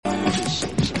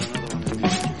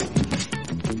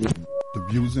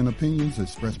views and opinions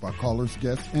expressed by callers,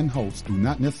 guests, and hosts do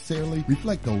not necessarily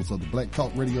reflect those of the Black Talk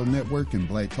Radio Network and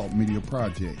Black Talk Media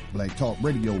Project. Black Talk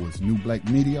Radio is new black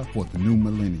media for the new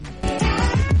millennium.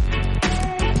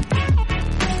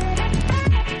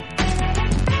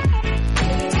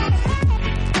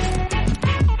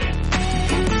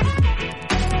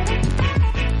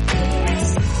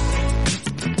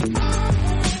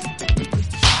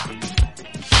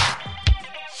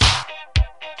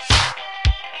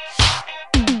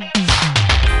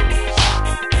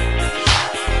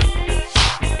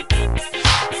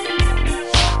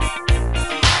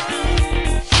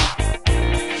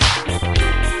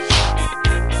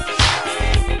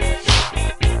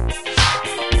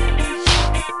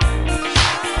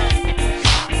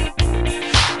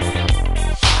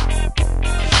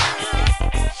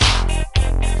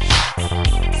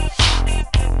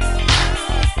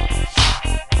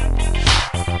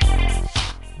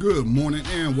 Good morning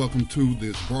and welcome to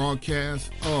this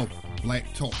broadcast of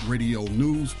Black Talk Radio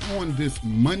News on this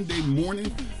Monday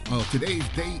morning. Today's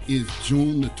date is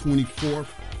June the 24th,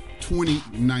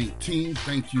 2019.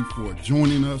 Thank you for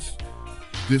joining us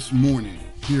this morning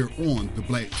here on the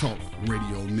Black Talk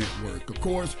Radio Network. Of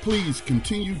course, please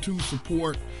continue to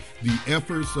support the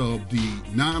efforts of the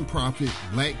nonprofit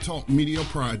Black Talk Media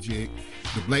Project.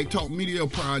 The Black Talk Media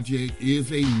Project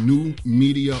is a new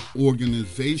media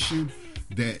organization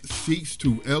that seeks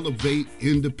to elevate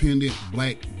independent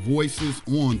black voices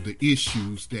on the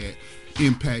issues that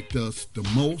impact us the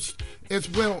most,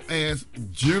 as well as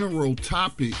general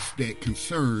topics that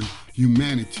concern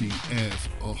humanity as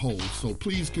a whole. So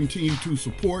please continue to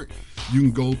support. You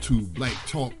can go to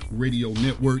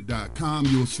blacktalkradionetwork.com.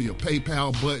 You'll see a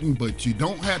PayPal button, but you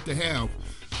don't have to have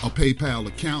a PayPal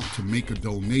account to make a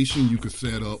donation. You could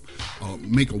set up,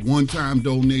 make a one-time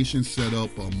donation, set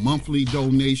up a monthly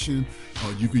donation.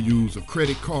 You could use a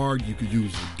credit card. You could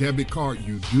use a debit card.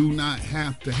 You do not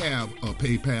have to have a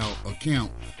PayPal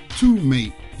account to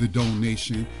make the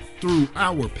donation through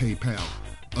our PayPal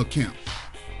account.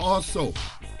 Also,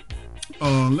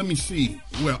 let me see.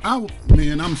 Well,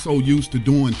 I'm so used to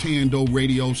doing Tando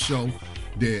radio show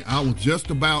that I was just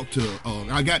about to,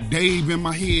 I got Dave in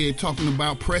my head talking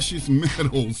about precious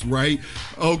metals, right?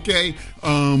 Okay.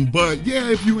 But yeah,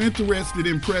 if you're interested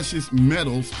in precious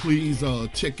metals, please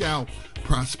check out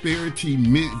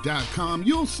prosperitymint.com.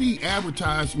 You'll see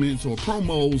advertisements or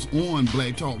promos on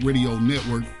Black Talk Radio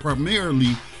Network,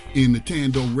 primarily in the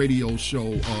Tando radio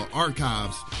show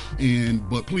archives.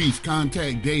 But please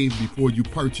contact Dave before you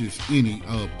purchase any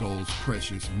of those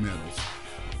precious metals.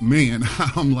 Man,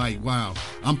 I'm like, wow,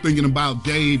 I'm thinking about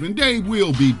Dave, and Dave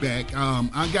will be back.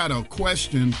 I got a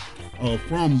question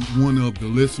from one of the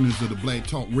listeners of the Black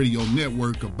Talk Radio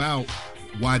Network about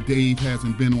why Dave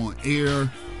hasn't been on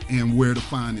air and where to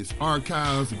find his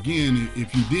archives. Again,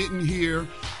 if you didn't hear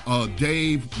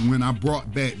Dave, when I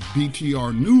brought back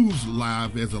BTR News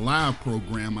Live as a live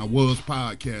program, I was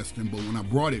podcasting, but when I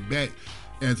brought it back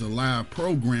as a live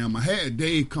program, I had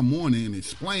Dave come on and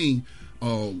explain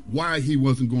why he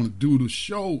wasn't going to do the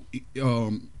show.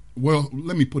 Well,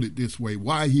 let me put it this way,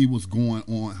 why he was going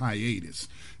on hiatus.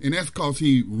 And that's because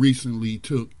he recently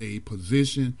took a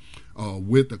position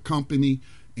with a company,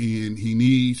 and he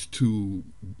needs to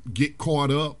get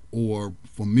caught up or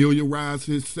familiarize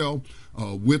himself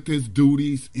with his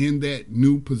duties in that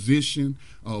new position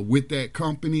with that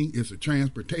company. It's a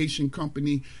transportation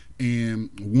company,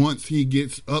 and once he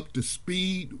gets up to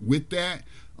speed with that,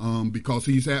 because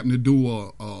he's having to do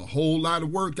a whole lot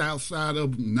of work outside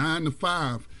of 9 to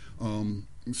 5.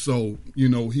 So,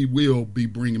 he will be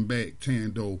bringing back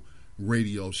Tando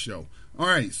radio show. All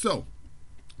right. So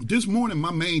this morning,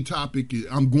 my main topic is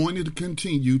I'm going to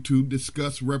continue to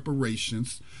discuss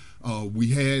reparations. We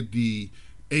had the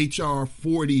HR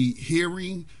 40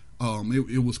 hearing.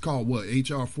 It was called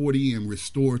HR 40 and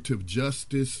restorative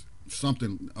justice,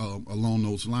 something along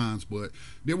those lines. But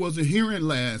there was a hearing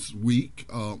last week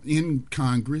in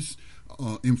Congress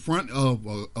in front of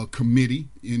a committee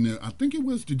I think it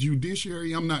was the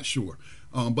judiciary, I'm not sure.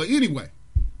 But anyway,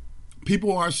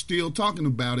 people are still talking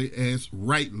about it, as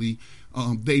rightly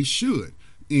they should.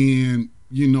 And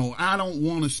I don't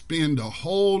want to spend a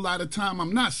whole lot of time.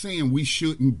 I'm not saying we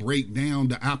shouldn't break down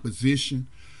the opposition,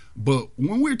 but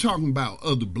when we're talking about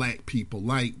other black people,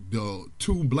 like the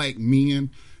two black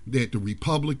men that the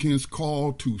Republicans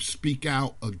called to speak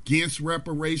out against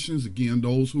reparations. Again,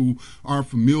 those who are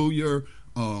familiar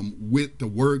with the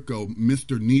work of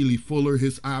Mr. Neely Fuller,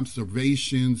 his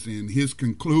observations and his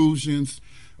conclusions,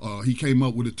 he came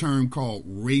up with a term called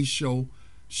racial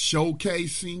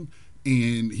showcasing,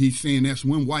 and he's saying that's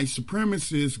when white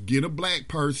supremacists get a black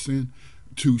person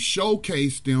to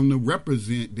showcase them to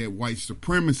represent that white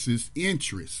supremacist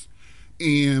interests.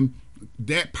 And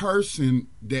that person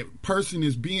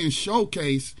is being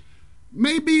showcased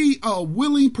may be a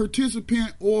willing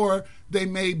participant, or they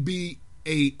may be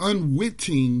a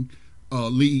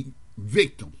unwittingly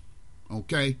victim.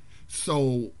 Okay,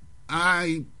 so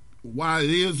while it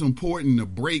is important to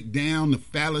break down the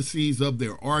fallacies of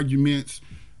their arguments,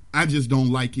 I just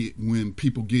don't like it when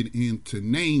people get into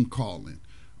name calling,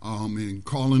 and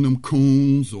calling them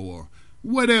coons or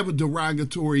whatever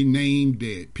derogatory name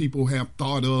that people have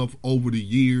thought of over the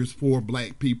years for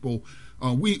black people.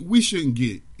 We shouldn't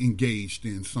get engaged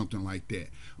in something like that.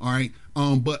 All right.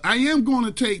 But I am going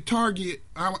to take target.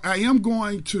 I am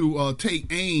going to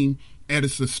take aim at a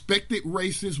suspected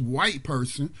racist white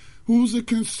person who's a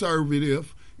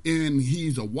conservative, and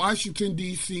he's a Washington,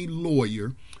 D.C.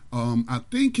 lawyer. I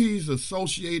think he's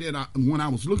associated, when I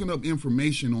was looking up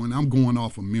information on, I'm going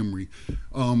off of memory,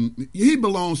 he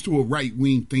belongs to a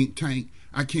right-wing think tank.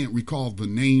 I can't recall the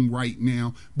name right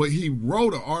now, but he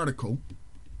wrote an article,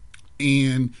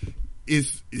 and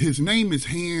his name is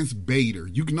Hans Bader.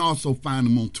 You can also find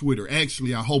him on Twitter.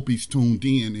 Actually, I hope he's tuned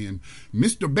in. And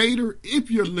Mr. Bader,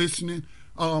 if you're listening,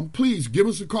 please give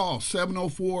us a call,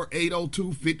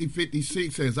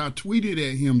 704-802-5056, as I tweeted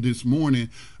at him this morning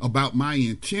about my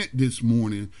intent this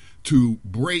morning to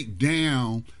break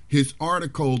down his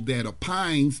article that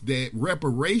opines that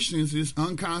reparations is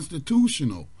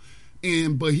unconstitutional.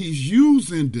 But he's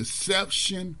using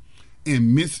deception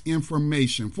and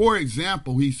misinformation. For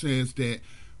example, he says that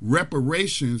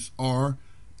reparations are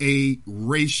a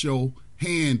racial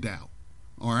handout.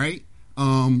 All right.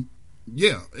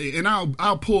 Yeah, and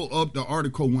I'll pull up the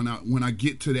article when I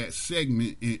get to that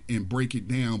segment and break it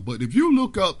down. But if you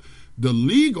look up the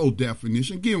legal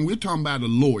definition, again, we're talking about a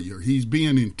lawyer. He's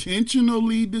being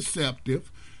intentionally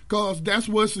deceptive, because that's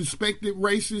what suspected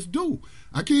racists do.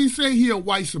 I can't say he's a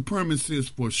white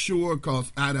supremacist for sure,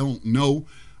 because I don't know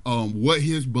what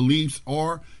his beliefs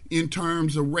are in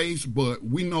terms of race, but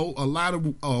we know a lot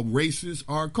of races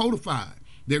are codified.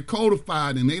 They're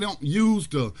codified, and they don't use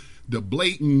the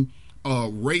blatant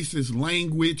racist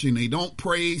language, and they don't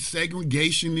praise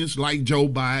segregationists like Joe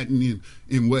Biden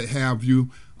and what have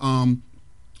you.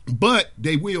 But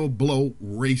they will blow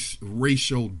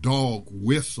racial dog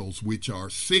whistles, which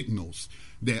are signals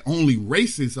that only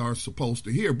racists are supposed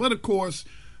to hear. But of course,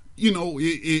 you know,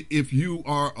 if you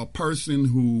are a person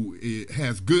who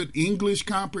has good English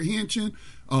comprehension,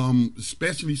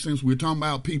 especially since we're talking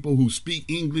about people who speak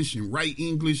English and write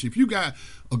English, if you got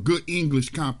a good English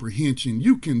comprehension,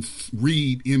 you can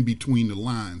read in between the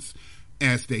lines,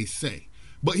 as they say.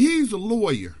 But he's a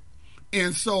lawyer,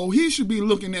 and so he should be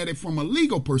looking at it from a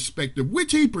legal perspective,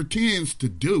 which he pretends to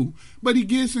do, but he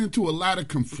gets into a lot of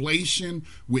conflation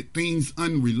with things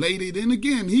unrelated. And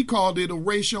again, he called it a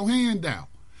racial handout.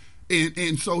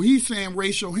 And so he's saying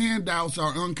racial handouts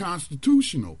are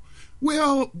unconstitutional.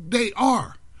 Well, they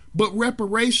are, but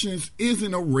reparations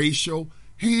isn't a racial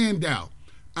handout.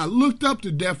 I looked up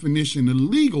the definition, the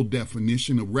legal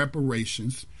definition of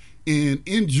reparations, and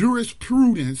in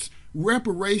jurisprudence,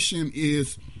 reparation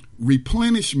is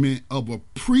replenishment of a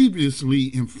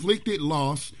previously inflicted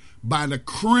loss by the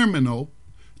criminal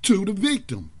to the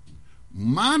victim.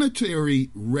 Monetary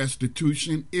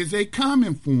restitution is a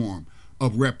common form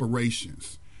of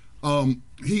reparations.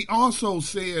 He also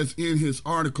says in his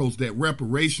articles that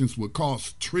reparations would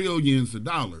cost trillions of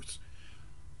dollars.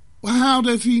 Well, how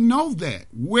does he know that?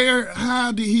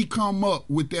 How did he come up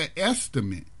with that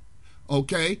estimate?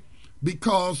 Okay,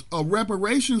 because a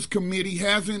reparations committee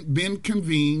hasn't been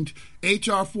convened.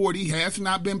 H.R. 40 has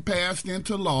not been passed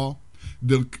into law.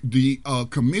 The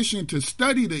commission to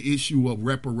study the issue of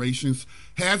reparations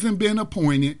hasn't been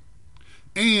appointed.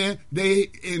 And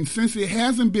since it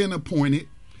hasn't been appointed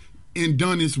and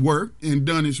done its work and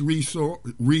done its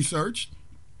research,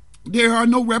 there are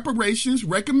no reparations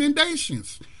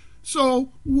recommendations.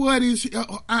 So what is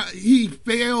he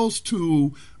fails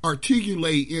to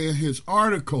articulate in his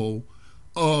article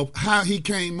of how he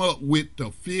came up with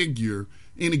the figure.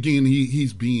 And again,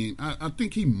 he's being, I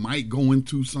think he might go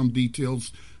into some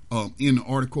details in the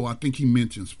article. I think he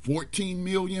mentions 14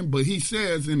 million, but he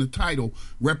says in the title,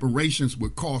 reparations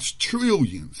would cost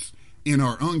trillions and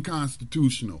are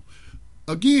unconstitutional.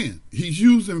 Again, he's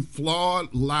using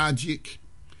flawed logic,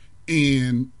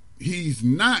 and he's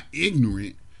not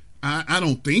ignorant. I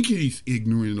don't think he's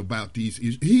ignorant about these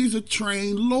issues. He's a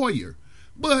trained lawyer.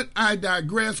 But I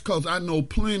digress, because I know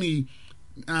plenty.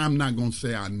 I'm not going to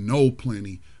say I know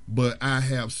plenty, but I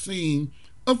have seen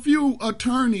a few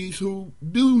attorneys who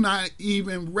do not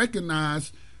even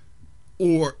recognize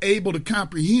or able to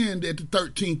comprehend that the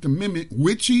 13th Amendment,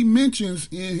 which he mentions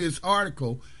in his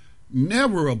article,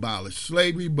 never abolished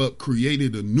slavery but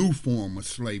created a new form of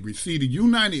slavery. See, the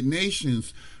United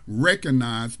Nations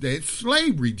recognized that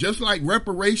slavery, just like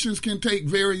reparations can take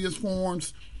various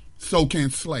forms, so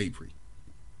can slavery.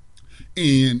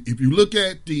 And if you look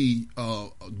at the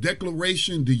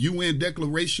declaration, the UN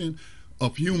Declaration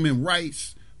of Human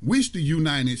Rights, which the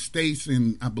United States,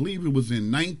 and I believe it was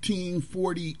in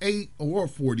 1948 or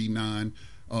 49,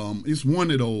 it's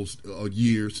one of those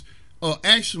years,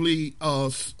 actually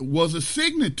was a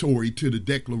signatory to the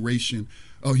Declaration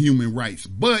of Human Rights,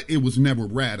 but it was never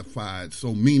ratified,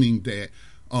 so meaning that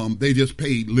they just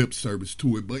paid lip service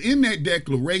to it. But in that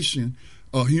Declaration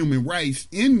of Human Rights,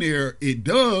 in there, it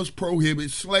does prohibit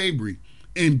slavery,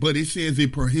 but it says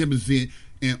it prohibits it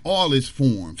in all its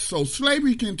forms. So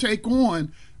slavery can take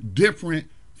on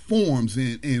different forms.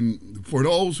 And for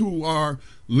those who are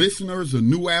listeners of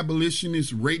New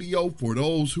Abolitionist Radio, for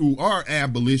those who are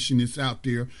abolitionists out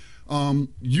there,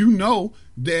 you know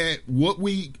that what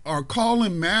we are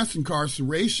calling mass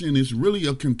incarceration is really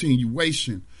a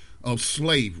continuation of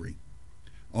slavery.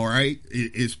 All right?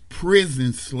 It's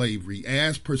prison slavery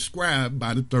as prescribed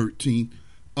by the 13th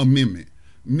Amendment.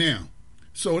 Now,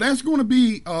 so that's going to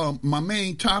be my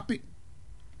main topic.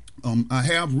 I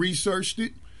have researched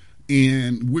it,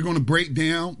 and we're going to break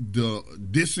down the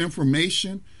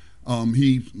disinformation.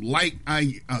 Like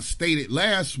I stated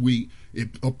last week,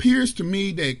 it appears to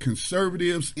me that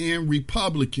conservatives and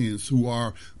Republicans who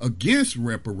are against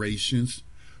reparations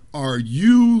are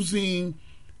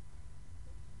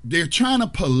they're trying to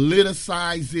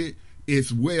politicize it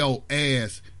as well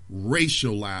as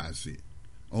racialize it.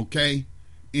 Okay?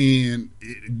 And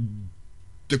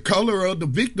the color of the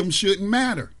victim shouldn't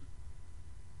matter.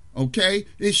 Okay?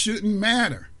 It shouldn't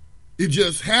matter. It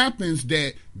just happens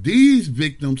that these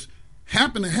victims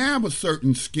happen to have a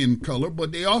certain skin color,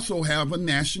 but they also have a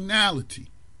nationality.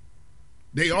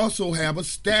 They also have a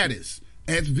status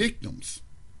as victims.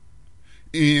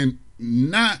 And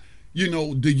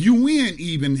the UN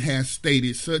even has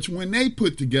stated such when they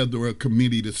put together a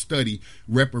committee to study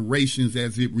reparations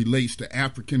as it relates to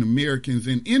African Americans.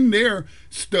 And in their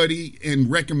study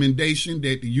and recommendation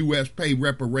that the U.S. pay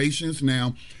reparations,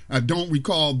 now, I don't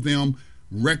recall them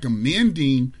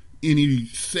recommending any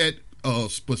set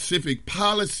of specific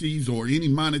policies or any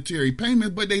monetary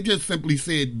payment, but they just simply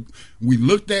said, we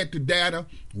looked at the data,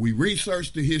 we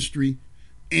researched the history,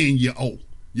 and you owe.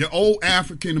 You owe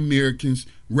African Americans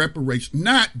reparations,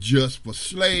 not just for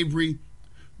slavery,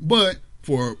 but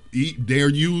for they're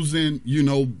using,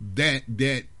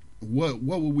 that what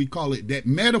would we call it? That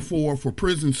metaphor for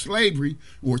prison slavery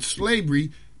or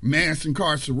slavery, mass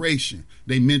incarceration.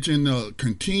 They mention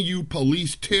continued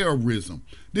police terrorism.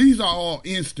 These are all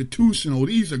institutional.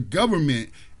 These are government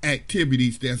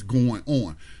activities that's going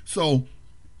on. So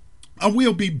I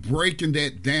will be breaking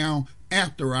that down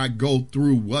after I go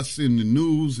through what's in the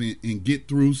news and get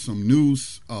through some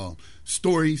news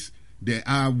stories that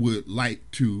I would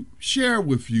like to share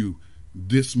with you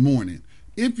this morning.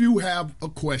 If you have a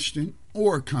question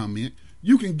or a comment,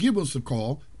 you can give us a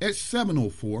call at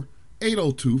 704-802-5056,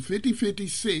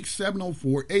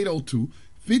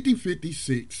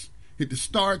 704-802-5056. Hit the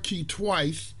star key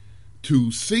twice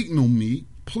to signal me.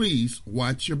 Please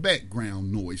watch your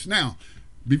background noise. Now,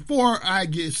 before I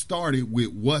get started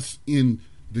with what's in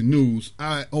the news,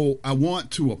 I want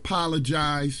to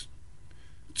apologize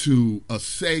to a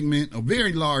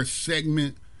very large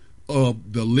segment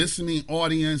of the listening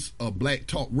audience of Black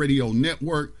Talk Radio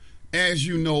Network. As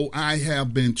you know, I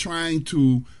have been trying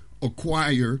to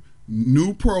acquire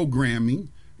new programming,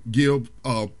 give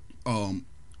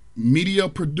media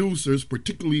producers,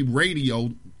 particularly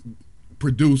radio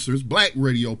producers, black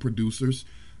radio producers,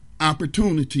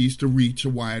 opportunities to reach a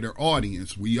wider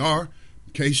audience. We are,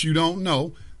 in case you don't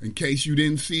know, in case you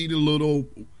didn't see the little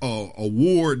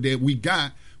award that we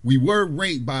got, we were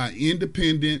ranked by an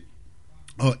independent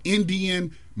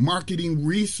Indian marketing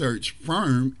research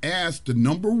firm as the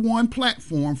 #1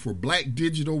 platform for black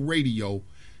digital radio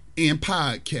and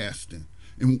podcasting.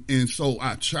 And so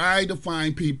I try to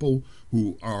find people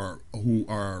who are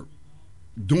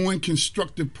doing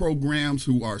constructive programs,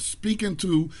 who are speaking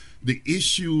to the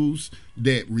issues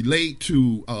that relate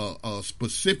to a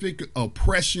specific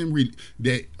oppression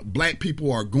that black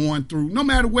people are going through, no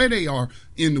matter where they are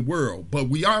in the world. But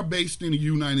we are based in the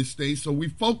United States, so we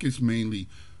focus mainly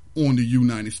on the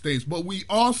United States. But we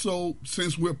also,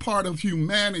 since we're part of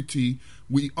humanity,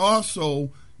 we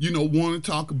also, want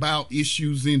to talk about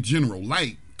issues in general,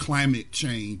 like climate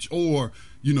change or,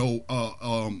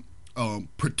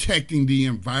 protecting the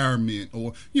environment,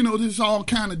 or there's all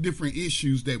kind of different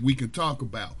issues that we can talk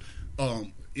about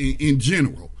in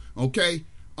general. Okay,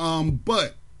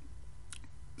 but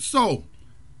so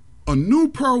a new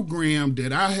program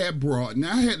that I had brought, and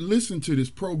I had listened to this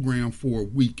program for a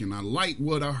week, and I liked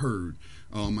what I heard.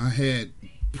 I had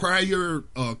prior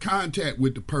contact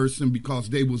with the person because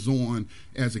they was on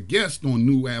as a guest on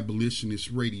New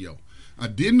Abolitionist Radio. I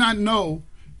did not know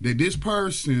that this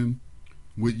person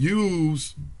would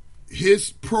use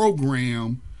his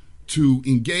program to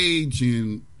engage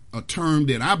in a term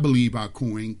that I believe I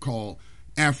coined called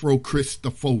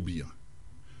Afro-Christophobia.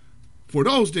 For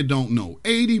those that don't know,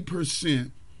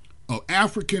 80% of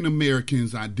African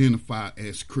Americans identify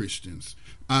as Christians.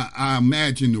 I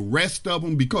imagine the rest of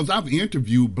them, because I've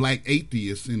interviewed black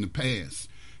atheists in the past,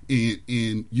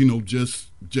 and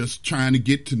just trying to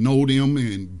get to know them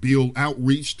and build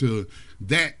outreach to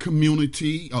that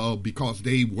community, because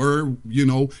they were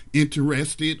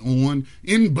interested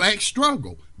in black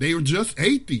struggle. They were just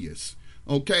atheists.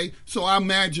 Okay, so I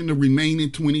imagine the remaining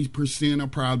 20% are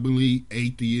probably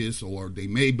atheists, or they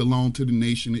may belong to the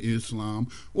Nation of Islam,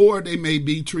 or they may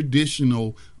be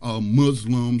traditional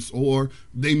Muslims, or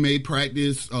they may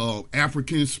practice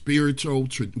African spiritual,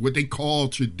 what they call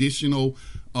traditional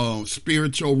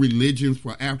spiritual religions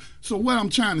for Africa. So what I'm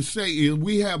trying to say is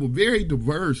we have a very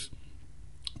diverse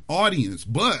audience,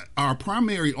 but our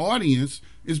primary audience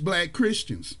is black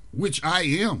Christians, which I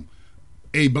am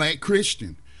a black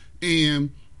Christian. And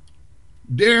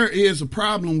there is a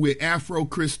problem with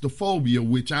Afro-Christophobia,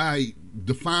 which I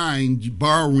defined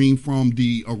borrowing from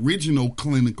the original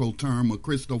clinical term of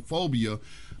Christophobia.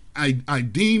 I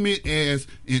deem it as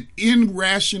an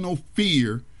irrational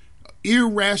fear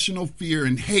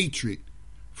and hatred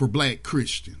for black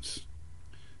Christians.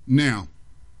 Now,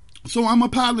 so I'm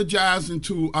apologizing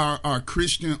to our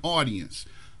Christian audience.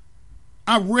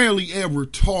 I rarely ever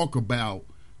talk about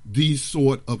these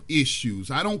sort of issues.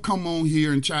 I don't come on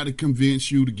here and try to convince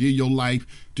you to give your life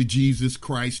to Jesus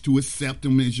Christ, to accept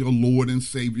him as your Lord and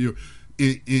Savior,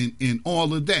 and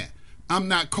all of that. I'm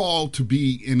not called to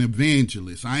be an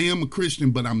evangelist. I am a Christian,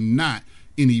 but I'm not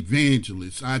an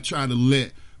evangelist. I try to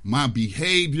let my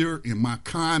behavior and my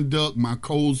conduct, my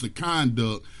codes of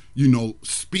conduct,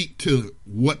 speak to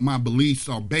what my beliefs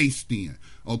are based in.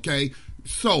 Okay?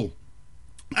 So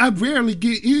I rarely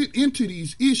get into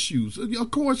these issues.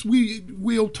 Of course,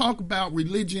 we'll talk about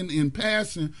religion in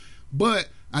passing, but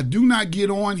I do not get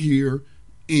on here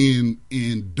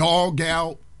and dog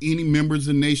out any members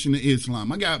of the Nation of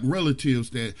Islam. I got relatives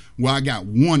I got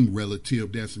one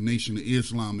relative that's a Nation of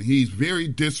Islam, and he's very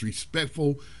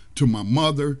disrespectful to my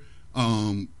mother.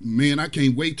 Man, I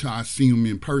can't wait till I see him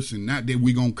in person. Not that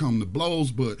we're going to come to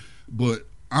blows, but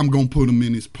I'm going to put him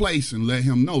in his place and let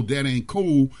him know that ain't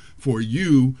cool for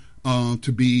you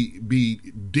to be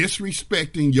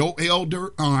disrespecting your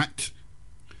elder aunt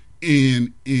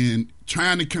and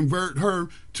trying to convert her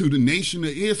to the Nation of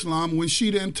Islam when she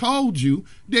done told you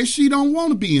that she don't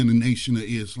want to be in the Nation of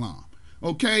Islam.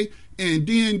 Okay? And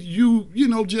then you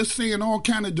just saying all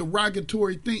kind of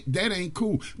derogatory things. That ain't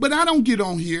cool. But I don't get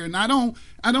on here and I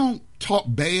don't talk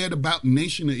bad about the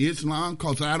Nation of Islam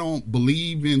because I don't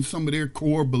believe in some of their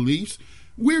core beliefs.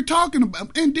 We're talking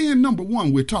about, and then number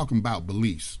one, we're talking about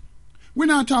beliefs. We're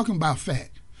not talking about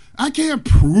fact. I can't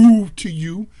prove to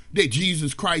you that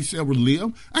Jesus Christ ever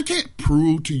lived. I can't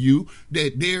prove to you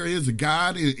that there is a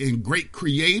God and great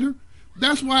creator.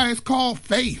 That's why it's called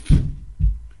faith.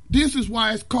 This is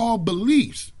why it's called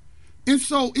beliefs. And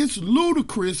so it's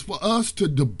ludicrous for us to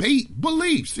debate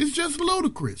beliefs. It's just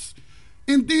ludicrous.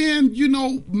 And then,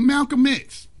 Malcolm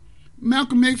X.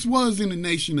 Malcolm X was in the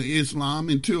Nation of Islam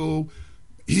until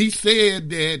he said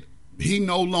that he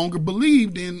no longer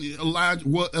believed in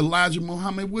what Elijah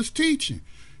Muhammad was teaching.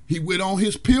 He went on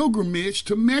his pilgrimage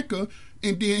to Mecca,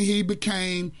 and then he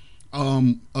became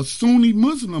a Sunni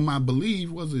Muslim, I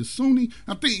believe. Was it Sunni?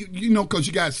 I think, because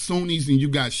you got Sunnis and you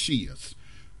got Shias.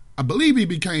 I believe he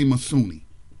became a Sunni.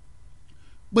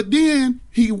 But then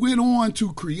he went on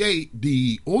to create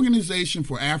the Organization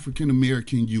for African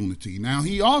American Unity. Now,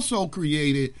 he also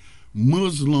created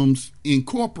Muslims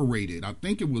Incorporated. I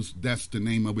think that's the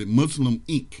name of it, Muslim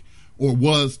Inc., or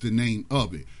was the name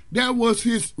of it. That was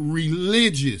his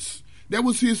religious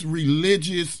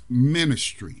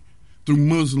ministry through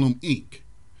Muslim Inc.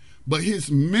 But his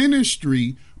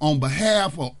ministry on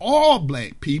behalf of all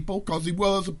black people, because he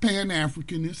was a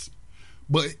Pan-Africanist,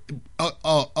 but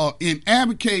in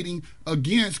advocating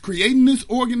against creating this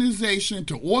organization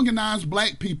to organize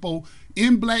black people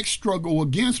in black struggle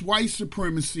against white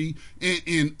supremacy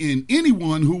and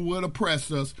anyone who would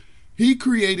oppress us, He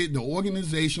created the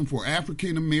Organization for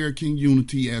African American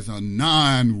Unity as a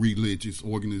non-religious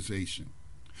organization.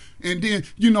 And then,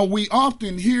 we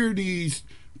often hear these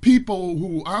people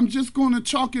who, I'm just going to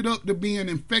chalk it up to being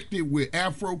infected with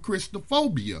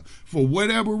Afro-Christophobia for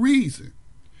whatever reason.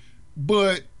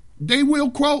 But they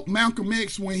will quote Malcolm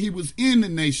X when he was in the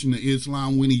Nation of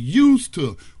Islam, when he used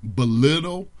to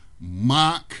belittle,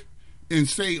 mock, and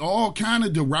say all kind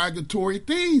of derogatory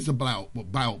things about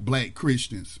black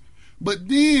Christians. But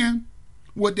then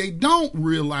what they don't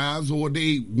realize, or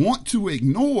they want to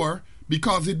ignore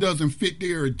because it doesn't fit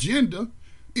their agenda,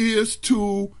 is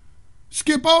to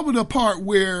skip over the part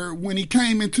where when he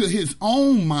came into his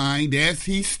own mind, as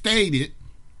he stated,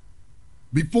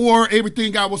 before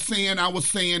everything I was saying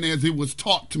as it was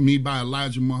taught to me by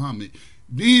Elijah Muhammad.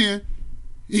 Then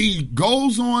he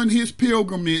goes on his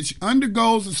pilgrimage,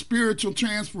 undergoes a spiritual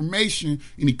transformation,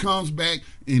 and he comes back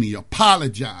and he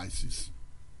apologizes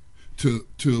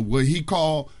to what he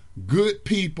called good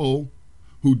people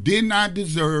who did not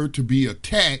deserve to be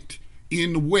attacked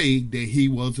in the way that he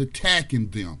was attacking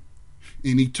them.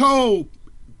 And he told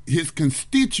his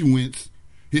constituents,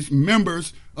 his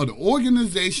members of the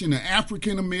Organization of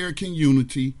African American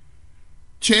Unity,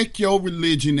 check your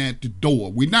religion at the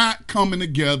door. We're not coming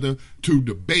together to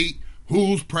debate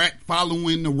who's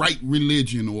following the right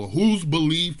religion or whose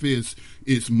belief is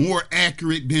more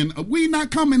accurate than. We're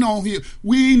not coming on here.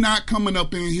 We're not coming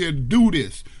up in here to do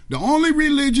this. The only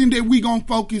religion that we're going to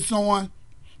focus on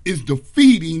is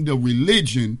defeating the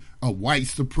religion of white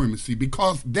supremacy,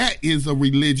 because that is a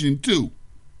religion too.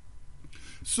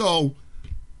 So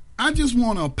I just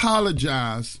want to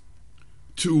apologize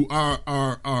to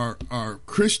our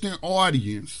Christian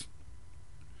audience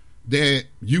that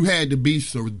you had to be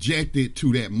subjected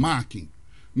to that mocking.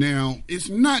 Now, it's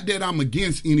not that I'm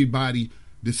against anybody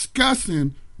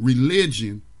discussing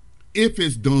religion if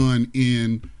it's done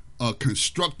in a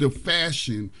constructive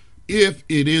fashion, if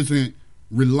it isn't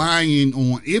relying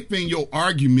on, if in your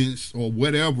arguments or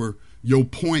whatever, your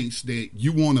points that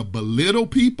you want to belittle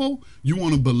people, you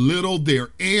want to belittle their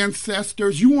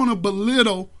ancestors, you want to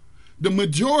belittle the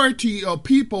majority of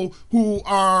people who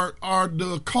are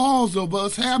the cause of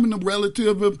us having the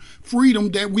relative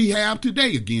freedom that we have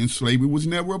today. Again, slavery was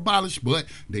never abolished, but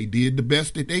they did the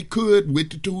best that they could with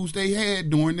the tools they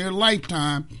had during their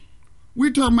lifetime.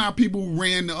 We're talking about people who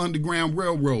ran the Underground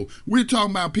Railroad. We're talking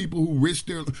about people who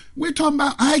risked we're talking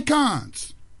about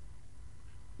icons.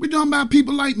 We're talking about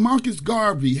people like Marcus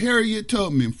Garvey, Harriet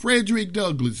Tubman, Frederick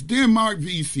Douglass, Denmark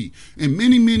Vesey, and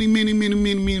many, many, many, many,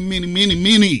 many, many, many, many,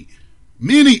 many,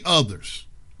 many others.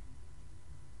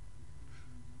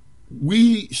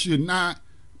 We should not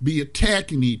be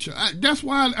attacking each other. That's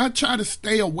why I try to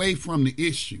stay away from the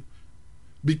issue,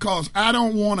 because I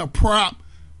don't want to prop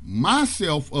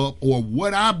myself up or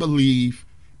what I believe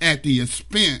at the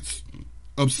expense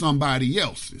of somebody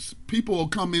else's. People will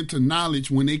come into knowledge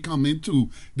when they come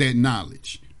into that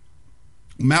knowledge.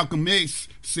 Malcolm X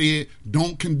said,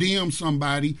 don't condemn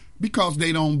somebody because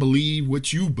they don't believe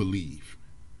what you believe.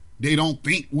 They don't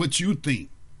think what you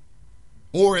think,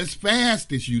 or as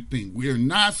fast as you think. We're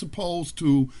not supposed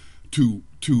to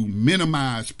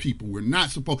minimize people. We're not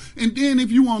supposed. And then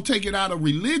if you want to take it out of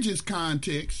religious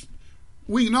context,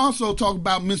 we can also talk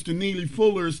about Mr. Neely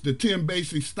Fuller's The 10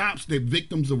 Basic Stops That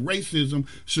Victims of Racism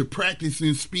Should Practice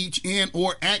in Speech and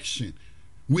or Action,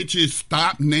 which is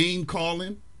stop name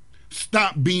calling,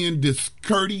 stop being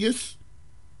discourteous,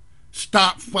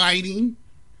 stop fighting,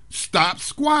 stop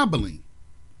squabbling.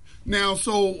 Now,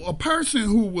 so a person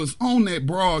who was on that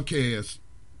broadcast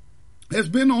has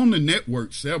been on the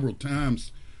network several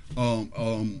times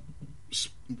on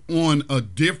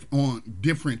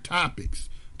different topics,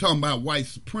 talking about white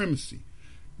supremacy.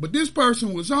 But this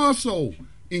person was also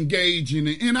engaged in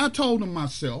it, and I told him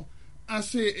myself, I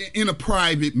said in a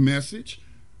private message,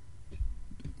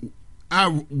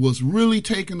 I was really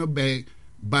taken aback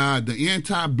by the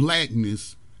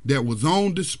anti-blackness that was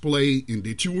on display and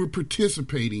that you were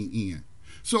participating in.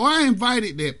 So I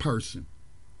invited that person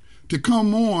to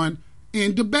come on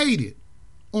and debate it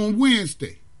on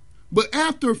Wednesday. But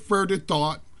after further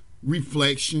thought,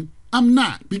 reflection, I'm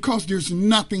not, because there's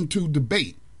nothing to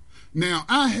debate. Now,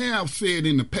 I have said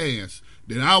in the past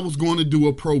that I was going to do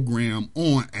a program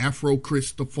on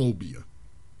Afro-Christophobia.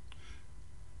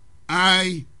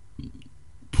 I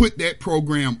put that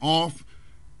program off.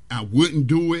 I wouldn't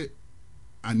do it.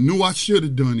 I knew I should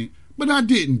have done it, but I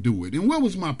didn't do it. And what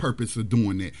was my purpose of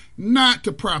doing that? Not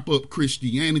to prop up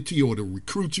Christianity or to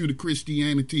recruit you to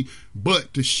Christianity,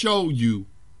 but to show you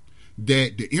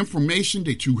that the information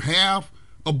that you have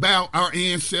about our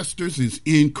ancestors is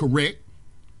incorrect,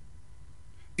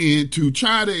 and to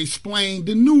try to explain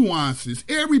the nuances.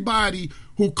 Everybody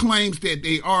who claims that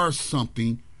they are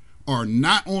something are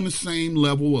not on the same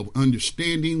level of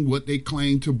understanding what they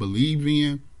claim to believe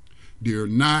in.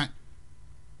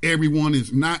 Everyone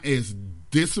is not as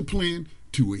disciplined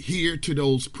to adhere to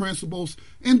those principles.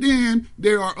 And then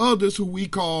there are others who we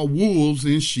call wolves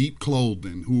in sheep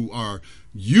clothing, who are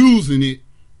using it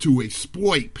to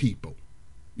exploit people.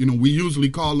 We usually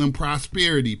call them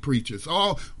prosperity preachers.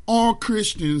 All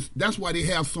Christians, that's why they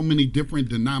have so many different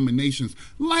denominations.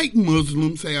 Like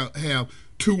Muslims have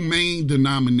two main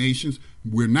denominations.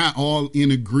 We're not all in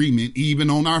agreement,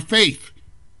 even on our faith.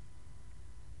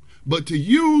 But to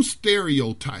use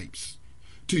stereotypes,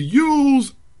 to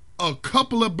use a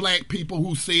couple of black people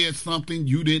who said something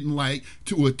you didn't like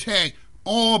to attack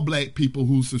all black people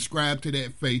who subscribe to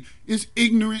that faith is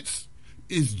ignorance,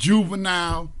 is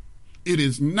juvenile, it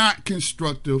is not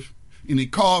constructive, and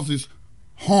it causes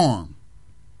harm.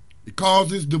 It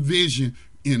causes division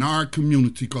in our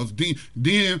community, because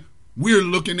then we're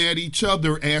looking at each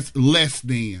other as less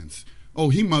thans. Oh,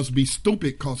 he must be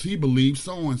stupid because he believes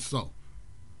so-and-so.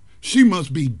 She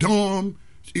must be dumb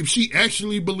if she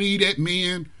actually believed that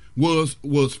man was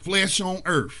flesh on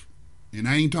earth. And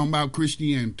I ain't talking about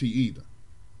Christianity either.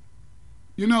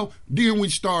 Then we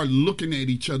start looking at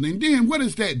each other. And then what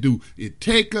does that do? It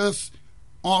takes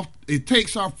our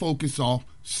focus off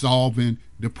solving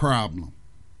the problem,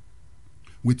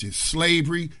 which is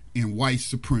slavery and white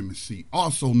supremacy,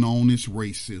 also known as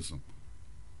racism.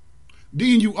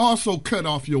 Then you also cut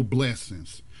off your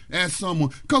blessings as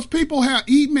someone, because people have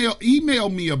email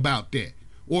me about that,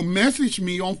 or message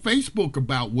me on Facebook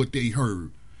about what they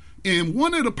heard. And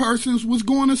one of the persons was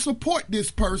going to support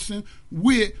this person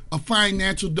with a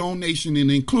financial donation and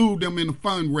include them in a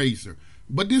fundraiser.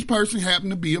 But this person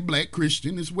happened to be a black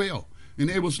Christian as well. And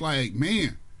they was like,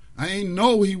 man, I ain't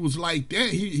know he was like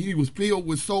that. He was filled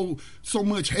with so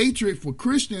much hatred for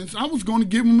Christians. I was going to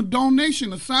give him a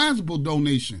donation, a sizable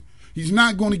donation. He's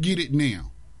not going to get it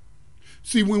now.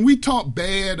 See, when we talk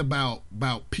bad about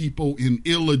people in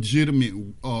illegitimate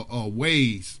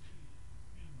ways,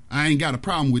 I ain't got a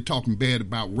problem with talking bad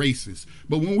about racists.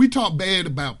 But when we talk bad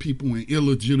about people in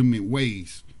illegitimate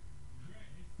ways,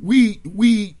 we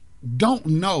don't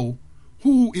know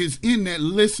who is in that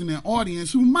listening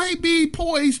audience who might be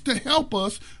poised to help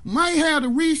us, might have the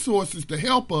resources to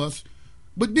help us,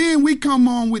 but then we come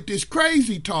on with this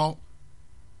crazy talk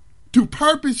to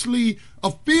purposely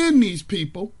offend these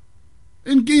people.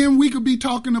 And again, we could be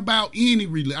talking about any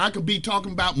religion. I could be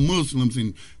talking about Muslims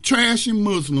and trashing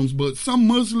Muslims, but some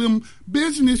Muslim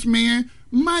businessman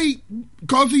might,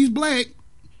 because he's black,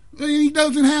 he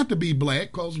doesn't have to be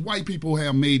black, because white people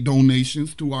have made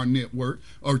donations to our network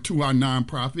or to our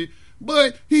nonprofit.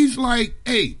 But he's like,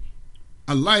 hey,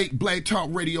 I like Black Talk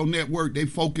Radio Network. They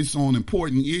focus on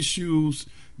important issues.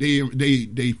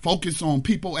 They focus on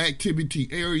people activity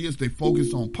areas. They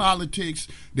focus on politics.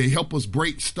 They help us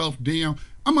break stuff down.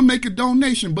 I'm gonna make a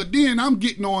donation, but then I'm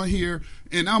getting on here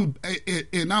and I'm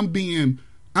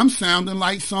sounding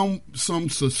like some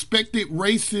suspected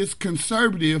racist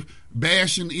conservative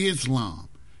bashing Islam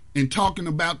and talking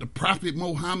about the Prophet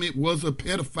Muhammad was a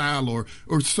pedophile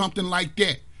or something like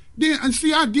that. Then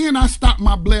I stop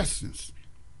my blessings.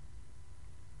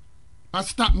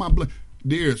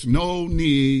 There's no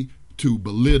need to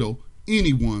belittle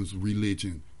anyone's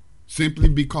religion simply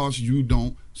because you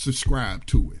don't subscribe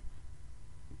to it.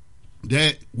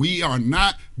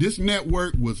 This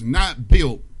network was not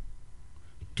built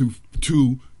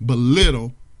to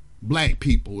belittle black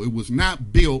people. It was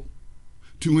not built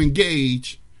to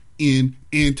engage in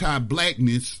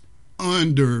anti-blackness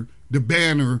under the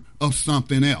banner of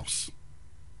something else.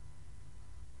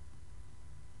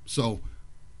 So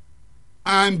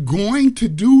I'm going to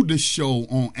do the show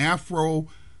on Afro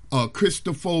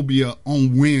Christophobia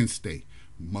on Wednesday.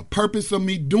 My purpose of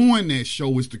me doing that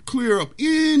show is to clear up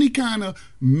any kind of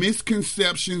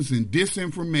misconceptions and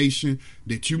disinformation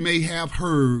that you may have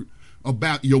heard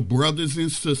about your brothers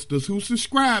and sisters who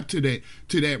subscribe to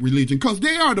that religion, because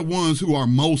they are the ones who are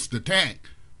most attacked.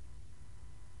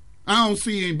 I don't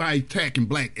see anybody attacking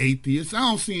black atheists. I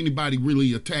don't see anybody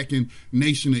really attacking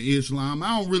Nation of Islam.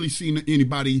 I don't really see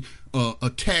anybody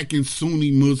attacking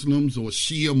Sunni Muslims or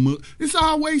Shia Muslims. It's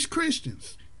always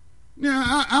Christians.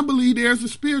 Now, I believe there's a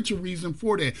spiritual reason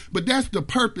for that, but that's the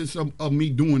purpose of me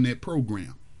doing that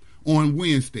program on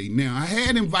Wednesday. Now, I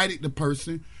had invited the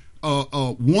person,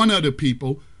 one of the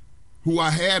people who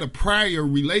I had a prior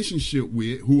relationship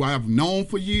with, who I've known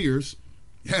for years,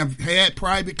 have had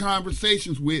private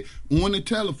conversations with on the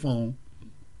telephone,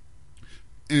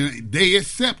 and they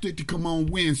accepted to come on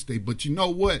Wednesday. But you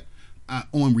know what?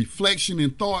 on reflection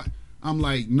and thought, I'm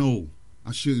like, no,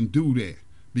 I shouldn't do that,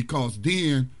 because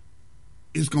then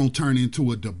it's going to turn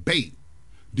into a debate.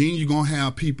 Then you're going to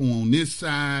have people on this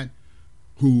side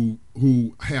who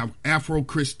have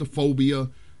Afro-Christophobia,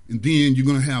 and then you're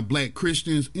going to have black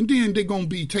Christians, and then they're going to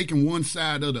be taking one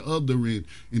side or the other, and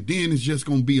then it's just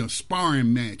going to be a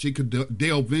sparring match. It could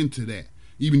delve into that,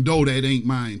 even though that ain't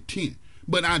my intent.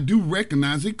 But I do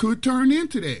recognize it could turn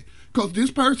into that, because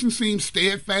this person seems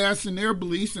steadfast in their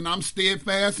beliefs, and I'm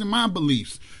steadfast in my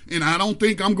beliefs. And I don't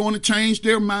think I'm going to change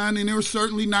their mind, and they're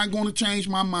certainly not going to change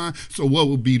my mind. So what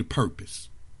would be the purpose?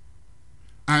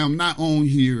 I am not on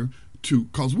here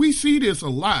because we see this a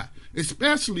lot,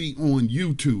 especially on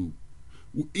YouTube,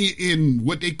 in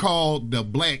what they call the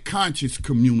black conscious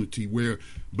community, where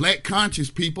black conscious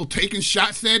people taking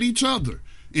shots at each other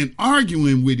and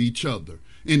arguing with each other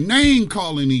and name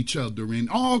calling each other and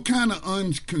all kind of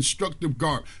unconstructive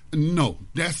garbage. No,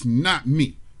 that's not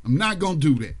me. I'm not going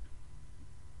to do that.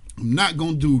 I'm not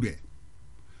going to do that.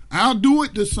 I'll do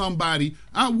it to somebody.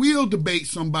 I will debate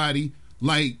somebody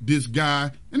like this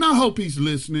guy, and I hope he's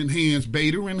listening, Hans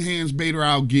Bader. And Hans Bader,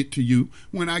 I'll get to you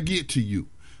when I get to you.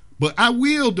 But I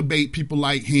will debate people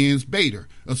like Hans Bader,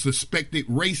 a suspected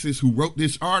racist who wrote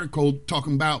this article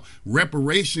talking about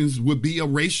reparations would be a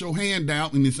racial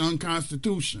handout and it's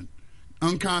unconstitutional.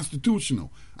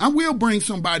 I will bring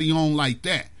somebody on like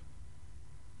that.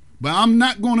 But I'm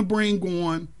not going to bring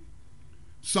on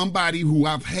somebody who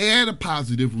I've had a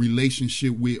positive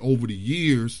relationship with over the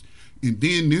years, and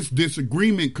then this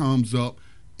disagreement comes up,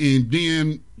 and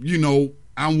then,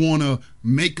 I want to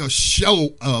make a show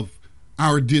of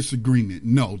our disagreement.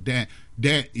 No, that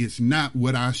is not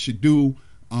what I should do.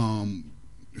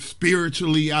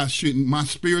 Spiritually, I shouldn't. My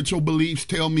spiritual beliefs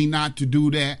tell me not to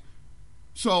do that.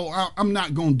 So I'm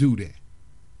not going to do that.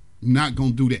 I'm not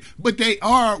going to do that. But they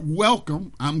are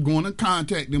welcome. I'm going to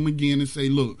contact them again and say,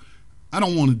 look, I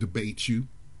don't want to debate you,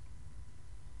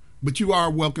 but you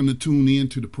are welcome to tune in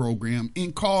to the program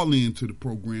and call in to the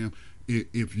program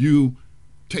if you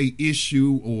take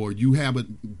issue or you have a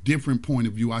different point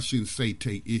of view. I shouldn't say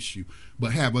take issue,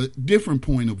 but have a different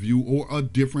point of view or a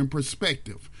different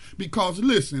perspective. Because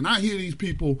listen, I hear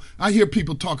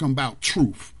people talking about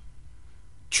truth.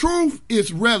 Truth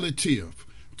is relative.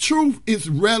 Truth is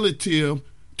relative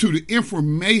to the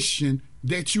information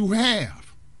that you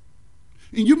have.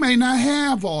 And you may not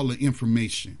have all the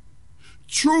information.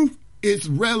 Truth is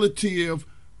relative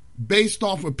based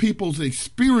off of people's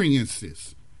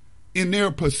experiences and their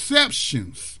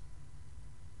perceptions.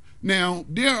 Now,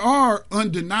 there are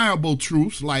undeniable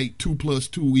truths like 2 +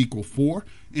 2 = 4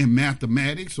 in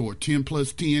mathematics, or 10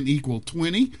 + 10 =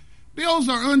 20. Those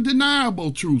are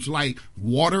undeniable truths, like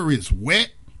water is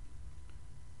wet,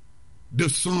 the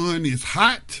sun is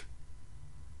hot.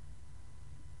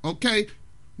 Okay?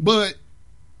 But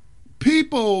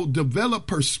people develop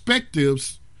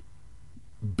perspectives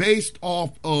based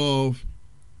off of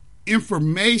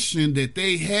information that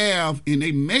they have, and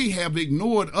they may have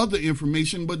ignored other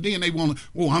information, but then they want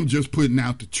to, I'm just putting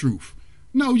out the truth.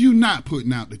 No, you're not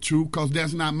putting out the truth, because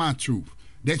that's not my truth.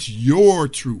 That's your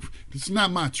truth. It's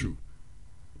not my truth.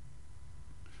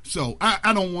 So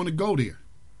I don't want to go there.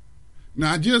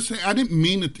 Now, I didn't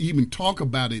mean to even talk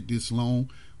about it this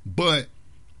long, but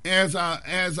as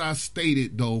I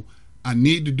stated, though, I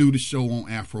need to do the show on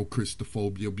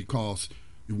Afro-Christophobia, because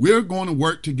if we're going to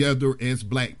work together as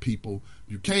black people,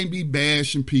 you can't be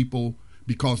bashing people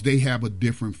because they have a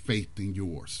different faith than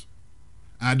yours.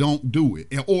 I don't do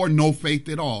it, or no faith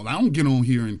at all. I don't get on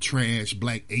here and trash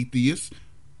black atheists.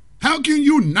 How can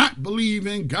you not believe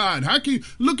in God? How can you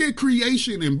look at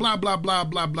creation and blah, blah, blah,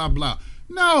 blah, blah, blah?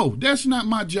 No, that's not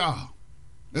my job.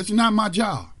 That's not my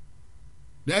job.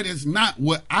 That is not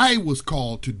what I was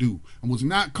called to do. I was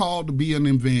not called to be an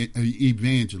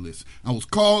evangelist. I was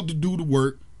called to do the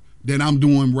work that I'm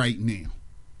doing right now.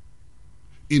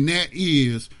 And that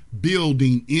is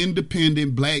building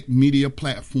independent black media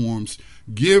platforms,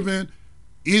 giving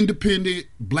independent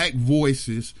black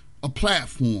voices a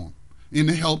platform, and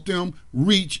to help them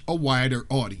reach a wider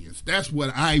audience. That's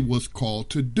what I was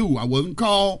called to do. I wasn't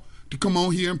called to come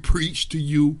on here and preach to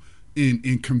you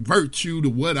and convert you to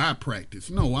what I practice.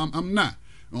 No, I'm not.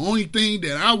 The only thing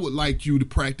that I would like you to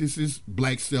practice is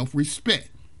black self-respect.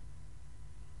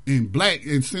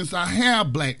 And since I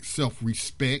have black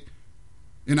self-respect,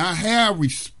 and I have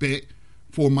respect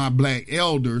for my black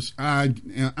elders,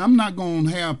 I'm not going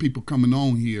to have people coming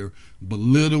on here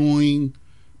belittling,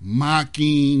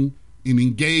 mocking, and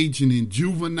engaging in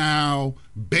juvenile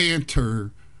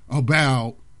banter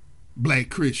about black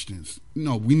Christians.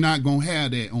 No, we're not going to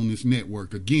have that on this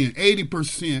network. Again,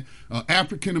 80% of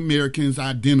African Americans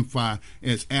identify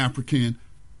as African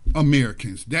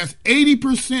Americans. That's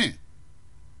 80%.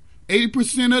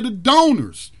 80% of the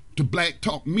donors to Black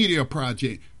Talk Media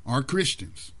Project are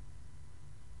Christians.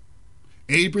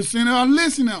 80% of our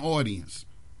listening audience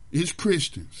is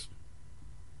Christians.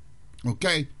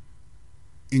 Okay?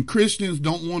 And Christians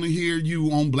don't want to hear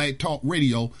you on Black Talk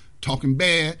Radio talking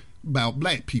bad about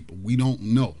black people. We don't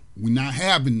know. We're not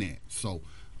having that. So,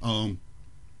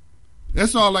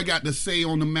 that's all I got to say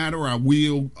on the matter.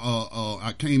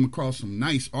 I came across some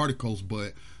nice articles,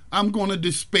 but I'm going to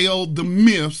dispel the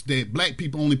myths that black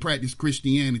people only practice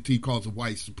Christianity because of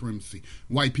white supremacy.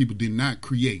 White people did not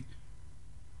create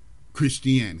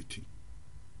Christianity.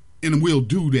 And we'll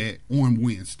do that on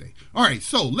Wednesday. All right,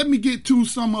 so let me get to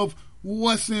some of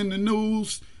what's in the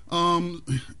news.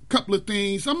 Couple of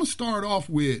things. I'm going to start off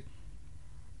with,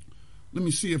 let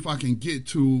me see if I can get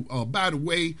to, by the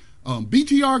way,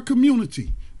 BTR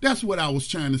community. That's what I was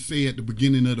trying to say at the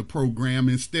beginning of the program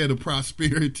instead of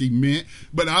Prosperity Mint.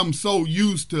 But I'm so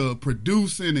used to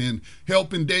producing and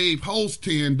helping Dave host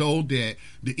Tando that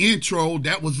the intro,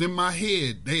 that was in my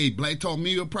head. Hey, Black Talk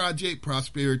Media Project,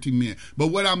 Prosperity Mint. But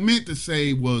what I meant to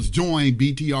say was join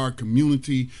BTR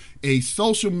community, a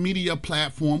social media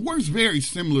platform. Works very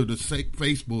similar to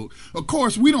Facebook. Of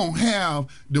course, we don't have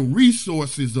the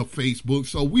resources of Facebook,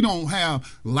 so we don't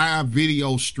have live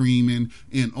video streaming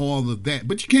and all of that.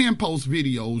 But you can post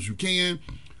videos. You can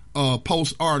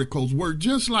post articles. Work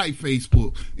just like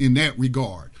Facebook in that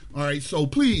regard. All right, so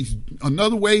please,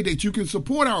 another way that you can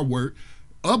support our work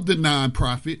of the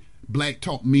nonprofit Black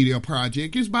Talk Media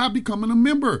Project is by becoming a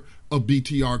member of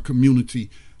BTR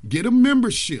community. Get a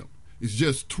membership. It's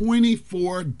just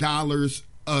 $24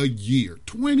 a year.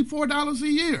 $24 a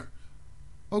year.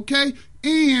 Okay?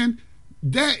 And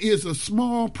that is a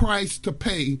small price to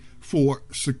pay for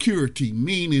security,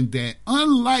 meaning that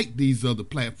unlike these other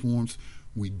platforms,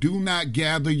 we do not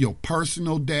gather your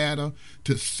personal data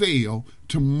to sell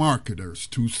to marketers,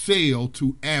 to sell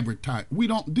to advertise. We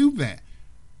don't do that.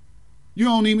 You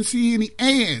don't even see any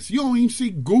ads. You don't even see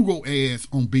Google ads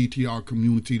on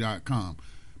BTRcommunity.com.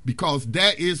 Because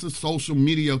that is a social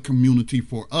media community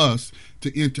for us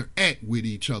to interact with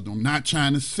each other. I'm not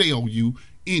trying to sell you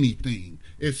anything,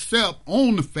 except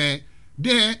on the fact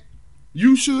that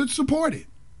you should support it.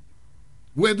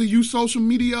 Whether you social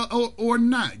media or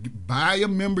not. Buy a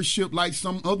membership like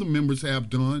some other members have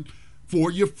done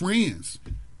for your friends.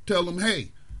 Tell them,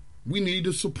 hey, we need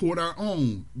to support our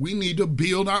own. We need to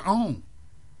build our own.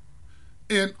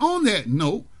 And on that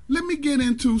note, let me get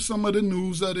into some of the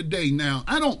news of the day. Now,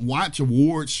 I don't watch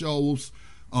award shows,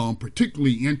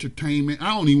 particularly entertainment.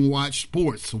 I don't even watch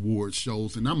sports award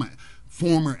shows, and I'm a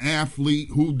former athlete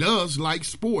who does like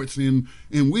sports and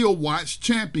will watch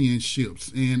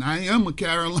championships. And I am a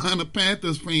Carolina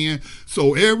Panthers fan,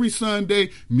 so every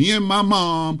Sunday, me and my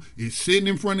mom is sitting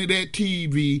in front of that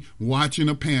TV watching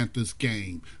a Panthers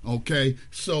game, okay?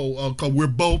 So, because we're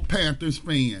both Panthers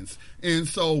fans. And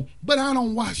so, but I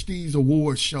don't watch these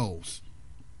award shows.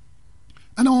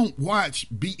 I don't watch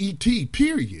BET,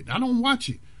 period. I don't watch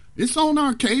it. It's on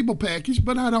our cable package,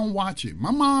 but I don't watch it.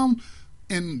 My mom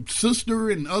and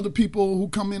sister and other people who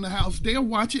come in the house, they'll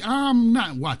watch it. I'm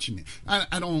not watching it.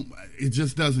 I don't, it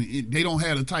just doesn't, they don't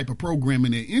have the type of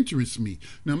programming that interests me.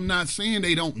 Now, I'm not saying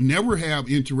they don't never have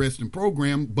interesting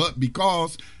program, but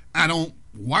because I don't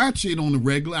watch it on the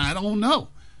regular, I don't know.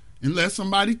 Unless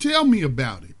somebody tell me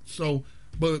about it. So,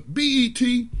 but BET,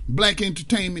 Black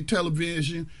Entertainment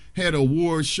Television, had an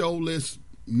award show. Let's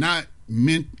not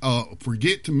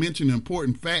forget to mention the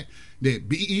important fact that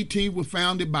BET was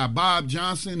founded by Bob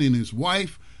Johnson and his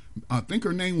wife. I think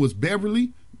her name was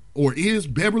Beverly, or is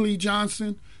Beverly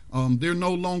Johnson. They're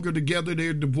no longer together.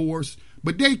 They're divorced.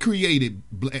 But they created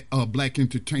Black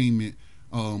Entertainment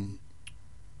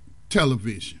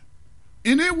Television.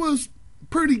 And it was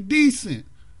pretty decent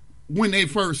when they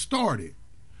first started.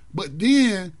 But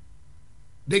then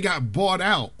they got bought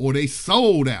out, or they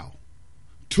sold out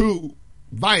to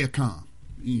Viacom.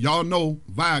 Y'all know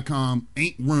Viacom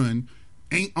ain't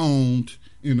owned,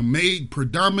 and the made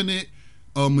predominant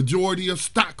majority of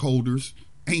stockholders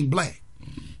ain't black.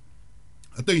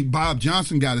 I think Bob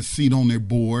Johnson got a seat on their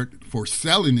board for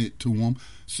selling it to them.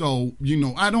 So, you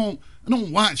know, I don't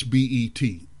watch BET.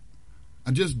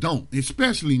 I just don't,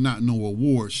 especially not no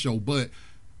award show. But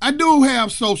I do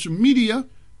have social media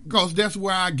because that's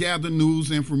where I gather news,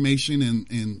 information,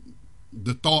 and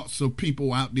the thoughts of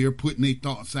people out there putting their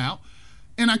thoughts out.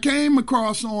 And I came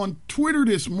across on Twitter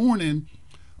this morning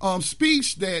a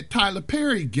speech that Tyler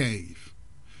Perry gave.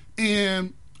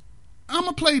 And I'm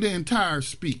going to play the entire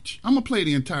speech.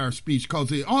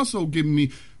 Because it also gives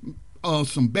me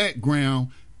some background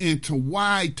into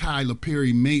why Tyler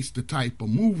Perry makes the type of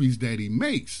movies that he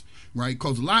makes, right?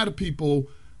 Because a lot of people,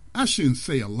 I shouldn't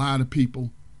say a lot of people,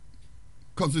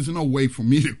 because there's no way for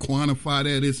me to quantify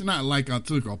that. It's not like I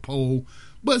took a poll,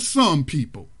 but some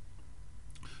people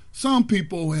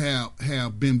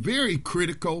have been very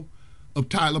critical of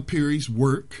Tyler Perry's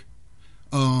work.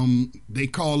 They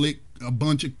call it a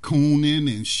bunch of cooning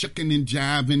and shucking and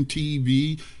jiving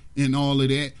TV and all of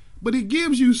that. But it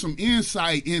gives you some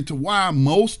insight into why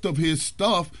most of his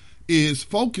stuff is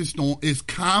focused on is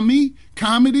comedy,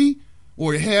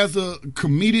 or it has a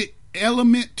comedic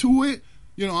element to it.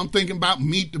 You know, I'm thinking about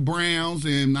Meet the Browns,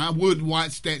 and I would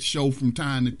watch that show from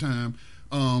time to time.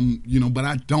 But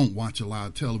I don't watch a lot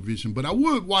of television. But I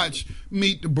would watch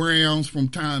Meet the Browns from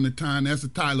time to time. That's a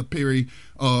Tyler Perry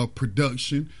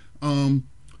production.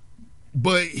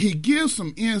 But he gives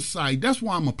some insight. That's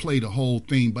why I'm going to play the whole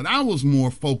thing. But I was more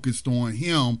focused on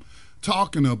him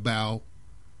talking about,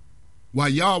 while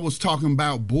y'all was talking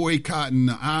about boycotting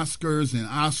the Oscars and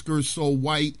Oscars so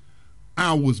white,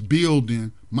 I was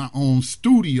building my own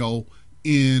studio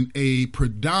in a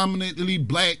predominantly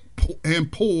black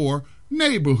and poor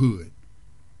neighborhood.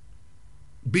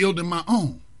 Building my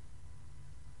own.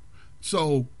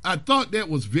 So I thought that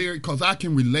was because I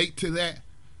can relate to that.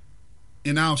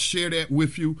 And I'll share that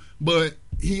with you. But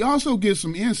he also gives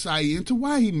some insight into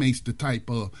why he makes the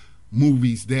type of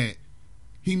movies that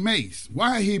he makes,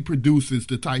 why he produces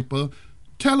the type of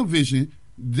television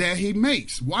that he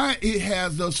makes, why it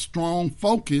has a strong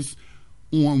focus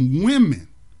on women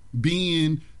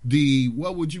being the,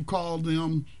 what would you call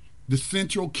them, the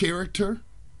central character.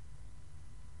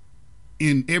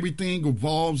 And everything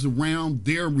revolves around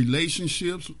their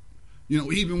relationships. You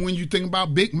know, even when you think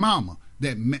about Big Mama,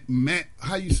 that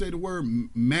how you say the word,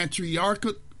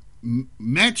 matriarchs,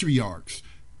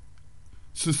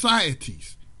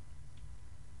 societies.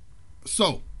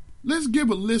 So let's give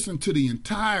a listen to the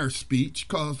entire speech,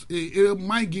 because it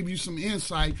might give you some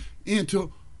insight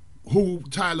into who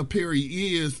Tyler Perry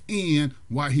is and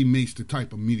why he makes the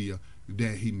type of media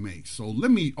that he makes. So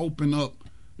let me open up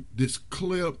this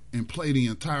clip and play the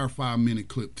entire 5-minute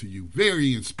clip to you.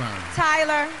 Very inspiring.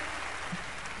 Tyler,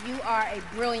 you are a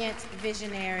brilliant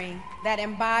visionary that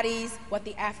embodies what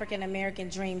the African American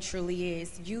dream truly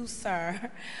is. You,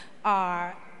 sir,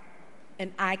 are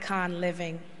an icon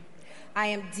living. I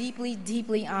am deeply,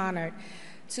 deeply honored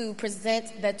to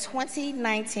present the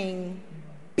 2019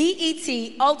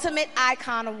 BET Ultimate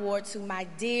Icon Award to my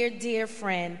dear, dear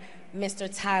friend, Mr.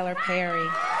 Tyler Perry.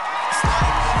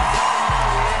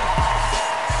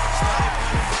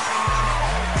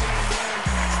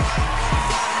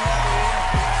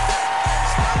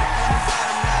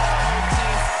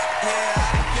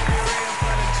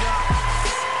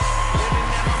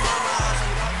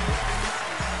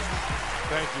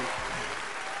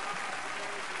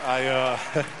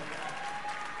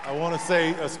 I want to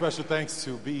say a special thanks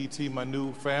to BET, my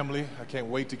new family. I can't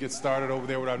wait to get started over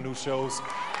there with our new shows.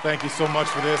 Thank you so much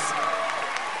for this.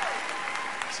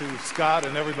 To Scott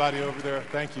and everybody over there,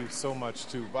 thank you so much.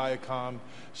 To Viacom,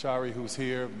 Shari, who's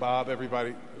here, Bob,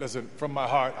 everybody. Listen, from my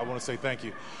heart, I want to say thank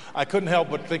you. I couldn't help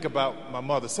but think about my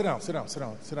mother. Sit down.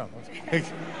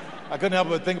 I couldn't help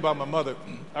but think about my mother.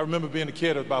 I remember being a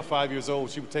kid, about 5 years old.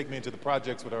 She would take me into the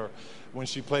projects with her when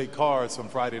she played cards on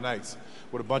Friday nights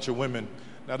with a bunch of women.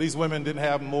 Now, these women didn't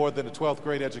have more than a 12th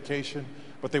grade education,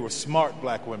 but they were smart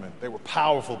black women. They were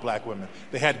powerful black women.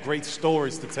 They had great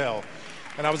stories to tell.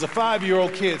 And I was a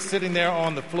 5-year-old kid sitting there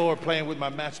on the floor playing with my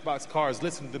Matchbox cars,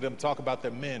 listening to them talk about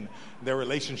their men, their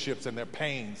relationships, and their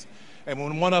pains. And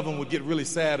when one of them would get really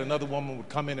sad, another woman would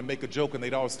come in and make a joke, and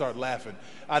they'd all start laughing.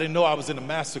 I didn't know I was in a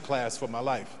master class for my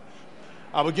life.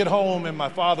 I would get home, and my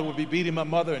father would be beating my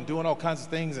mother and doing all kinds of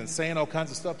things and saying all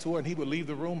kinds of stuff to her, and he would leave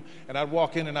the room, and I'd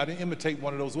walk in, and I'd imitate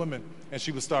one of those women, and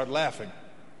she would start laughing.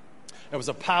 There was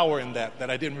a power in that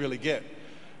I didn't really get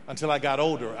until I got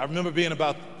older. I remember being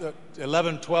about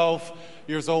 11, 12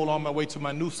 years old on my way to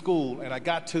my new school, and I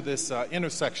got to this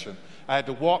intersection. I had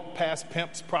to walk past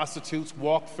pimps, prostitutes,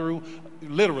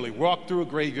 literally walk through a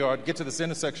graveyard, get to this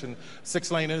intersection,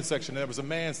 6-lane intersection, and there was a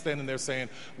man standing there saying,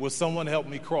 "Will someone help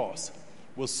me cross?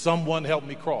 Will someone help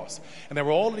me cross?" And there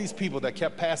were all of these people that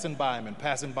kept passing by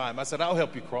him. I said, "I'll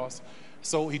help you cross."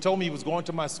 So he told me he was going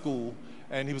to my school,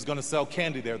 and he was going to sell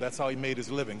candy there. That's how he made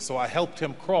his living. So I helped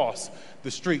him cross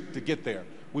the street to get there.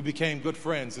 We became good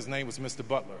friends. His name was Mr.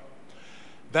 Butler.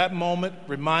 That moment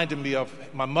reminded me of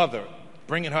my mother,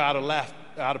 bringing her out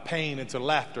of pain into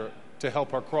laughter to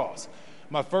help her cross.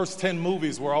 My first 10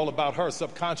 movies were all about her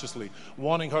subconsciously,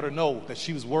 wanting her to know that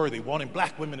she was worthy, wanting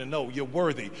black women to know you're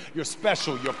worthy, you're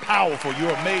special, you're powerful,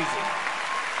 you're amazing.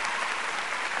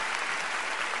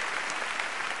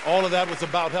 All of that was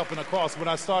about helping across. When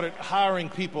I started hiring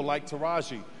people like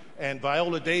Taraji and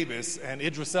Viola Davis and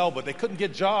Idris Elba, they couldn't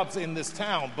get jobs in this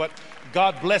town, but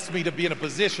God blessed me to be in a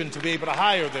position to be able to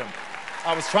hire them.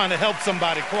 I was trying to help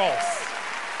somebody cross.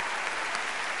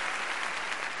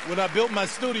 When I built my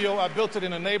studio, I built it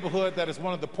in a neighborhood that is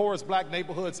one of the poorest black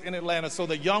neighborhoods in Atlanta, so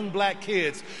the young black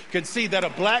kids can see that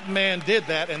a black man did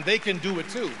that and they can do it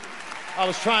too. I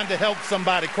was trying to help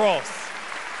somebody cross.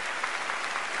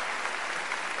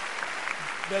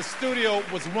 The studio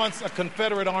was once a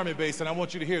Confederate Army base, and I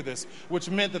want you to hear this,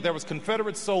 which meant that there was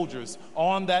Confederate soldiers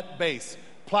on that base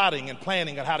plotting and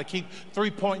planning on how to keep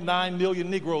 3.9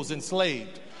 million Negroes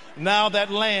enslaved. Now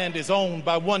that land is owned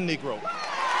by one Negro.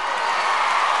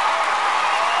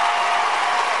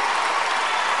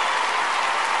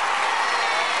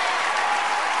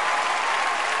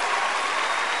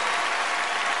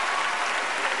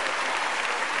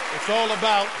 It's all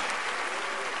about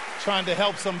trying to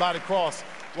help somebody cross.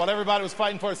 While everybody was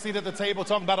fighting for a seat at the table,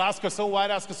 talking about Oscar so white,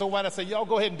 I said, y'all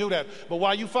go ahead and do that. But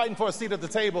while you fighting for a seat at the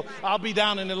table, I'll be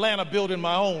down in Atlanta building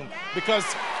my own. Because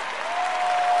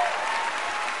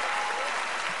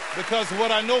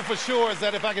what I know for sure is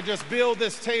that if I could just build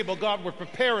this table, God would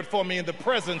prepare it for me in the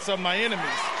presence of my enemies.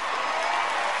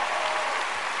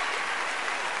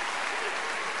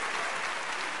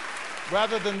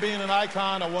 Rather than being an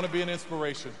icon, I want to be an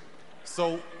inspiration.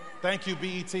 So thank you,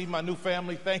 BET, my new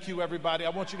family. Thank you, everybody. I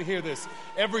want you to hear this.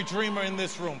 Every dreamer in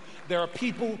this room, there are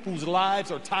people whose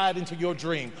lives are tied into your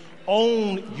dream.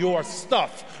 Own your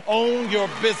stuff. Own your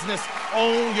business.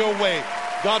 Own your way.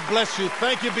 God bless you.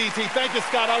 Thank you, BET. Thank you,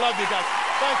 Scott. I love you guys.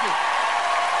 Thank you.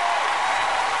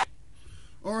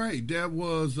 All right, that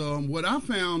was what I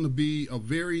found to be a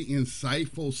very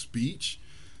insightful speech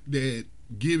that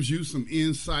gives you some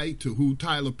insight to who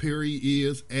Tyler Perry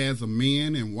is as a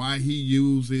man and why he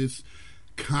uses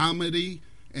comedy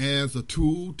as a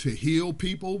tool to heal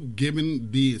people,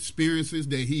 given the experiences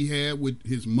that he had with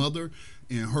his mother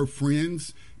and her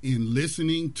friends, in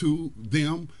listening to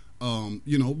them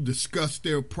discuss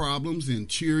their problems and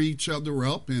cheer each other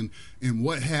up and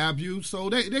what have you. So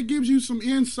that gives you some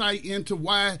insight into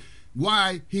why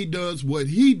he does what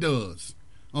he does.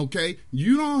 Okay,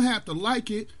 you don't have to like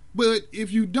it. But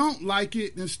if you don't like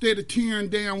it, instead of tearing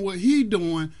down what he's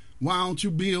doing, why don't you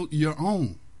build your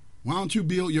own? Why don't you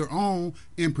build your own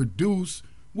and produce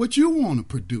what you want to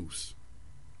produce?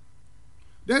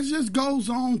 That just goes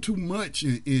on too much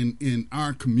in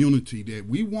our community that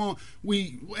what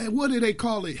do they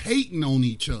call it? Hating on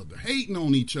each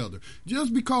other.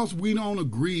 Just because we don't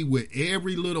agree with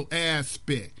every little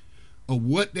aspect of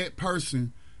what that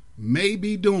person may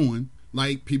be doing.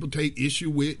 Like, people take issue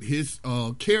with his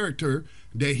character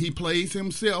that he plays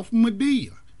himself,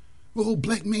 Madea. Oh,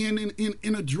 black man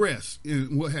in a dress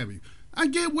and what have you. I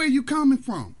get where you're coming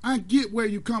from.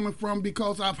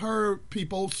 Because I've heard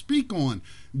people speak on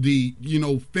the,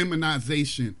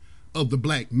 feminization of the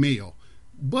black male.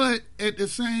 But at the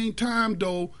same time,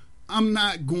 though, I'm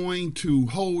not going to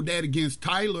hold that against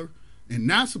Tyler and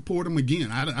not support him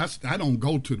again. I don't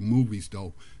go to the movies,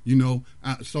 though.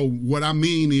 So what I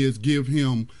mean is give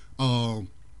him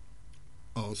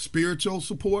spiritual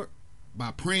support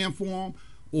by praying for him,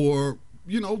 or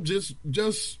just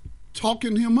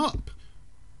talking him up,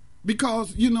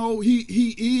 because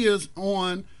he is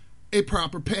on a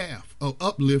proper path of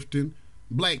uplifting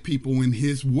black people in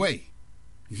his way.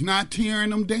 He's not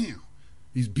tearing them down.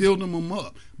 He's building them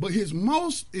up. But his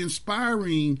most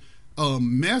inspiring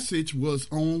message was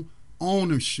on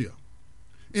ownership.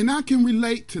 And I can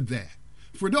relate to that.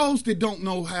 For those that don't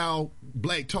know how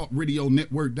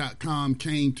BlackTalkRadioNetwork.com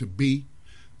came to be,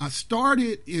 I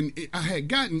had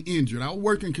gotten injured. I was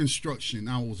working construction.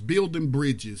 I was building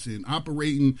bridges and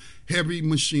operating heavy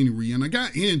machinery, and I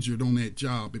got injured on that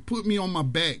job. It put me on my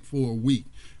back for a week.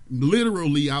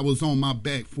 Literally, I was on my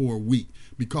back for a week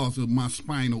because of my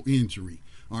spinal injury.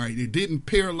 All right, it didn't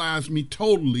paralyze me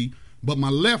totally, but my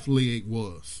left leg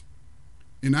was.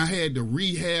 And I had to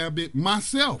rehab it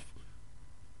myself.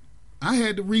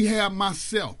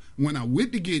 When I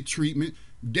went to get treatment,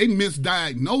 they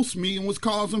misdiagnosed me and was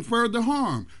causing further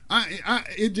harm.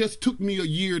 It just took me a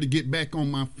year to get back on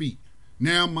my feet.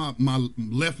 Now my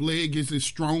left leg is as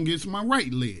strong as my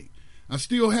right leg. I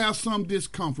still have some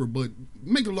discomfort, but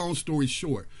make a long story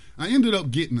short, I ended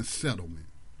up getting a settlement.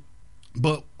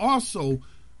 But also,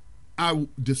 I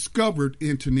discovered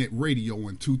internet radio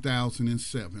in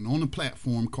 2007 on a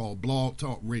platform called Blog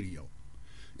Talk Radio.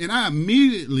 And I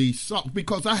immediately saw,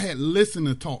 because I had listened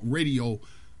to talk radio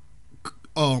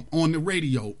on the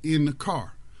radio in the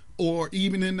car or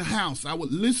even in the house. I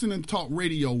would listen to talk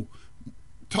radio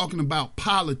talking about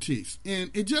politics,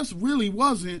 and it just really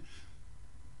wasn't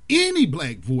any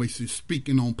black voices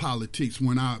speaking on politics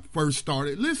when I first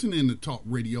started listening to talk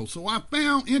radio. So I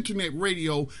found internet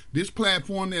radio, this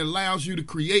platform that allows you to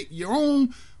create your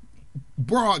own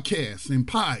broadcasts and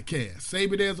podcasts.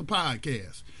 Save it as a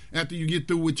podcast after you get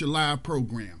through with your live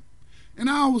program. And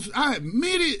I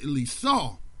immediately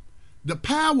saw the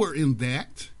power in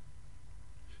that,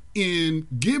 in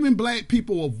giving black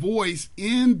people a voice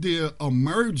in the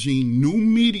emerging new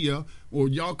media, or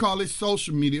y'all call it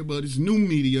social media, but it's new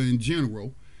media in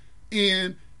general.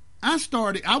 And I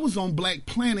was on Black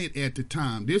Planet at the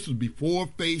time. This was before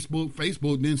Facebook.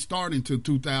 Facebook didn't start until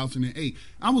 2008.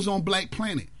 I was on Black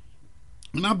Planet,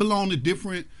 and I belonged to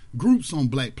different groups on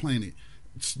Black Planet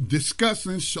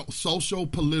discussing social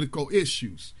political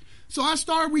issues. So I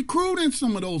started recruiting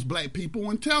some of those black people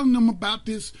and telling them about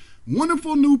this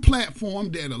wonderful new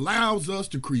platform that allows us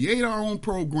to create our own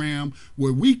program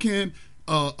where we can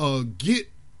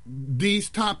get these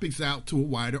topics out to a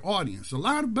wider audience. A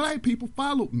lot of black people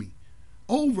followed me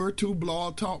over to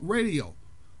Blog Talk Radio.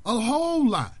 A whole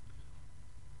lot.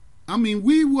 I mean,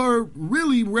 we were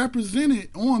really represented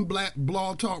on Black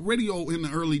Blog Talk Radio in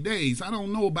the early days. I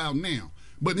don't know about now,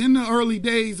 but in the early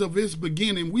days of its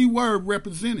beginning, we were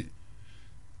represented.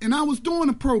 And I was doing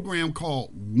a program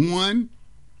called One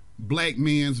Black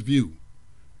Man's View.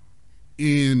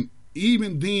 And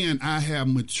even then, I have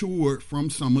matured from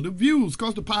some of the views,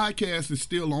 because the podcast is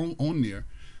still on there.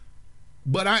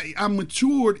 But I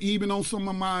matured even on some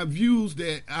of my views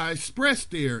that I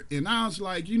expressed there. And I was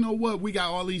like, you know what? We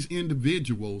got all these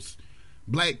individuals,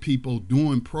 black people,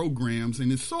 doing programs.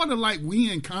 And it's sort of like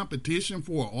we in competition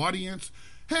for an audience.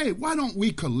 Hey, why don't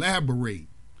we collaborate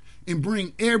and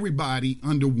bring everybody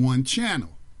under one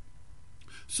channel?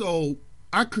 So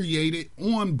I created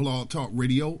on Blog Talk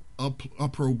Radio a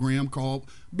program called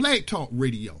Black Talk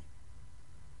Radio,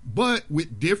 but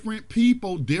with different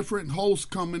people, different hosts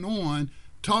coming on,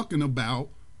 talking about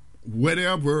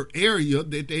whatever area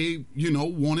that they,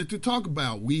 wanted to talk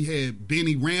about. We had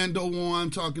Benny Randall on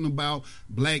talking about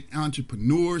black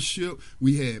entrepreneurship.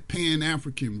 We had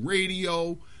Pan-African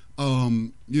Radio,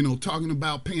 talking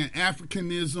about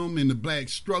Pan-Africanism and the black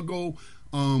struggle.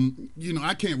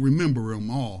 I can't remember them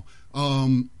all.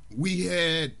 We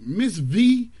had Miss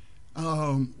V,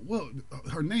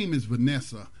 her name is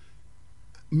Vanessa.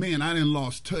 Man, I done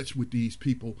lost touch with these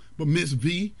people. But Miss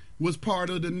V was part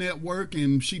of the network,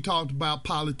 and she talked about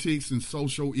politics and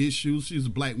social issues. She's a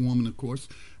black woman, of course.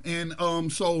 And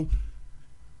so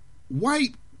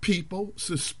white people,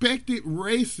 suspected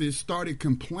racists, started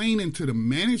complaining to the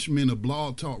management of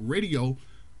Blog Talk Radio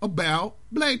about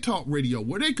Black Talk Radio.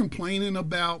 Were they complaining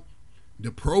about the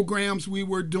programs we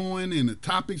were doing and the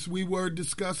topics we were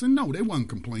discussing? No, they weren't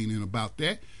complaining about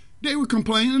that. They were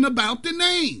complaining about the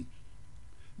name.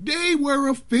 They were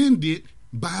offended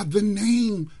by the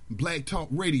name Black Talk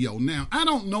Radio. Now, I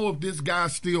don't know if this guy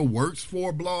still works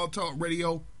for Blog Talk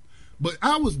Radio, but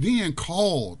I was then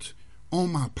called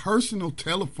on my personal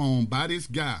telephone by this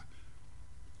guy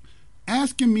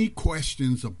asking me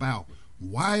questions about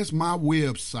why is my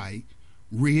website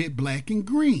red, black, and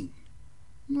green?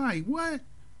 I'm like, what?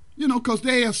 Because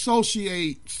they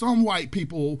associate, some white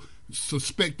people,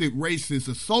 suspected racists,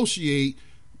 associate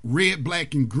red,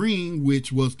 black, and green,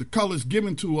 which was the colors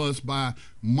given to us by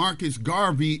Marcus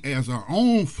Garvey as our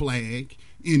own flag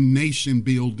in nation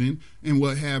building and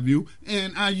what have you.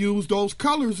 And I used those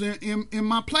colors in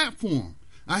my platform.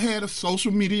 I had a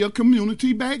social media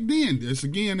community back then. This,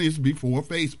 again, is before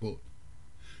Facebook.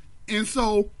 And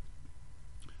so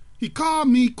he called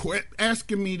me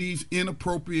asking me these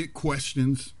inappropriate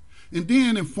questions, and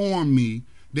then informed me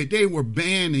that they were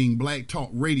banning Black Talk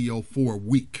Radio for a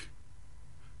week.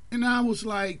 And I was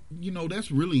like,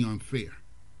 that's really unfair.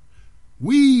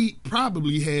 We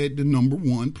probably had the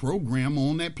 #1 program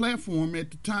on that platform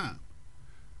at the time.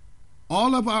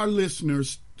 All of our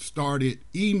listeners started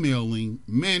emailing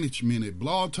management at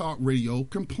Blog Talk Radio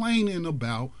complaining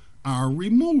about our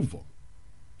removal.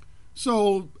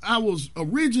 So I was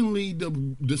originally,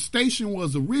 the station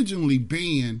was originally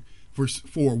banned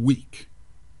for a week.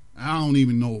 I don't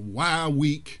even know why a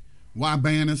week, why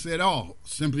ban us at all,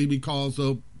 simply because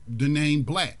of the name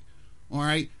Black. All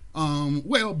right.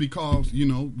 Because,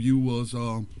 you was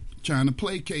trying to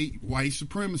placate white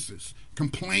supremacists,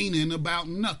 complaining about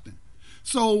nothing.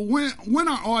 So when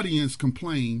our audience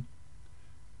complained,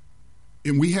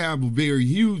 and we have a very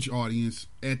huge audience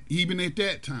even at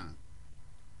that time,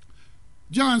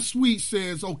 John Sweet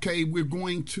says, okay, we're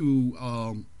going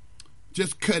to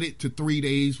just cut it to 3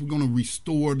 days. We're going to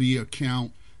restore the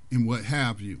account and what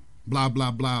have you. Blah,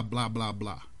 blah, blah, blah, blah,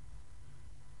 blah.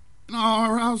 And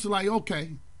I was like,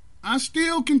 okay. I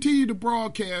still continue to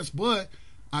broadcast, but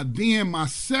then my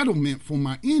settlement for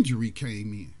my injury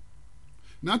came in.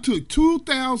 And I took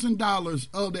 $2,000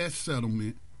 of that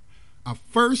settlement. I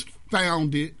first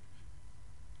found it.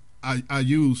 I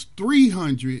used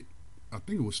 $300, I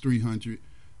think it was $300,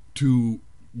 to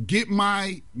get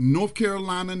my North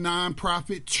Carolina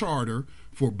nonprofit charter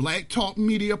for Black Talk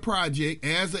Media Project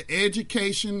as an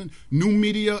education, new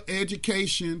media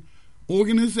education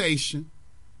organization,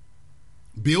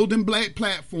 building black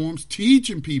platforms,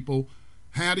 teaching people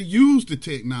how to use the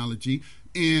technology.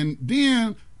 And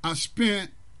then I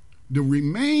spent the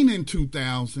remaining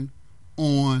 $2,000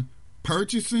 on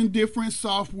purchasing different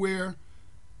software,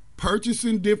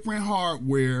 purchasing different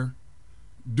hardware,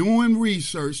 doing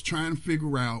research, trying to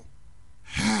figure out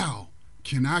how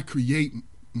can I create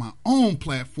my own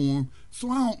platform so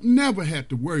I don't never have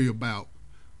to worry about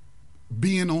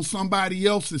being on somebody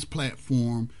else's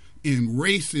platform and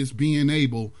racists being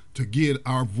able to get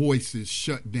our voices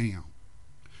shut down.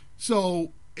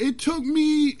 So it took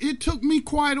me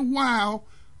quite a while,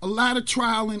 a lot of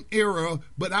trial and error,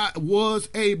 but I was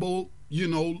able,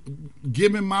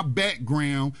 given my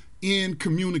background in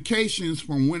communications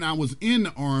from when I was in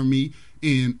the Army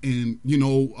and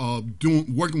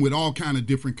working with all kind of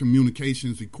different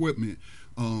communications equipment.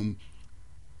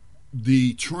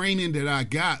 The training that I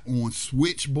got on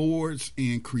switchboards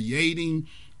and creating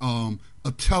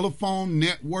a telephone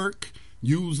network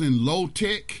using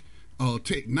low-tech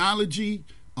technology,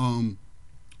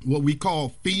 what we call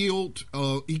field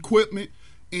equipment,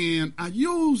 and I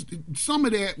used some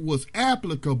of that was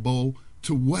applicable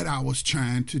to what I was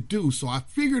trying to do. So I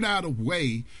figured out a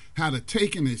way how to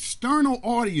take an external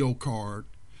audio card,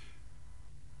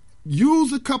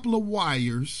 use a couple of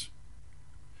wires,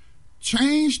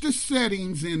 change the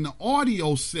settings in the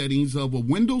audio settings of a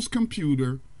Windows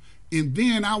computer, and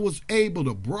then I was able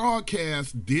to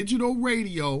broadcast digital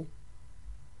radio,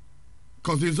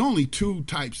 because there's only two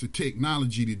types of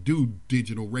technology to do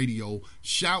digital radio,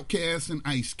 Shoutcast and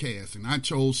Icecast, and I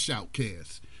chose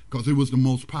Shoutcast because it was the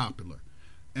most popular.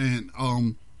 And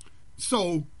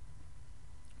so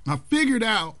I figured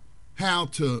out how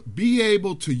to be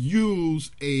able to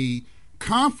use a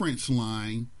conference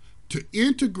line to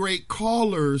integrate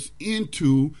callers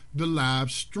into the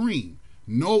live stream.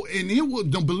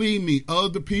 Don't believe me,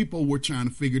 other people were trying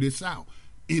to figure this out,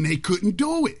 and they couldn't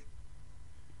do it.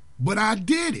 But I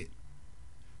did it.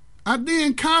 I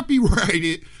then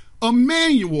copyrighted a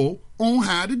manual on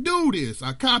how to do this.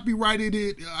 I copyrighted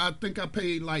it. I think I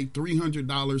paid like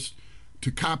 $300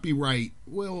 to copyright.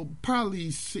 Well, probably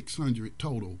 $600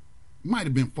 total. Might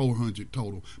have been $400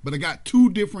 total. But I got two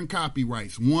different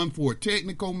copyrights. One for a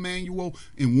technical manual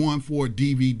and one for a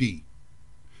DVD.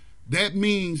 That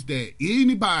means that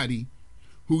anybody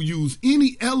who use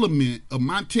any element of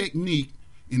my technique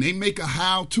and they make a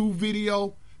how-to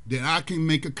video, that I can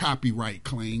make a copyright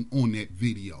claim on that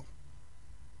video.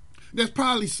 That's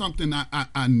probably something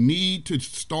I need to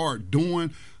start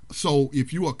doing. So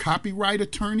if you're a copyright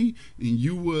attorney and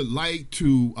you would like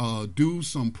to do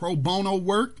some pro bono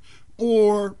work,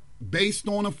 or based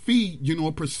on a fee,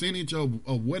 a percentage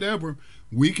of whatever,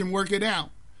 we can work it out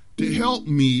to help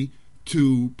me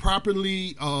to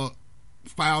properly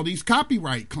file these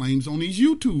copyright claims on these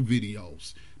YouTube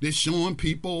videos. They're showing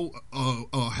people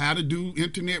how to do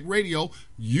internet radio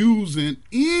using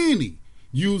any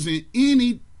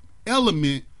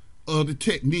element of the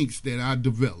techniques that I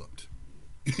developed.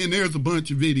 And there's a bunch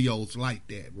of videos like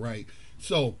that, right?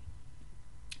 So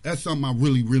that's something I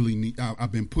really, really need.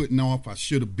 I've been putting off. I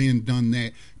should have been done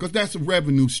that, because that's a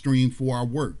revenue stream for our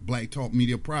work, Black Talk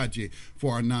Media Project,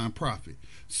 for our nonprofit.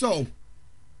 So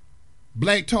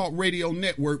Black Talk Radio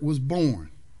Network was born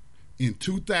in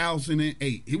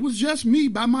 2008. It was just me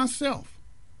by myself.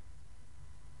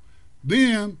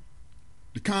 Then,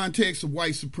 the context of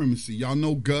white supremacy. Y'all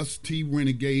know Gus T.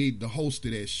 Renegade, the host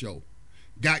of that show,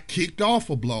 got kicked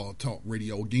off of Blog Talk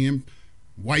Radio. Again,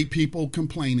 white people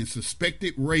complaining,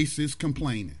 suspected racists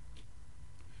complaining.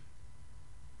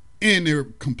 And their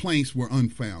complaints were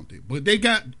unfounded. But they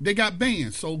got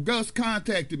banned. So Gus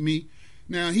contacted me.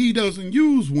 Now, he doesn't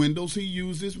use Windows, he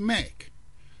uses Mac.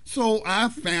 So I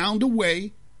found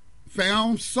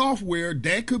software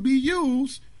that could be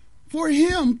used for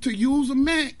him to use a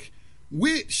Mac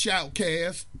with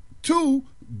Shoutcast to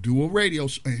do a radio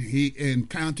show. And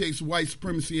Context of White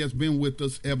Supremacy has been with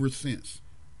us ever since.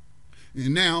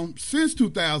 And now, since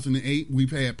 2008,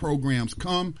 we've had programs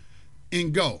come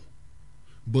and go.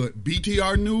 But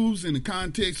BTR News, in the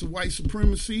context of white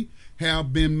supremacy,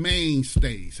 have been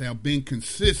mainstays, have been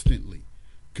consistently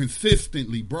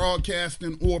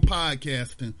broadcasting or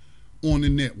podcasting on the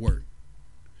network.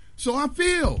 So I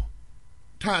feel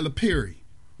Tyler Perry,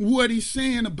 what he's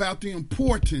saying about the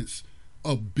importance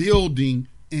of building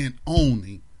and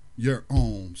owning your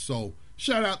own. So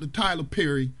shout out to Tyler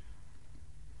Perry.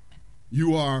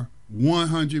 You are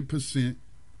 100%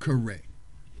 correct.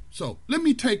 So let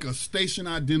me take a station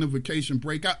identification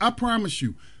break. I promise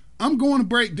you, I'm going to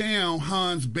break down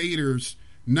Hans Bader's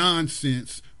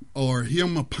nonsense, or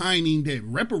him opining that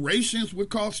reparations would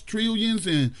cost trillions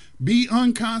and be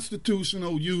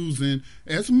unconstitutional, using,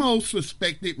 as most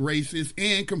suspected racists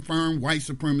and confirmed white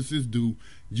supremacists do,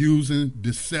 using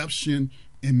deception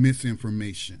and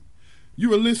misinformation.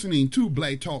 You are listening to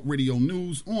Black Talk Radio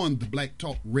News on the Black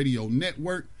Talk Radio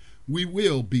Network. We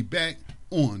will be back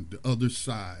on the other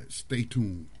side. Stay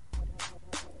tuned.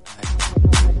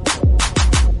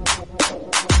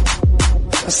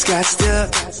 Scott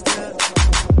Step.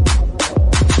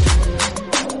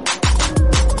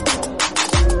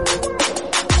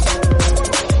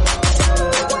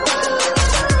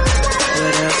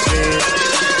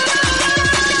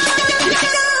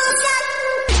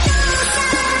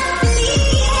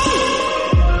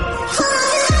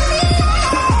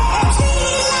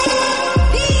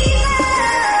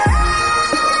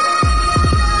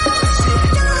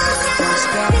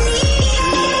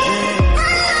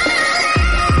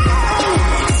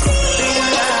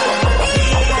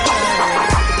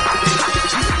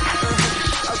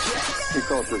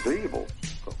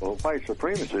 White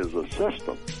supremacy is a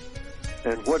system.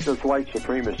 And what does white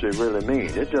supremacy really mean?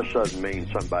 It just doesn't mean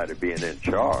somebody being in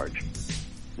charge.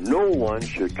 No one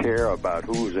should care about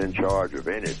who's in charge of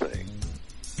anything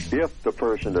if the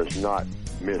person is not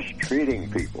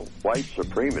mistreating people. White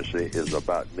supremacy is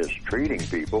about mistreating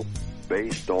people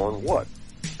based on what?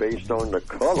 Based on the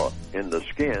color in the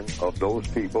skin of those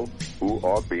people who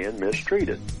are being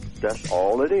mistreated. That's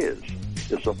all it is.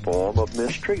 It's a form of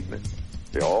mistreatment.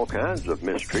 There are all kinds of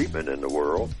mistreatment in the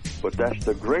world, but that's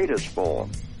the greatest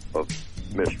form of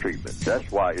mistreatment.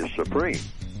 That's why it's supreme,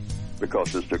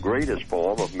 because it's the greatest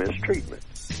form of mistreatment.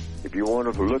 If you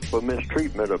want to look for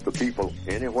mistreatment of the people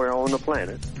anywhere on the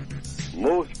planet,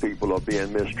 most people are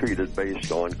being mistreated based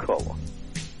on color.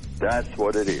 That's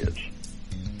what it is.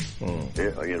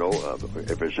 You know,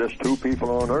 if it's just two people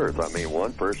on earth, I mean,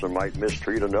 one person might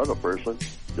mistreat another person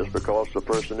just because the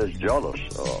person is jealous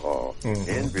or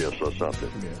envious or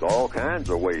something. Yeah. There's all kinds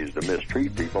of ways to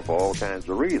mistreat people for all kinds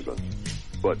of reasons.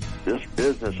 But this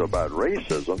business about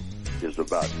racism is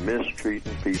about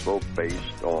mistreating people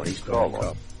based on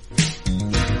color.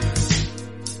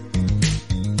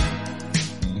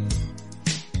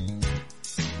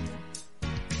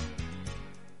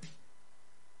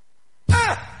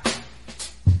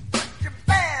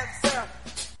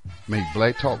 Make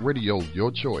Black Talk Radio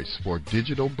your choice for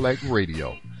digital black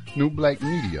radio. New black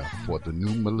media for the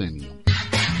new millennium.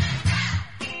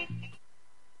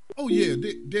 Oh yeah,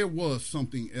 there was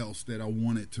something else that I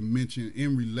wanted to mention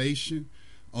in relation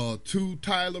to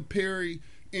Tyler Perry.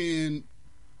 And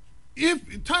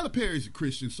if Tyler Perry is a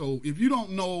Christian, so if you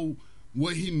don't know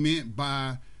what he meant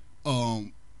by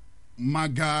my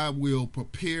God will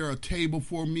prepare a table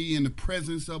for me in the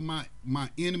presence of my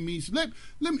enemies. Let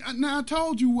me. Now I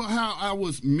told you how I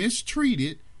was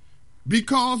mistreated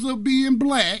because of being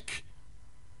black,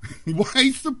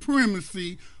 white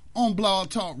supremacy on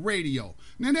Blog Talk Radio.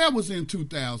 Now that was in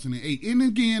 2008, and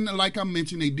again, like I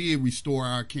mentioned, they did restore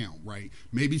our account. Right?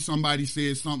 Maybe somebody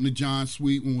said something to John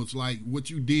Sweet and was like, "What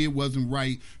you did wasn't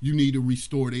right. You need to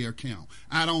restore their account."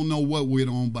 I don't know what went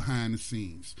on behind the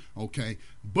scenes. Okay,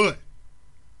 but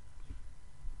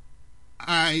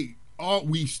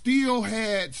we still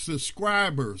had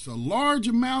subscribers, a large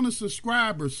amount of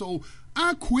subscribers. So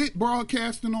I quit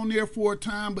broadcasting on there for a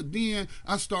time, but then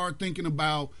I started thinking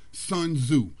about Sun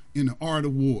Tzu in The Art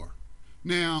of War.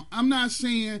 Now, I'm not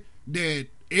saying that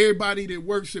everybody that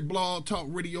works at Blog Talk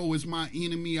Radio is my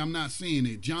enemy. I'm not saying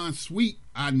that. John Sweet,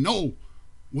 I know,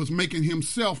 was making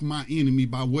himself my enemy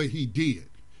by what he did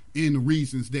and the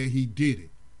reasons that he did it.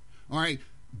 All right,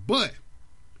 but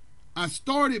I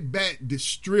started back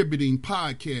distributing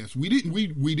podcasts. We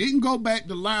didn't go back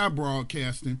to live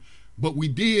broadcasting, but we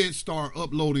did start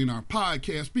uploading our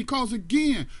podcasts because,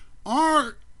 again,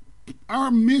 our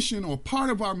mission, or part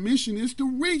of our mission, is to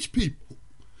reach people,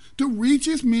 to reach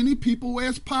as many people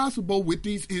as possible with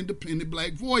these independent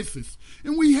black voices.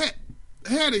 And we had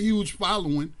a huge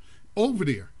following over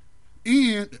there,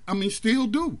 and I mean still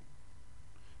do.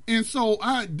 And so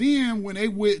when they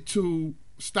went to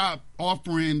stop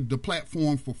offering the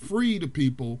platform for free to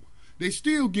people, they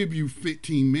still give you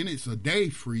 15 minutes a day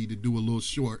free to do a little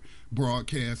short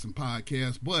broadcast and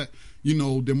podcast. But, you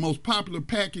know, the most popular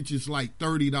package is like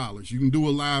 $30. You can do a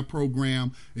live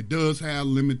program. It does have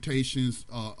limitations.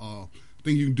 I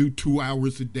think you can do 2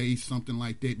 hours a day, something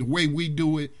like that. The way we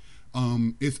do it,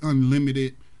 it's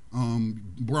unlimited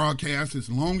broadcast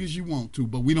as long as you want to,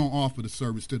 but we don't offer the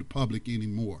service to the public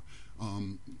anymore.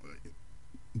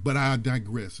 But I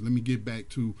digress. Let me get back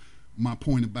to my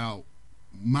point about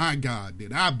my God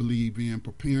that I believe in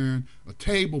preparing a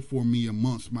table for me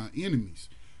amongst my enemies.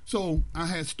 So I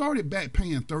had started back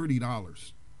paying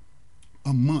 $30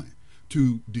 a month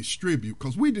to distribute,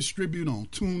 because we distribute on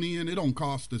TuneIn. It don't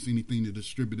cost us anything to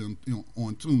distribute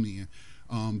on TuneIn,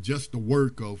 just the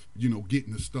work of, you know,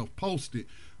 getting the stuff posted.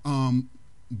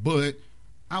 But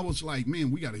I was like,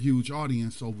 man, we got a huge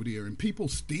audience over there, and people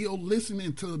still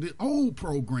listening to the old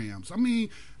programs. I mean,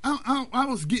 I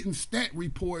was getting stat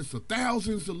reports of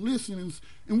thousands of listeners,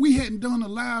 and we hadn't done a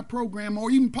live program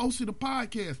or even posted a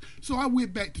podcast. So I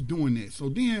went back to doing that. So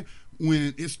then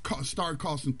when it started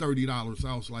costing $30,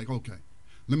 I was like, okay,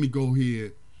 let me go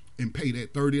ahead and pay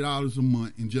that $30 a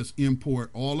month and just import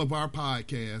all of our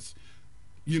podcasts,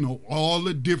 you know, all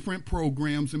the different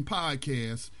programs and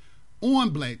podcasts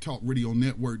on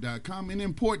BlackTalkRadioNetwork.com and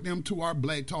import them to our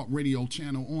Black Talk Radio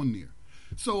channel on there.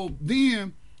 So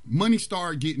then money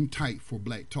started getting tight for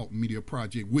Black Talk Media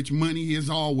Project, which money has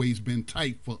always been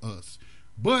tight for us.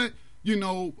 But, you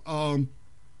know,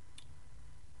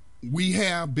 we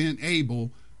have been able,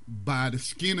 by the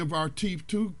skin of our teeth,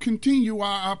 to continue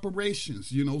our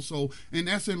operations, you know. So, and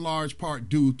that's in large part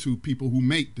due to people who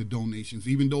make the donations.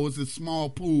 Even though it's a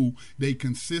small pool, they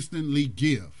consistently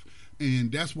give.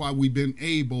 And that's why we've been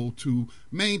able to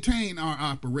maintain our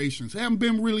operations. Haven't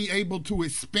been really able to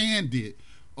expand it,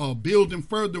 building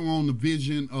further on the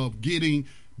vision of getting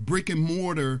brick and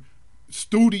mortar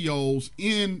studios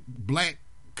in black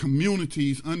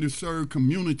communities, underserved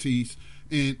communities,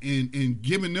 and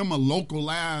giving them a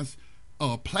localized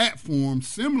platform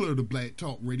similar to Black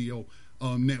Talk Radio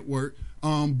Network.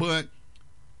 But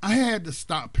I had to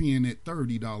stop paying that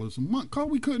 $30 a month because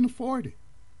we couldn't afford it.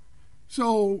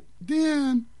 So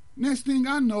then, next thing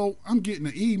I know, I'm getting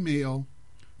an email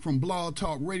from Blog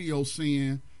Talk Radio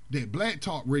saying that Black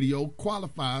Talk Radio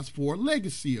qualifies for a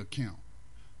legacy account.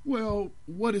 Well,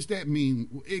 what does that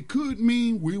mean? It could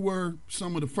mean we were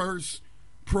some of the first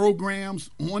programs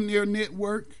on their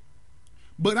network,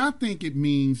 but I think it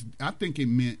meant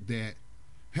that,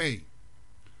 hey,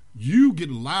 you get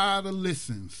a lot of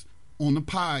listens on the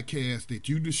podcast that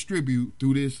you distribute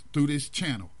through this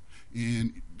channel.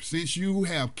 And since you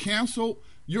have canceled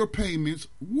your payments,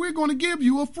 we're going to give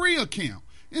you a free account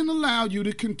and allow you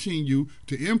to continue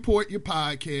to import your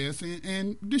podcast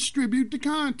and distribute the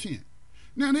content.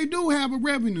 Now, they do have a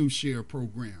revenue share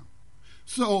program.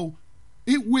 So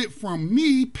it went from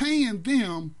me paying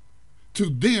them to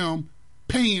them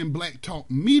paying Black Talk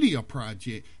Media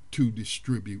Project to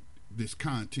distribute this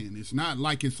content. It's not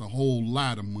like it's a whole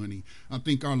lot of money. I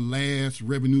think our last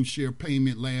revenue share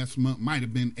payment last month might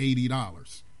have been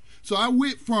 $80. So I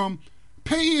went from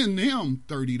paying them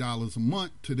 $30 a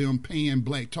month to them paying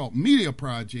Black Talk Media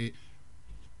Project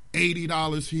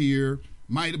 $80 here,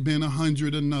 might have been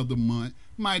 $100 another month,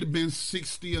 might have been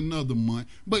 $60 another month,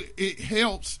 but it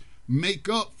helps make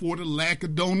up for the lack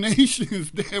of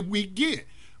donations that we get,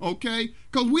 okay?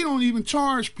 Because we don't even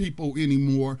charge people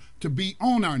anymore to be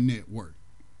on our network.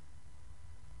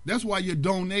 That's why your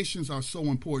donations are so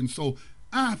important. So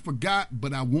I forgot,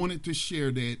 but I wanted to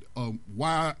share that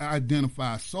why I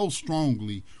identify so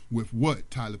strongly with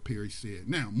what Tyler Perry said.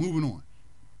 Now, moving on.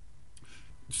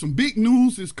 Some big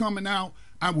news is coming out.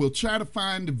 I will try to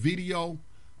find the video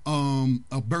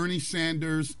of Bernie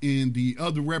Sanders and the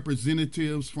other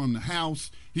representatives from the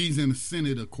House. He's in the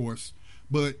Senate, of course.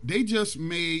 But they just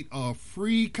made a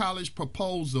free college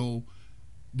proposal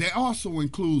that also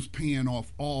includes paying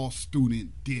off all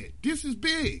student debt. This is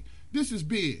big. This is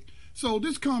big. So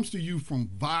this comes to you from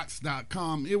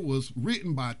Vox.com. It was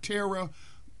written by Tara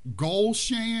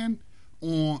Golshan.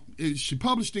 She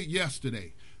published it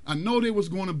yesterday. I know there was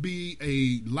going to be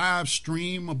a live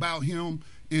stream about him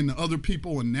and the other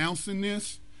people announcing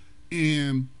this,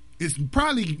 and it's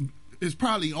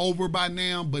probably over by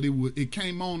now. But it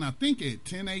came on, I think, at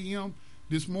 10 a.m.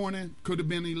 this morning. Could have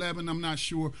been 11. I'm not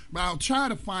sure, but I'll try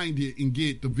to find it and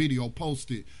get the video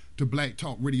posted to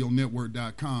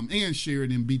BlackTalkRadioNetwork.com and share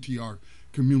it in BTR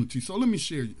community. So let me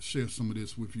share some of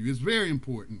this with you. It's very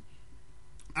important,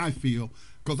 I feel,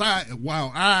 because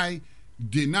while I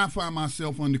did not find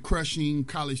myself under crushing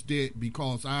college debt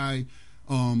because I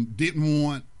didn't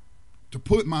want to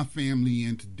put my family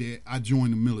into debt, I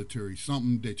joined the military,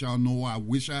 something that y'all know I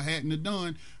wish I hadn't have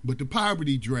done, but the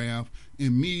poverty draft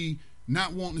and me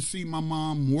not wanting to see my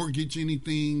mom mortgage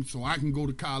anything so I can go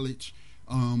to college,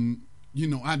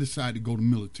 I decided to go the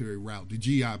military route, the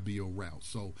GI Bill route.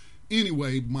 So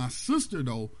anyway, my sister,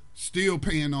 though, still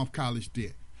paying off college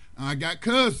debt. I got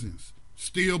cousins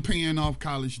still paying off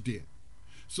college debt.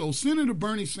 So Senator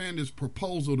Bernie Sanders'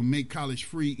 proposal to make college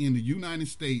free in the United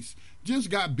States just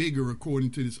got bigger,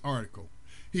 according to this article.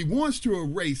 He wants to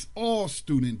erase all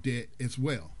student debt as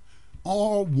well,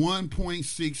 all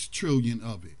 1.6 trillion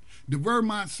of it. The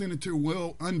Vermont senator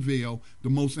will unveil the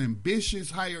most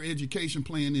ambitious higher education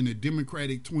plan in the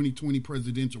Democratic 2020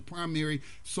 presidential primary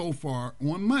so far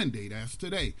on Monday. That's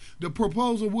today. The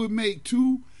proposal would make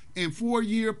 2- and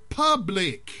 4-year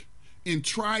public and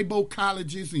tribal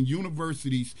colleges and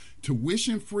universities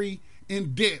tuition-free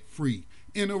and debt-free,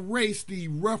 and erase the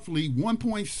roughly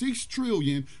 $1.6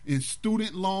 trillion in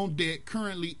student loan debt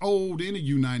currently owed in the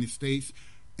United States,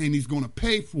 and he's going to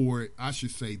pay for it. I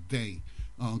should say they,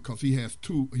 because he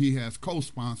has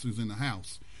co-sponsors in the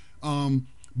House.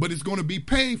 But it's going to be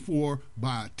paid for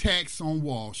by a tax on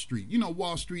Wall Street. You know,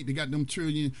 Wall Street, they got them $1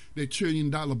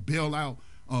 trillion bailout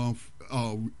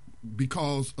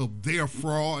because of their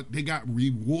fraud. They got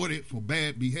rewarded for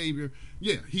bad behavior.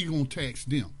 Yeah, he gonna tax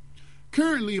them.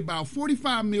 Currently, about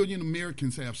 45 million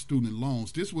Americans have student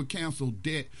loans. This would cancel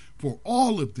debt for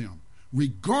all of them,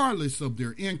 regardless of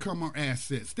their income or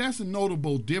assets. That's a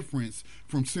notable difference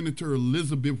from Senator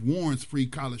Elizabeth Warren's free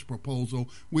college proposal,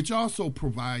 which also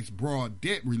provides broad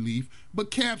debt relief, but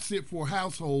caps it for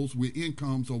households with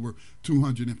incomes over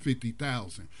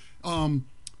 $250,000.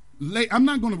 I'm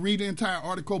not going to read the entire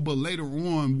article, but later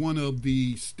on, one of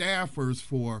the staffers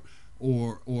for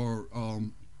or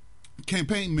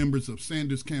campaign members of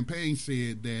Sanders' campaign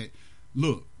said that,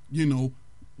 look,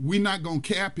 we're not going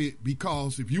to cap it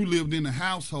because if you lived in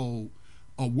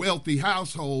a wealthy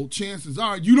household, chances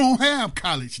are you don't have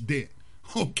college debt.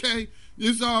 Okay,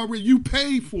 it's already, you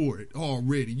paid for it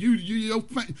already. Your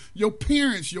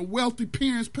parents, your wealthy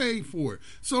parents paid for it,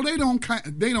 so they don't cap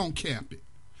it.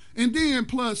 And then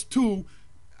plus two,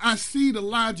 I see the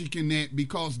logic in that,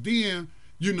 because then,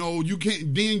 you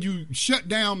can't, then you shut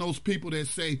down those people that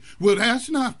say, well, that's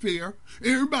not fair.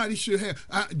 Everybody should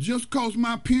have, just because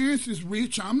my parents is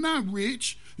rich, I'm not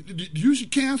rich. You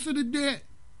should cancel the debt.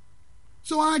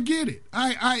 So I get it.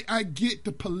 I get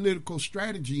the political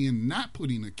strategy in not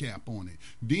putting a cap on it.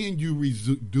 Then you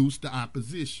reduce the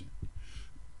opposition.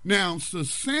 Now, so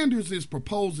Sanders is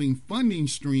proposing funding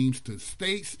streams to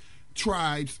states,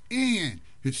 tribes, and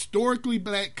historically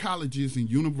black colleges and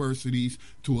universities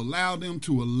to allow them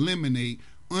to eliminate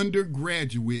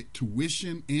undergraduate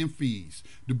tuition and fees.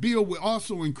 The bill will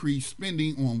also increase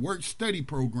spending on work-study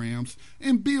programs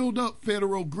and build up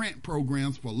federal grant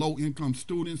programs for low-income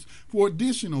students for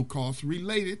additional costs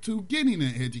related to getting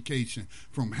an education,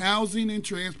 from housing and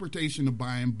transportation to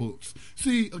buying books.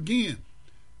 See, again,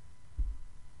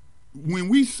 when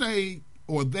we say,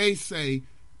 or they say,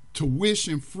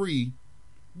 tuition free,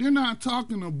 they're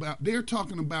talking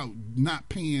about not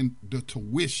paying the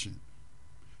tuition.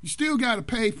 You still got to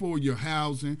pay for your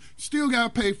housing, still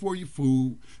got to pay for your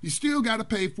food, you still got to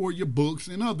pay for your books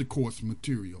and other course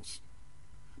materials.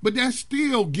 But that's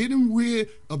still getting rid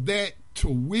of that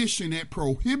tuition, that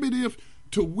prohibitive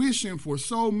tuition for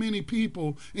so many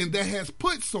people, and that has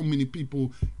put so many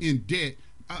people in debt.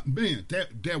 Man,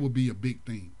 that would be a big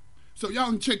thing. So y'all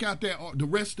can check out the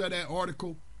rest of that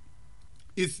article.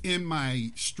 It's in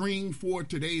my stream for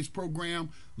today's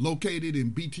program, located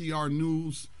in BTR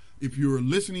News. If you're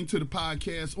listening to the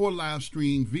podcast or live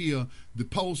stream via the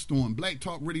post on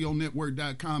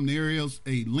blacktalkradionetwork.com, there is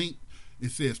a link.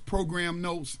 It says program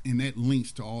notes, and that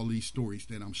links to all these stories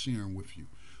that I'm sharing with you.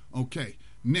 Okay,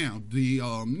 now the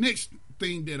next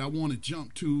thing that I want to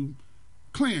jump to,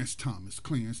 Clarence Thomas.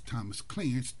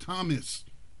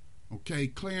 Okay,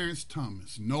 Clarence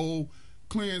Thomas. No,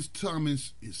 Clarence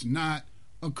Thomas is not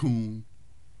a coon.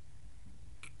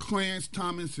 Clarence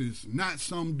Thomas is not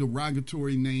some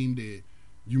derogatory name that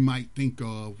you might think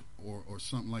of or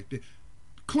something like that.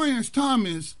 Clarence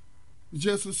Thomas is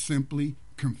just a simply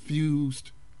confused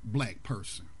black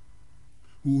person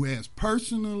who has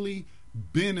personally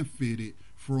benefited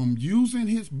from using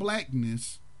his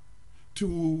blackness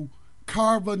to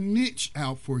carve a niche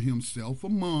out for himself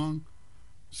among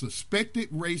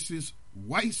suspected racist,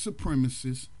 white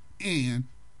supremacists, and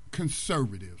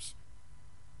conservatives,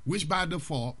 which by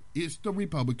default is the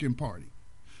Republican Party.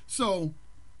 So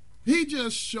he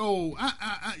just showed,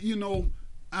 I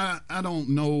don't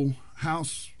know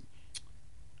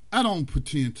I don't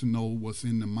pretend to know what's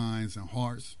in the minds and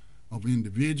hearts of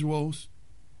individuals,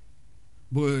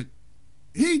 but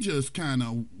he just kind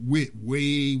of went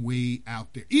way, way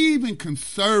out there. Even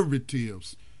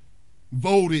conservatives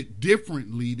voted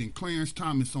differently than Clarence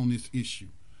Thomas on this issue.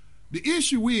 The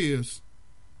issue is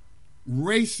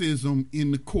racism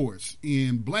in the courts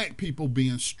and black people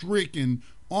being stricken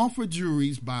off of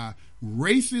juries by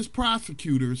racist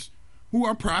prosecutors who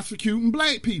are prosecuting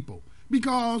black people,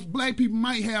 because black people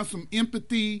might have some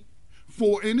empathy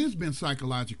for, and there's been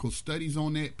psychological studies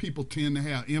on that. People tend to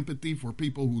have empathy for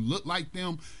people who look like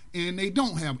them, and they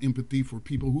don't have empathy for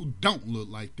people who don't look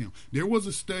like them. There was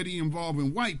a study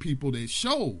involving white people that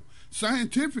showed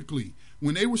scientifically,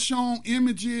 when they were shown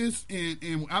images,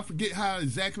 and I forget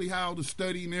exactly how the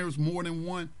study, and there was more than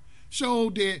one,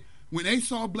 showed that when they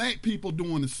saw black people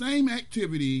doing the same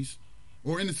activities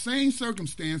or in the same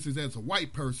circumstances as a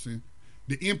white person,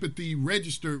 the empathy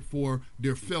registered for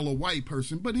their fellow white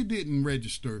person, but it didn't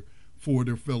register for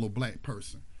their fellow black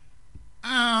person.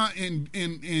 And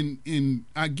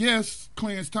I guess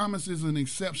Clarence Thomas is an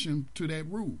exception to that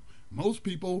rule. Most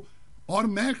people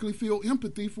automatically feel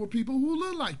empathy for people who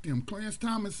look like them. Clarence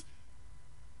Thomas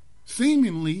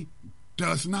seemingly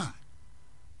does not.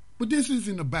 But this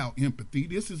isn't about empathy.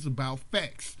 This is about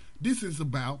facts. This is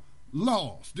about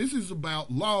laws. This is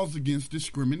about laws against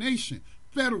discrimination,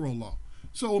 federal law.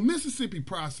 So a Mississippi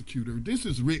prosecutor, this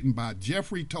is written by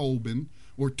Jeffrey Toobin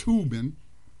on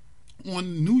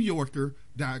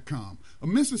NewYorker.com. A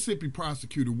Mississippi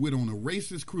prosecutor went on a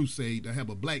racist crusade to have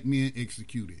a black man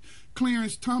executed.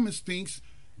 Clarence Thomas thinks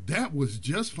that was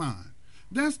just fine.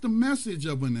 That's the message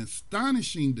of an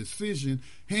astonishing decision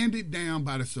handed down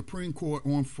by the Supreme Court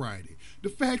on Friday. The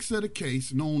facts of the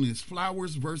case, known as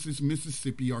Flowers versus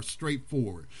Mississippi, are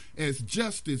straightforward. As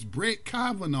Justice Brett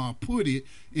Kavanaugh put it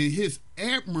in his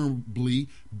admirably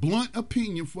blunt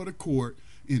opinion for the court,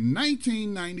 in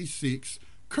 1996,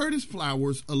 Curtis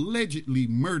Flowers allegedly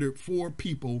murdered 4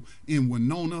 people in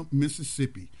Winona,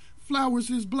 Mississippi. Flowers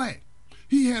is black.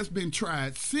 He has been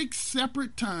tried 6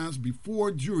 separate times before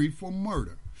a jury for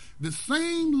murder. The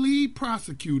same lead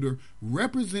prosecutor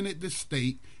represented the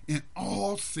state in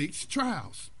all 6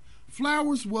 trials.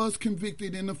 Flowers was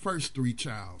convicted in the first 3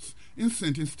 trials and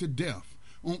sentenced to death.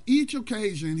 On each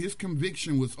occasion, his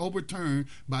conviction was overturned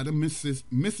by the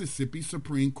Mississippi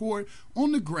Supreme Court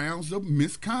on the grounds of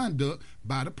misconduct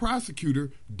by the prosecutor,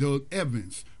 Doug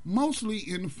Evans, mostly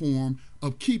in the form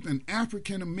of keeping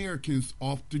African Americans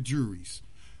off the juries.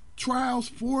 Trials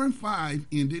 4 and 5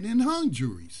 ended in hung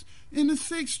juries. In the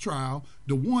 6th trial,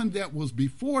 the one that was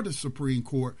before the Supreme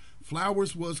Court,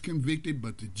 Flowers was convicted,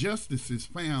 but the justices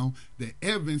found that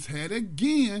Evans had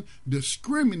again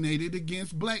discriminated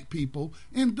against black people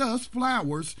and thus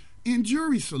Flowers in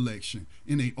jury selection,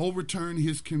 and they overturned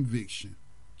his conviction.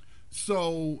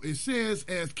 So it says,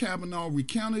 as Kavanaugh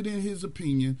recounted in his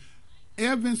opinion,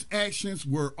 Evans' actions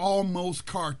were almost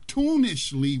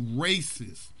cartoonishly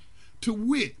racist. To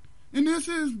wit, and this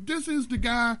is the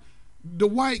guy, the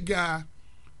white guy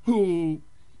who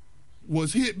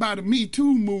was hit by the Me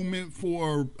Too movement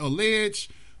for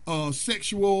alleged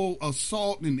sexual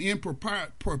assault and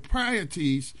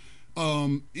improprieties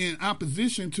in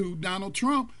opposition to Donald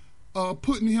Trump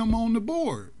putting him on the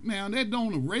board. Now, that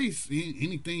don't erase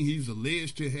anything he's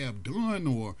alleged to have done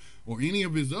or any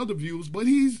of his other views, but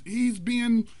he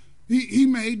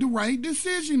made the right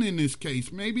decision in this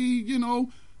case. Maybe,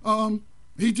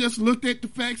 he just looked at the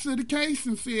facts of the case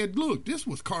and said, look, this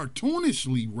was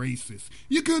cartoonishly racist.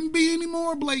 You couldn't be any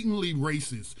more blatantly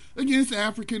racist against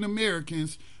African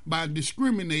Americans by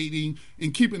discriminating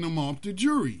and keeping them off the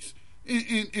juries.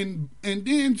 And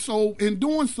then so in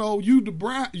doing so, you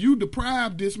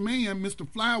deprive this man, Mr.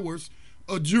 Flowers,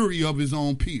 a jury of his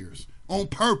own peers on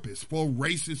purpose for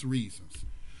racist reasons.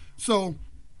 So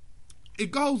it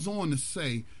goes on to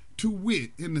say, to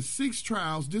wit, in the 6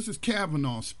 trials, this is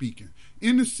Kavanaugh speaking,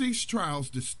 in the 6 trials,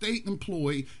 the state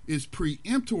employed its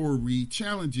preemptory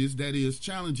challenges, that is,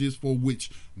 challenges for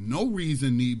which no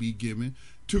reason need be given,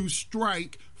 to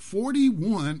strike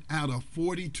 41 out of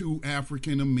 42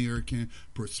 African-American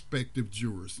prospective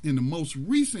jurors. In the most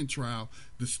recent trial,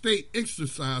 the state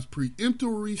exercised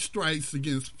preemptory strikes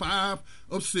against 5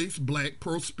 of 6 black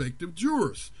prospective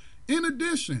jurors. In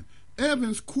addition,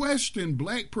 Evans questioned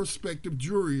black prospective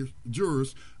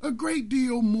jurors a great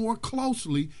deal more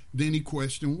closely than he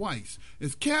questioned whites.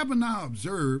 As Kavanaugh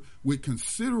observed with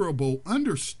considerable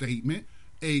understatement,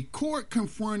 a court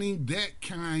confronting that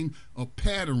kind of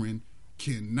pattern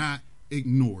cannot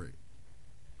ignore it.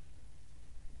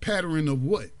 Pattern of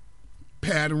what?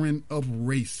 Pattern of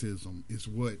racism is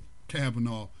what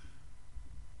Kavanaugh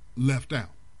left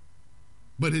out.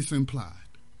 But it's implied.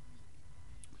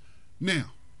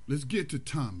 Now, let's get to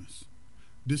Thomas.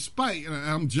 Despite, and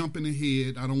I'm jumping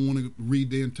ahead, I don't want to read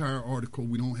the entire article.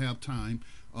 We don't have time,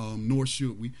 nor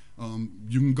should we.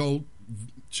 You can go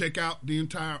check out the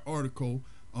entire article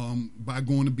by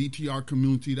going to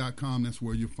btrcommunity.com. That's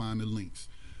where you'll find the links.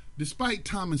 Despite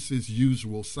Thomas's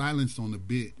usual silence on the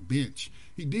bench,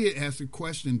 he did ask a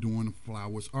question during the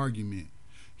Flowers argument.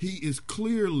 He is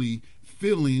clearly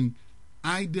feeling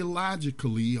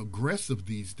ideologically aggressive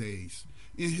these days.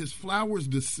 In his Flowers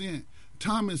dissent,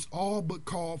 Thomas all but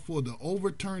called for the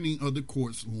overturning of the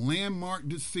court's landmark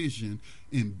decision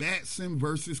in Batson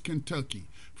versus Kentucky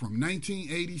from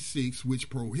 1986,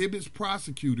 which prohibits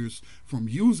prosecutors from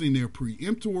using their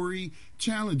preemptory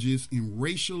challenges in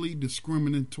racially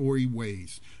discriminatory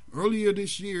ways. Earlier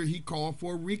this year, he called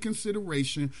for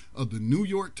reconsideration of the New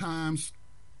York Times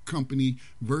Company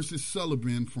versus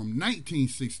Sullivan from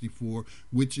 1964,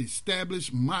 which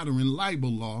established modern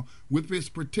libel law with its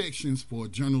protections for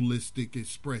journalistic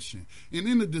expression. And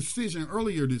in a decision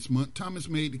earlier this month, Thomas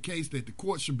made the case that the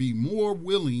court should be more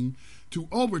willing to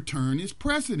overturn its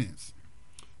precedents.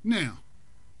 Now,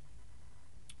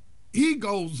 he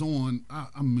goes on,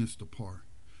 I missed the part.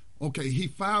 Okay, he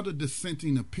filed a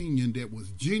dissenting opinion that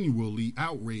was genuinely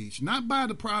outraged, not by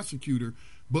the prosecutor,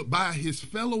 but by his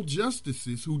fellow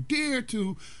justices who dared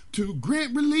to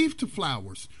grant relief to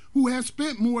Flowers, who has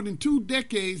spent more than 2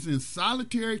 decades in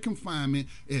solitary confinement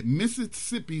at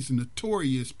Mississippi's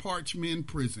notorious Parchman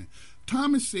Prison.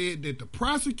 Thomas said that the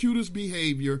prosecutor's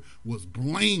behavior was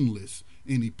blameless,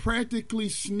 and he practically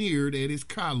sneered at his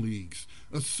colleagues,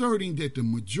 asserting that the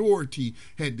majority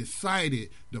had decided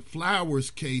the Flowers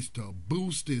case to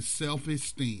boost his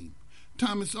self-esteem.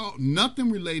 Thomas, nothing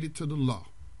related to the law.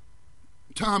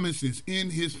 Thomas is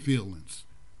in his feelings.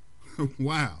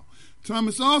 Wow.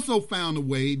 Thomas also found a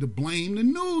way to blame the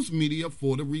news media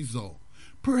for the result.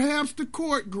 Perhaps the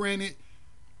court granted,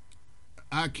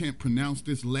 I can't pronounce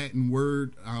this Latin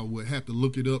word. I would have to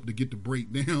look it up to get the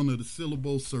breakdown of the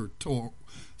syllable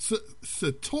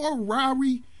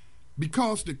certiorari,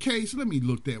 because the case, let me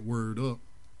look that word up.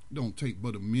 Don't take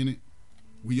but a minute.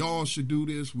 We all should do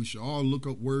this. We should all look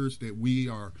up words that we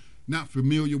are not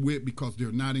familiar with because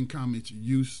they're not in common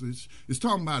usage. It's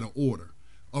talking about an order,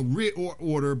 a writ or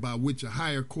order by which a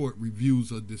higher court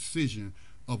reviews a decision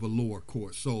of a lower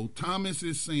court. So Thomas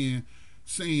is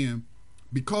saying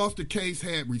because the case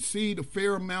had received a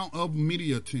fair amount of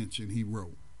media attention, he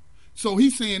wrote. So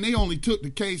he's saying they only took the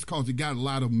case because it got a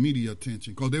lot of media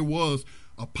attention, because there was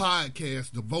a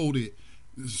podcast devoted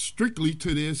strictly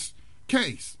to this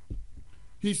case.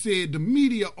 He said the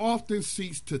media often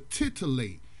seeks to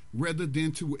titillate rather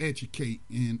than to educate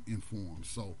and inform.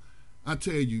 So I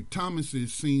tell you, Thomas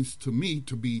seems to me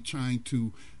to be trying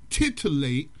to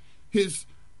titillate his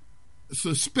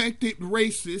suspected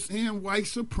racists and white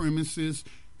supremacists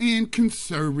and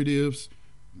conservatives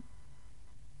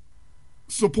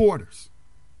supporters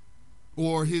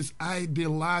or his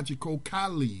ideological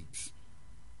colleagues.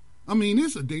 I mean,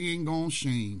 it's a dang on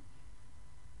shame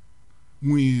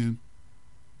when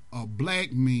a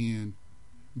black man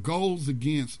goes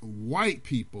against white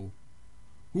people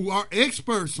who are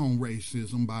experts on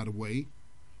racism, by the way,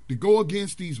 to go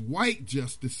against these white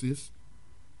justices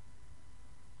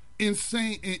and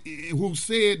who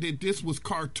said that this was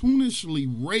cartoonishly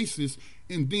racist,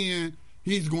 and then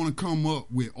he's going to come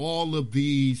up with all of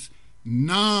these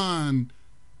non-legal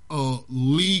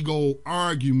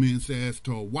arguments as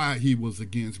to why he was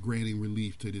against granting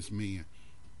relief to this man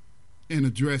and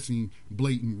addressing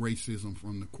blatant racism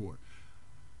from the court.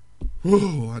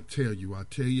 Oh, I tell you,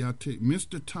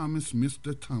 Mr. Thomas.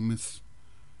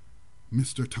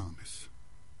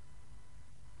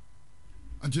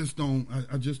 I just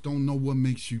don't know what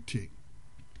makes you tick.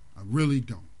 I really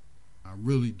don't,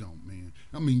 man.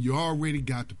 I mean, you already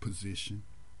got the position.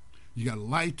 You got a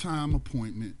lifetime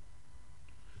appointment.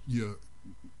 You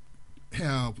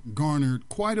have garnered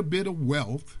quite a bit of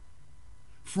wealth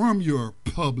from your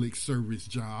public service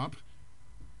job,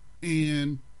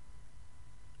 and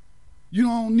you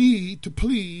don't need to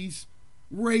please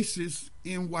racists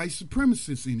and white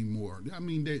supremacists anymore. I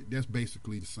mean, that's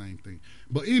basically the same thing.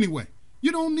 But anyway,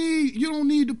 you don't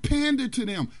need to pander to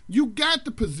them. You got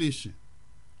the position.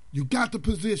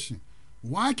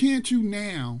 Why can't you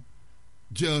now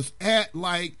just act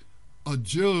like a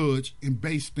judge and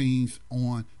base things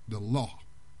on the law?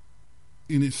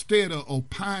 And instead of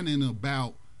opining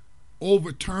about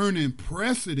overturning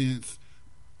precedents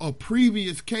of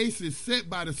previous cases set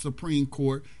by the Supreme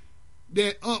Court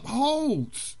that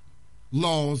upholds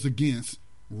laws against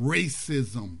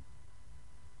racism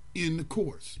in the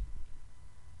courts.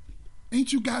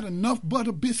 Ain't you got enough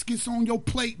butter biscuits on your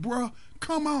plate, bruh?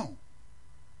 Come on.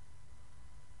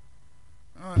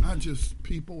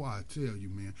 People, I tell you,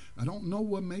 man, I don't know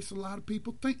what makes a lot of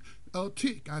people think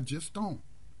tick. I just don't.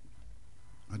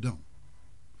 I don't.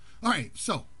 All right,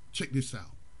 so check this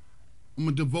out. I'm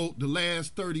going to devote the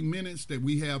last 30 minutes that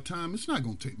we have time. It's not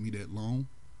going to take me that long.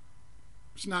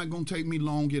 It's not going to take me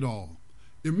long at all.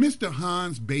 If Mr.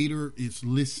 Hans Bader is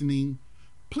listening,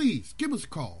 please give us a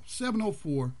call,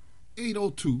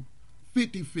 704-802-5056.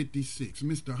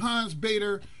 Mr. Hans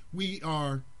Bader, we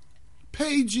are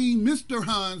paging Mr.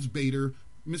 Hans Bader.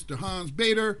 Mr. Hans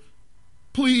Bader,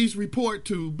 please report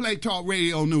to Black Talk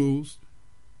Radio News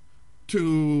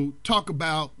to talk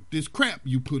about this crap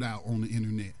you put out on the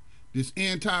internet. This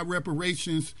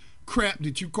anti-reparations crap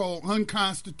that you call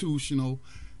unconstitutional,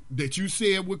 that you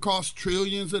said would cost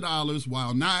trillions of dollars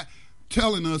while not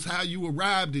telling us how you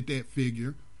arrived at that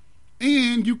figure.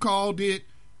 And you called it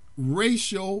a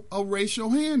racial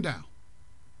handout.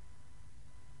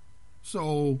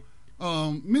 So,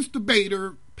 Mr.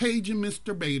 Bader, paging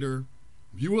Mr. Bader,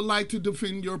 if you would like to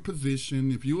defend your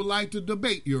position, if you would like to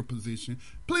debate your position,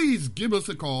 please give us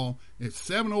a call at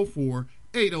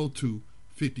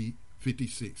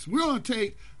 704-802-5056. We're going to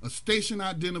take a station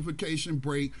identification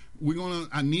break.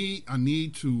 I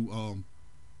need to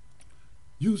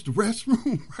use the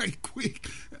restroom right quick.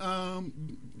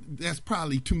 That's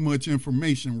probably too much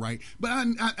information, right? But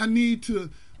I need to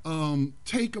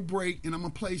take a break, and I'm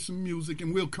going to play some music,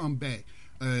 and we'll come back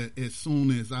as soon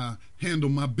as I handle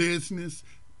my business.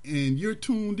 And you're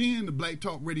tuned in to Black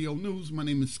Talk Radio News. My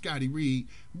name is Scotty Reed,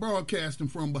 broadcasting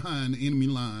from behind the enemy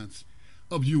lines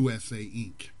of USA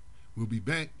Inc. We'll be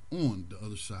back on the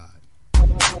other side.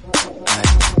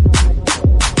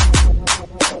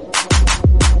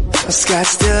 Scott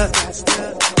still.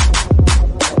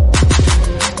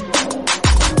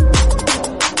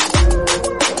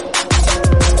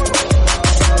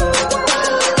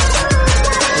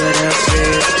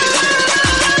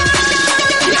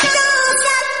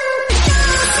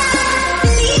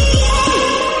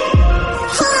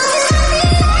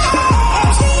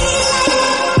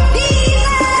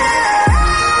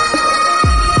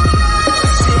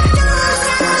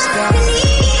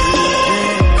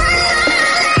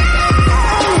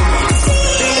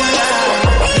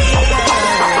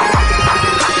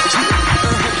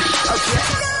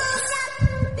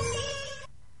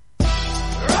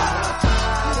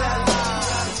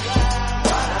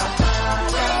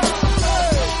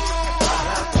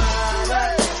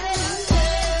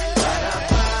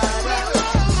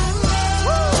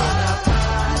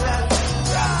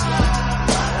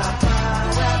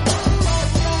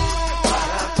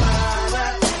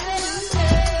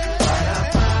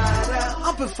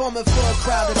 Performing for a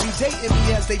crowd to be dating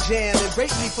me as they jam and rate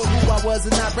me for who I was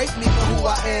and not rate me for who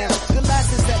I am. The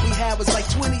lessons that we had was like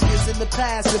 20 years in the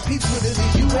past. The peeps with it in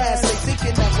the U.S. They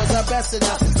thinking that was our best and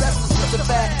our success was just a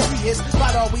bad 3 hits.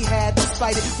 About all we had,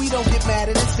 despite it, we don't get mad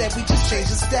and instead we just change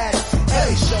the status.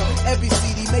 Every show, every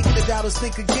CD, making the doubters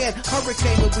think again.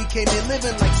 Hurricane when we came in,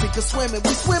 living like sink or swimming.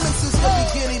 We swimming since the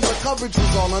beginning, but coverage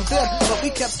was all on them. But we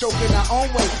kept stroking our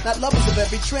own way, not lovers of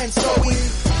every trend. So we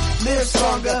live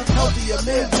stronger, healthier,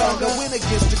 live longer, win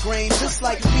against the grain, just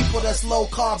like people that's low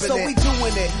carbon. So we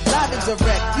doing it, live and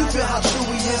direct, you feel how true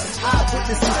we is.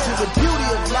 Eyewitnesses to the beauty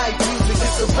of life music,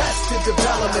 it's arrested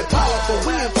development, powerful,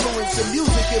 we influencing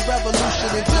music and revolution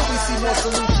until we see more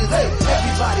solutions. Hey,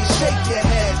 everybody shake your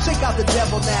head, shake out the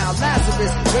devil now,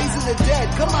 Lazarus, raising the dead,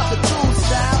 come out the tombs,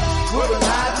 child. We're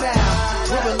alive now,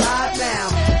 we're alive now,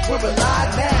 we're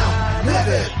alive now, live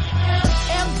it.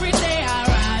 Every day I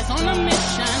rise on a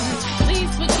mission. Please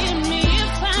forgive me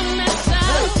if I mess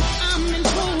up. I'm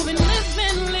improving,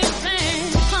 living.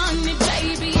 Honey,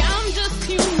 baby, I'm just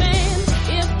human.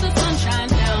 If the sun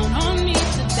shines down on me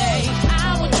today,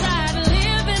 I will try to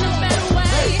live in a better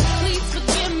way. Please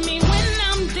forgive me when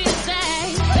I'm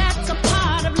dizzy. That's a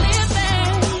part of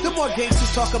living. The more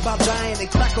gangsters talk about dying, they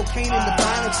crack cocaine in the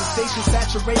violence. The station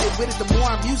saturated with it, the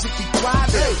more our music be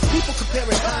thriving. People compare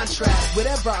and contrast.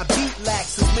 Whatever our beat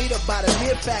lacks is made up by the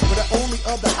mere fact we're the only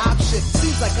other option.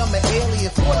 Seems like I'm an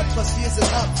alien, 40 plus years and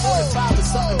up. 45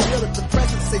 is something real if the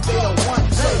present say they don't want.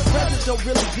 So the present don't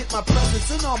really get my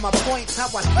presence and all my points. How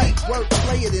I think, work,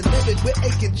 play it, and live it with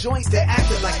aching joints. They're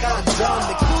acting like I'm dumb,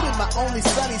 including my only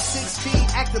son, he's 16,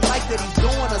 acting like that he's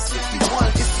going on 61.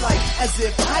 It's like as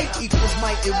if hype equals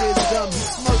might and wisdom. He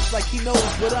smirks like he knows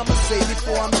what I'ma say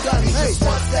before I'm done. He just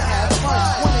wants to have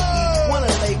fun, wanna eat,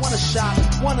 wanna lay, wanna shop,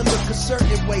 wanna look a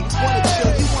certain way, wanna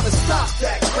chill, he wanna Stop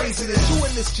that craziness. You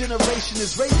in this generation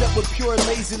is raised up with pure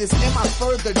laziness. Am I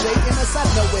further dating us? I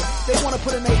know it. They wanna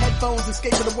put in their headphones,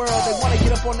 escape from the world. They wanna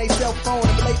get up on their cell phone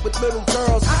and relate with little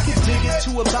girls. I can dig it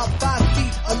to about 5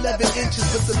 feet, 11 inches.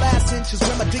 But the last inch is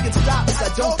where my digging stops. I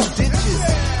don't do ditches.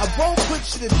 I won't put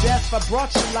you to death. I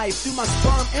brought you life through my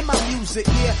sperm and my music.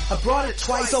 Yeah, I brought it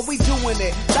twice. So we doing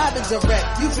it live and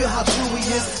direct. You feel how true he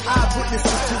is.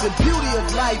 Eyewitnesses to the beauty of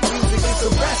life. Music is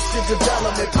arrested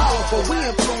development. Powerful. We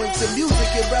influencing music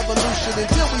and revolution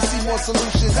until we see more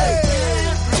solutions. Hey.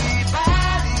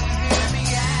 Everybody hear me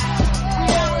out.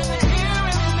 Here in the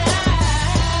night.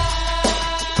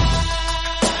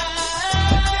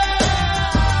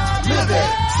 Live it.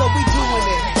 So we doing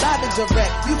it live and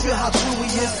direct. You feel how true he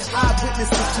is.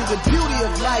 Eyewitnesses to the beauty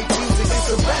of life. Music is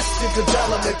arrested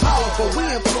development. Powerful. We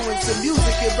influencing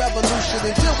music and revolution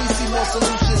until we see more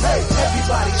solutions. Hey,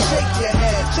 everybody shake your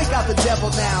head. Shake out the devil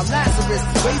now. Lazarus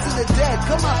raising the dead.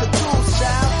 Come out the tombs,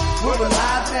 child. We're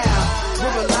alive now.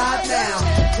 We're alive now.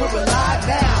 We're alive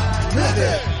now. Live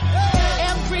it.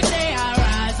 Every day I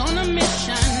rise on a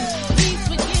mission. Please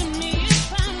forgive me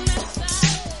if I mess up.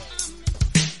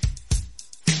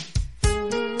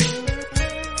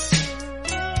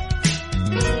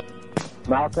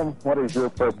 Malcolm, what is your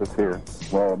purpose here?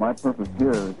 Well, my purpose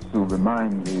here is to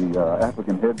remind the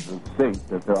African heads of state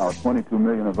that there are 22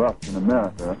 million of us in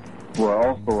America who are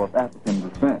also of African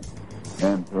descent,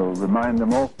 and to remind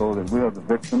them also that we are the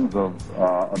victims of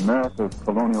America's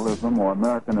colonialism or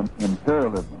American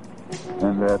imperialism,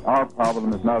 and that our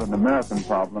problem is not an American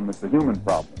problem, it's a human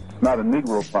problem. It's not a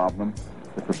Negro problem,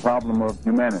 it's a problem of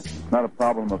humanity. It's not a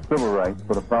problem of civil rights,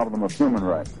 but a problem of human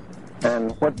rights.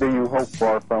 And what do you hope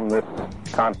for from this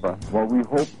conference? Well, we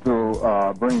hope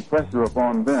to bring pressure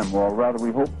upon them, or rather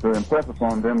we hope to impress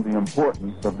upon them the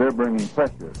importance of their bringing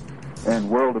pressure and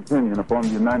world opinion upon the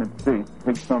United States to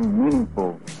take some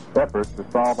meaningful efforts to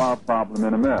solve our problem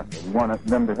in America. We want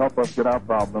them to help us get our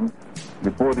problem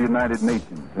before the United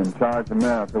Nations and charge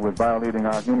America with violating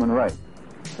our human rights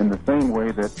in the same way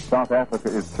that South Africa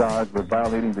is charged with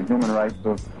violating the human rights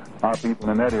of our people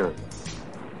in that area.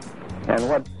 And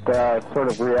what sort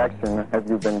of reaction have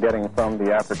you been getting from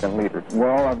the African leaders?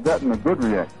 Well, I've gotten a good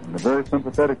reaction, a very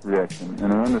sympathetic reaction,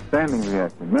 and an understanding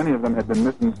reaction. Many of them have been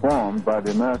misinformed by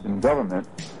the American government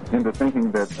into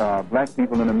thinking that black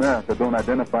people in America don't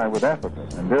identify with Africa,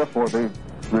 and therefore they've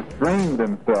restrained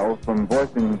themselves from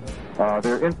voicing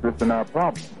their interest in our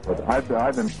problem. But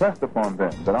I've impressed upon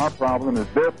them that our problem is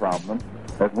their problem,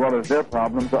 as well as their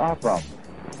problems are our problem.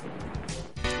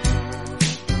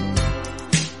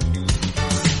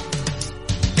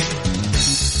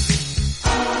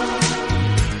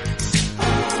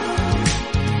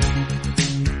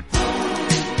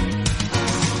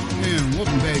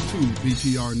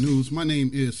 BTR News. My name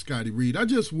is Scotty Reed. I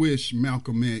just wish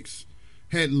Malcolm X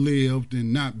had lived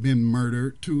and not been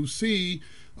murdered to see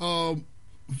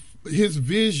his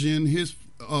vision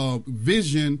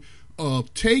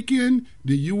of taking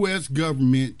the U.S.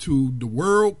 government to the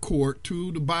World Court,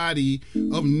 to the body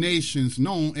of nations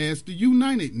known as the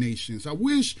United Nations. I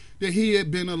wish that he had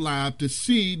been alive to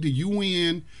see the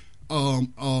UN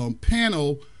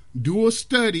panel do a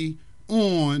study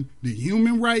on the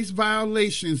human rights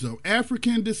violations of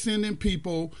African descendant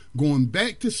people going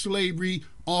back to slavery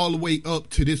all the way up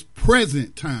to this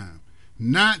present time.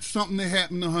 Not something that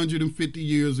happened 150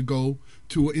 years ago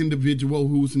to an individual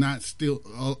who's not still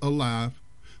alive,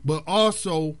 but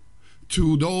also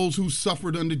to those who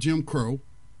suffered under Jim Crow,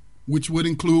 which would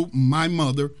include my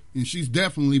mother, and she's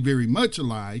definitely very much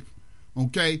alive,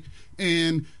 okay?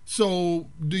 And so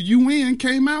the UN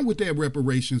came out with that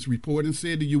reparations report and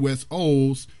said the U.S.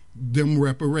 owes them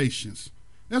reparations.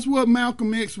 That's what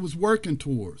Malcolm X was working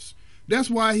towards.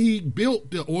 That's why he built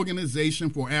the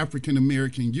Organization for African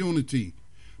American Unity.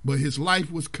 But his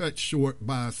life was cut short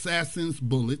by assassins'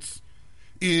 bullets,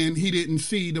 and he didn't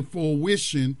see the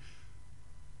fruition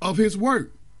of his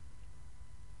work.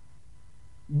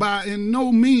 By in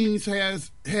no means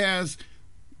have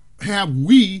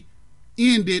we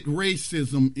ended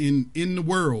racism in the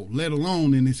world, let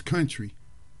alone in this country.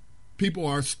 People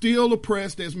are still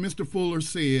oppressed, as Mr. Fuller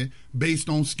said, based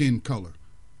on skin color.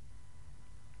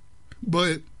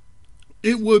 But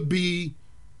it would be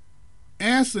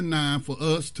asinine for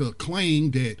us to claim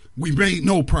that we made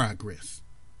no progress.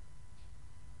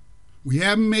 We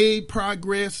haven't made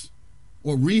progress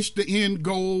or reached the end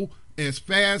goal as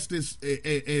fast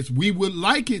as we would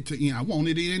like it to end. I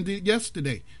wanted it ended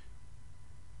yesterday.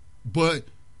 But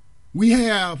we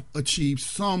have achieved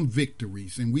some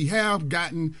victories and we have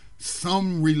gotten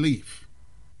some relief.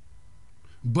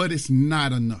 But it's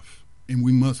not enough, and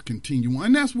we must continue on.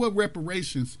 And that's what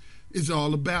reparations is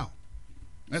all about.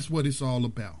 That's what it's all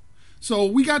about. So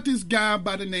we got this guy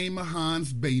by the name of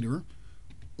Hans Bader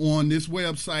on this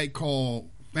website called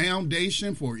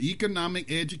Foundation for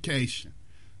Economic Education.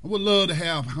 I would love to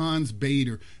have Hans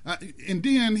Bader. And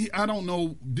then, I don't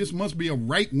know, this must be a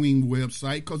right-wing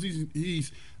website because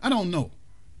he's, I don't know.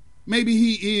 Maybe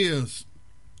he is.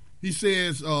 He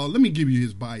says, let me give you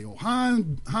his bio.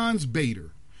 Hans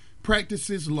Bader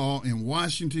practices law in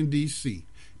Washington, D.C.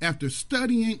 After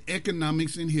studying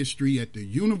economics and history at the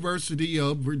University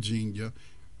of Virginia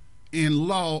and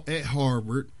law at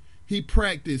Harvard, he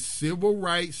practiced civil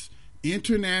rights,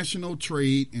 international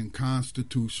trade, and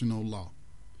constitutional law.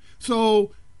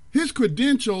 So his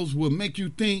credentials will make you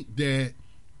think that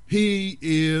he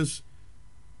is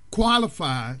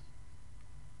qualified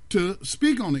to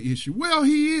speak on the issue. Well,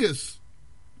 he is,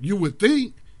 you would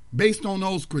think, based on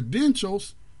those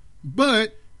credentials,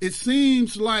 but it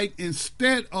seems like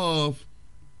instead of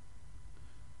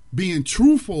being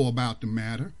truthful about the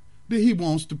matter, that he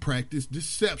wants to practice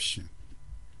deception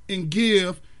and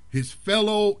give his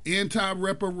fellow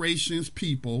anti-reparations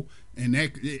people, and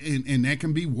that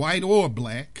can be white or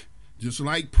black, just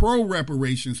like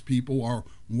pro-reparations people are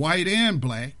white and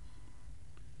black,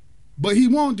 but he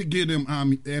wanted to give them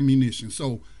ammunition.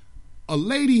 So a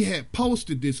lady had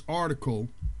posted this article,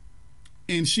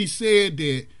 and she said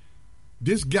that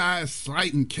this guy is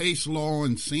citing case law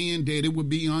and saying that it would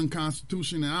be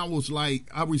unconstitutional. And I was like,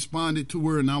 I responded to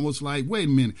her and I was like, wait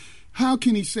a minute. How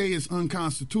can he say it's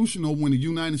unconstitutional when the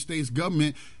United States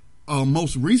government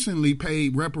most recently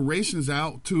paid reparations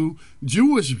out to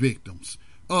Jewish victims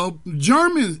of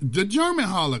the German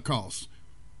Holocaust?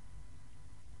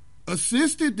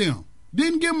 Assisted them.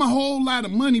 Didn't give them a whole lot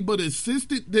of money, but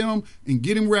assisted them in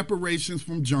getting reparations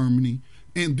from Germany,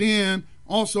 and then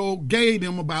also gave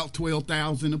them about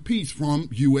 $12,000 apiece from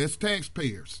U.S.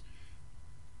 taxpayers.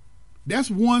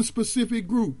 That's one specific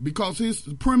group, because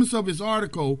the premise of his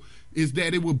article is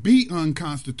that it would be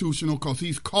unconstitutional because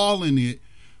he's calling it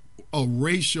a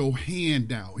racial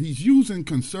handout. He's using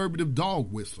conservative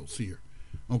dog whistles here,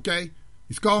 okay?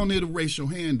 He's calling it a racial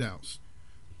handouts.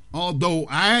 Although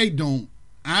I don't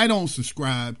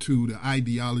subscribe to the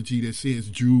ideology that says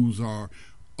Jews are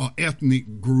an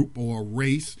ethnic group or a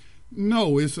race.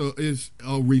 No, it's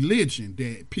a religion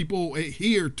that people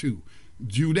adhere to,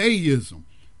 Judaism.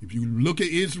 If you look at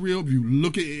Israel, if you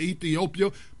look at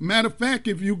Ethiopia, matter of fact,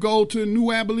 if you go to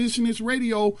New Abolitionist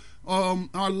Radio,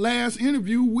 our last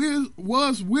interview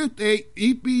was with a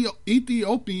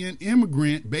Ethiopian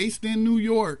immigrant based in New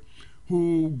York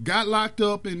who got locked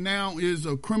up and now is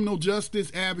a criminal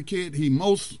justice advocate. He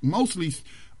mostly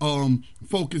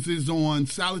focuses on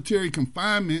solitary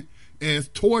confinement as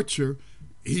torture.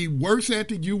 He works at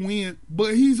the UN,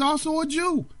 but he's also a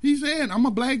Jew. He said, I'm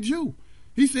a black Jew.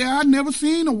 He said, I'd never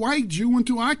seen a white Jew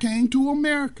until I came to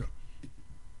America.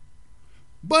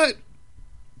 But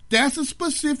that's a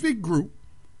specific group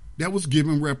that was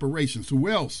given reparations. Who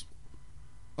else?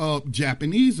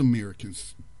 Japanese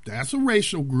Americans. That's a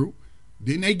racial group.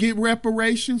 Didn't they get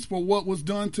reparations for what was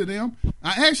done to them?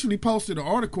 I actually posted an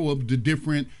article of the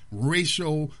different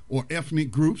racial or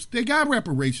ethnic groups. They got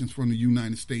reparations from the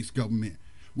United States government.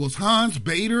 Was Hans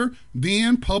Bader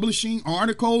then publishing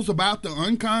articles about the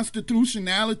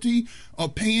unconstitutionality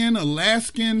of paying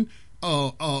Alaskan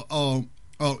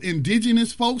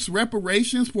indigenous folks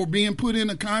reparations for being put in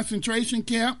a concentration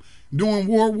camp during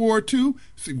World War II?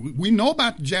 See, we know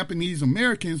about the Japanese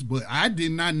Americans, but I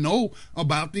did not know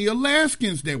about the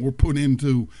Alaskans that were put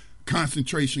into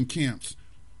concentration camps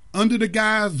under the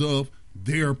guise of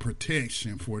their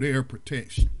protection, for their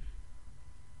protection.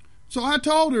 So I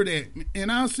told her that, and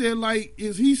I said, like,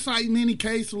 is he citing any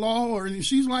case law? And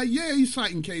she's like, yeah, he's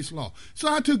citing case law.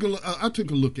 So I took a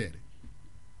look at it.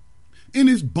 And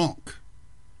it's bunk.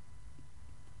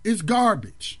 It's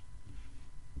garbage.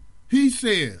 He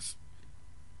says,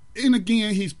 and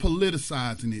again, he's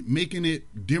politicizing it, making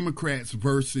it Democrats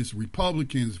versus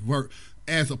Republicans,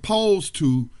 as opposed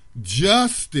to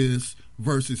justice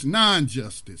versus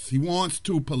non-justice. He wants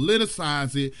to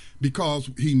politicize it because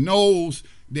he knows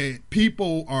that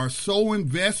people are so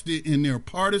invested in their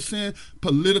partisan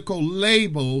political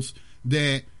labels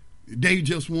that they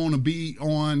just want to be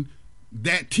on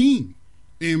that team.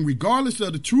 And regardless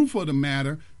of the truth of the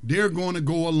matter, they're going to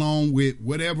go along with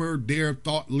whatever their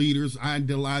thought leaders,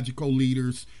 ideological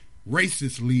leaders,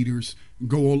 racist leaders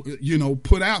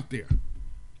put out there.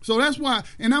 So that's why,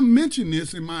 and I mentioned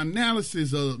this in my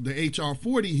analysis of the HR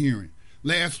 40 hearing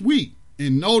last week,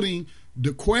 and noting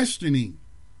the questioning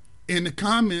in the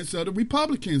comments of the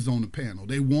Republicans on the panel.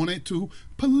 They wanted to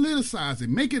politicize it,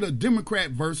 make it a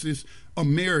Democrat versus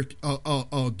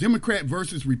Democrat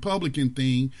versus Republican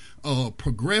thing, a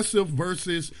progressive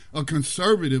versus a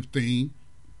conservative thing,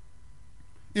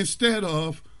 instead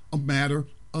of a matter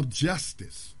of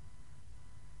justice.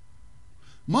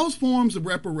 Most forms of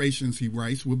reparations, he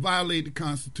writes, would violate the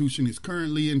Constitution as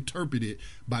currently interpreted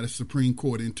by the Supreme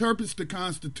Court. It interprets the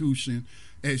Constitution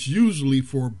as usually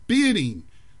forbidding.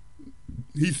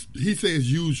 He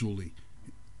says usually,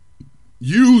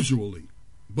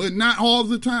 but not all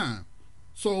the time.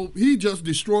 So he just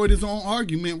destroyed his own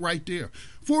argument right there.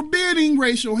 Forbidding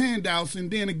racial handouts,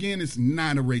 and then again, it's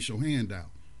not a racial handout.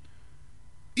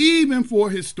 Even for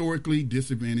historically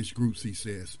disadvantaged groups, he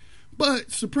says.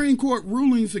 But Supreme Court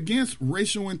rulings against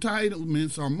racial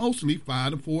entitlements are mostly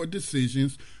 5-4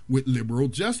 decisions with liberal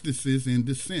justices in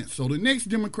dissent. So the next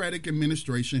Democratic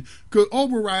administration could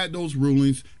override those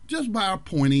rulings just by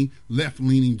appointing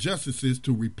left-leaning justices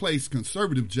to replace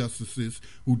conservative justices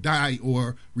who die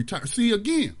or retire. See,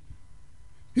 again,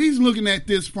 he's looking at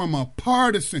this from a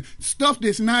partisan, stuff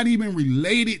that's not even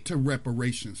related to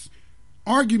reparations.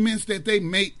 Arguments that they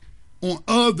make on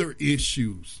other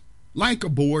issues, like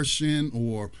abortion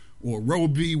or Roe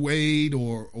v. Wade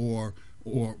or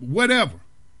whatever.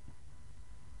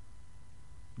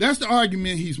 That's the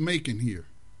argument he's making here.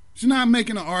 He's not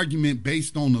making an argument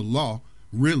based on the law,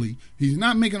 really. He's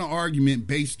not making an argument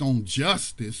based on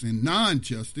justice and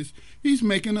non-justice. He's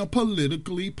making a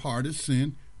politically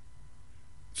partisan,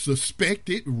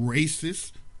 suspected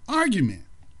racist argument.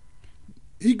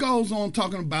 He goes on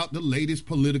talking about the latest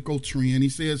political trend. He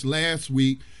says last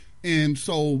week, and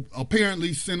so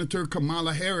apparently Senator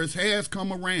Kamala Harris has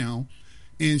come around,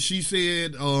 and she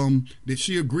said that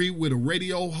she agreed with a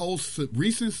radio host's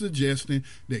recent suggestion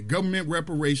that government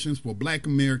reparations for Black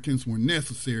Americans were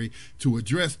necessary to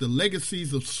address the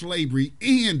legacies of slavery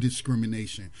and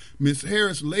discrimination. Ms.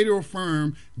 Harris later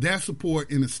affirmed that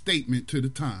support in a statement to the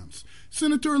Times.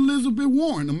 Senator Elizabeth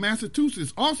Warren of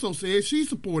Massachusetts also said she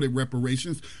supported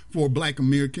reparations for Black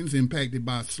Americans impacted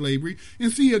by slavery.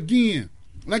 And see, again,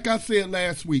 like I said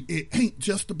last week, it ain't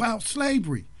just about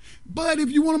slavery. But if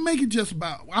you want to make it just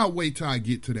about, I'll wait till I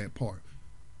get to that part.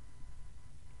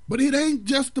 But it ain't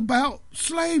just about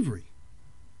slavery.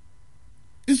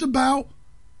 It's about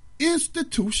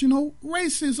institutional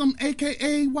racism,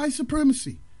 aka white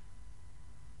supremacy.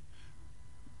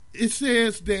 It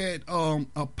says that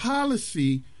a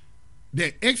policy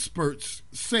that experts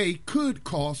say could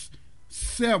cost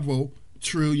several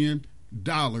 $trillion.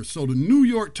 So the New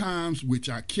York Times, which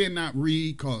I cannot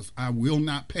read because I will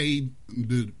not pay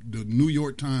the New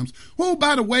York Times, who,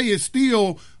 by the way, is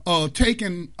still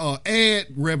taking ad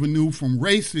revenue from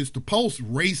racists to post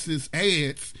racist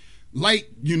ads like,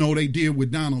 they did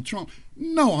with Donald Trump.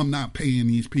 No, I'm not paying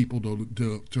these people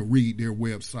to read their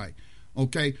website.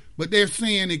 Okay, but they're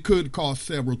saying it could cost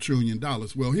several $1 trillion.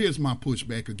 Well, here's my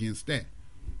pushback against that.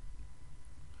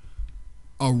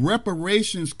 A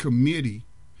reparations committee,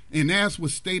 and as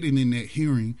was stated in that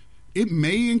hearing, it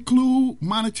may include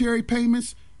monetary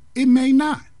payments, it may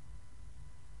not.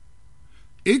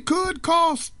 It could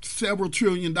cost several $1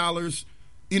 trillion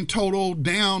in total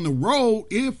down the road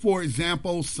if, for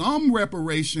example, some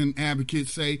reparation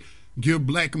advocates say give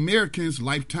Black Americans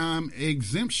lifetime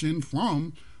exemption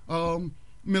from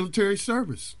military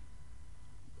service,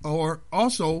 or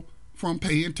also from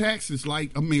paying taxes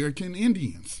like American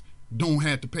Indians don't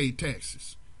have to pay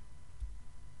taxes.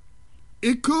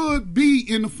 It could be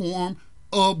in the form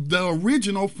of the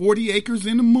original 40 acres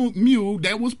in the mule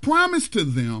that was promised to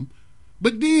them,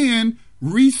 but then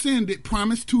rescinded,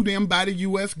 promised to them by the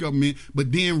U.S. government,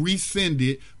 but then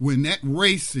rescinded when that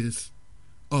racist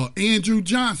Andrew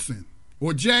Johnson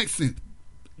or Jackson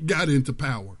got into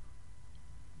power.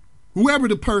 Whoever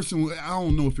the person, I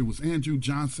don't know if it was Andrew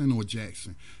Johnson or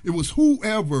Jackson. It was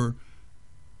whoever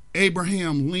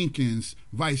Abraham Lincoln's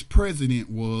vice president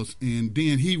was, and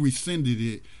then he rescinded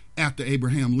it after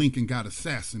Abraham Lincoln got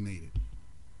assassinated.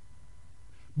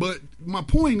 But my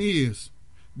point is,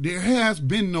 there has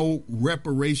been no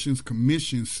reparations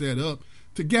commission set up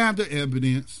to gather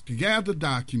evidence, to gather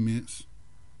documents,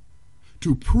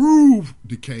 to prove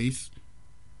the case,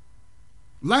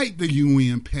 like the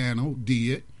UN panel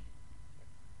did,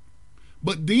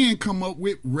 but then come up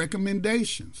with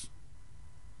recommendations.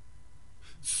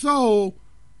 So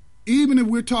even if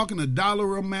we're talking a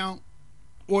dollar amount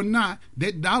or not,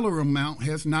 that dollar amount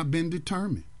has not been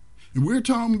determined. And we're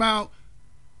talking about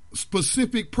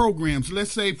specific programs.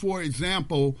 Let's say, for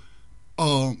example,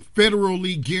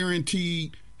 federally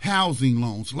guaranteed housing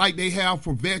loans like they have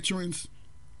for veterans.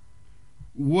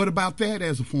 what about that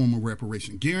as a form of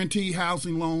reparation? Guaranteed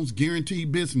housing loans,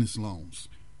 guaranteed business loans.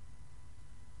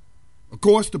 Of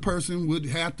course, the person would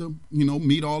have to,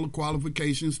 meet all the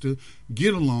qualifications to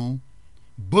get a loan,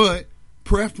 but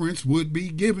preference would be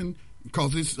given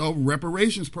because it's a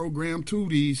reparations program to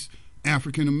these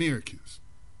African Americans.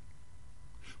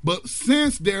 But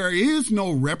since there is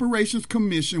no reparations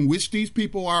commission, which these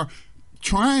people are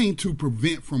trying to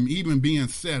prevent from even being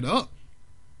set up,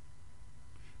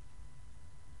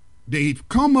 they've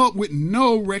come up with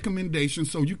no recommendation,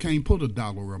 so you can't put a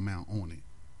dollar amount on it.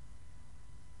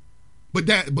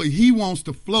 But he wants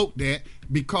to float that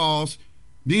because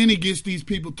then he gets these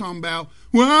people talking about,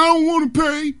 well, I don't want to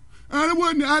pay.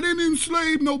 I didn't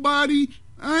enslave nobody.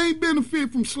 I ain't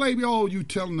benefit from slavery. Oh, you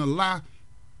telling a lie.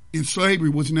 And slavery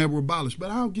was never abolished.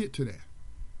 But I'll get to that.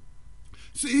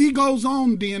 See, he goes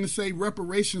on then to say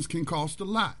reparations can cost a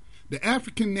lot. The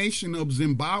African nation of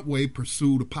Zimbabwe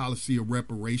pursued a policy of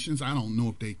reparations. I don't know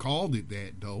if they called it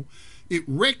that, though. It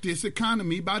wrecked its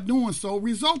economy by doing so,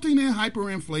 resulting in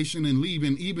hyperinflation and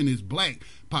leaving even its black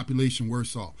population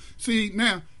worse off. See,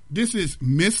 now, this is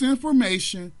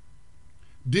misinformation.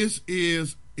 This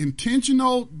is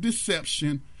intentional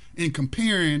deception in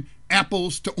comparing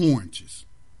apples to oranges.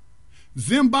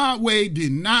 Zimbabwe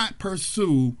did not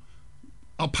pursue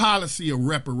a policy of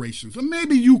reparations. Or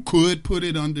maybe you could put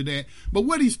it under that. But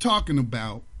what he's talking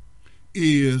about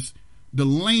is the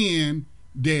land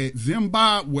that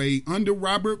Zimbabwe under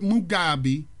Robert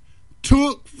Mugabe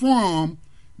took from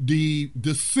the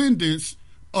descendants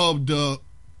of the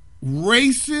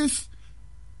racist,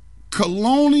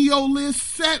 colonialist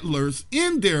settlers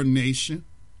in their nation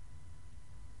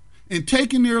and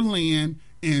taking their land,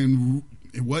 and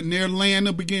it wasn't their land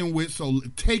to begin with, so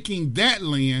taking that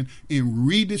land and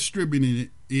redistributing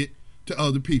it to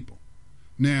other people.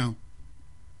 Now,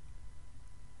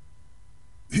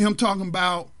 him talking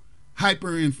about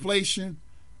hyperinflation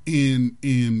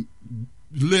and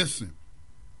listen,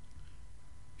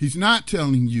 he's not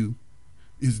telling you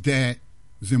is that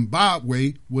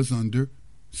Zimbabwe was under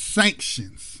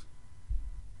sanctions.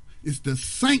 It's the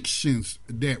sanctions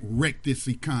that wrecked this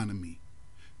economy,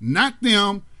 not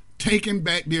them taking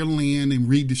back their land and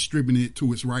redistributing it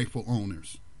to its rightful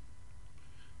owners.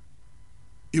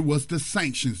 It was the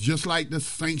sanctions, just like the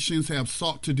sanctions have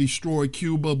sought to destroy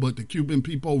Cuba, but the Cuban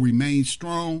people remain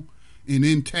strong and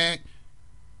intact.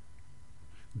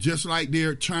 Just like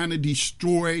they're trying to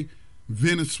destroy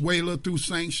Venezuela through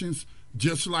sanctions,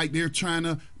 just like they're trying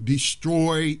to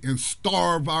destroy and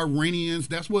starve Iranians.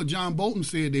 That's what John Bolton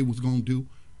said they was going to do.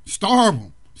 Starve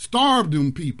them. Starve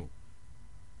them people.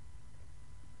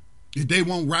 If they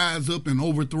won't rise up and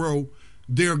overthrow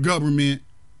their government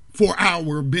for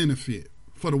our benefit,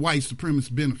 for the white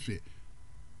supremacist benefit.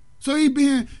 So he's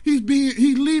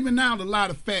leaving out a lot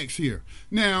of facts here.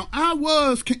 Now, I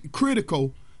was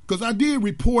critical, because I did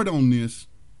report on this,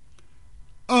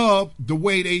 of the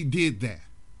way they did that.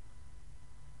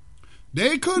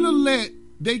 They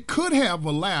could have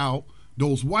allowed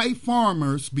those white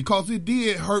farmers, because it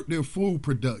did hurt their food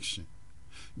production.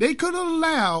 They could have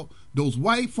allowed those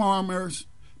white farmers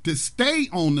to stay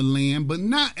on the land, but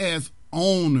not as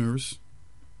owners,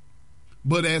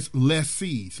 but as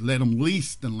lessees. Let them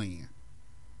lease the land.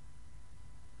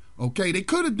 Okay, they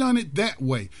could have done it that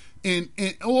way.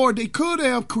 Or they could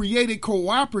have created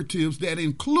cooperatives that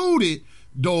included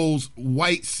those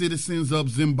white citizens of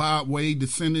Zimbabwe,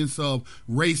 descendants of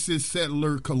racist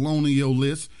settler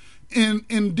colonialists, and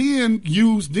then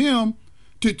use them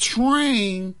to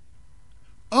train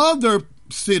other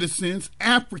citizens,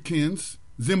 Africans,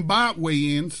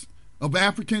 Zimbabweans of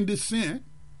African descent,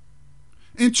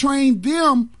 and train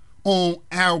them on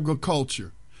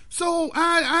agriculture. So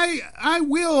I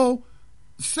will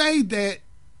say that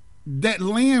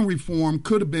land reform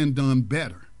could have been done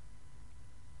better.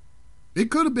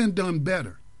 It could have been done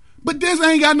better. But this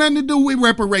ain't got nothing to do with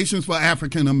reparations for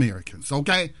African Americans,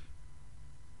 okay?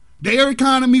 Their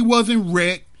economy wasn't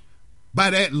wrecked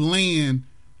by that land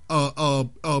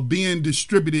being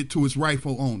distributed to its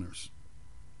rightful owners.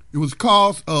 It was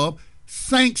cause of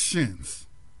sanctions.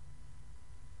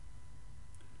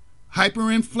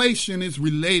 Hyperinflation is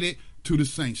related to the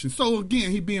sanctions. So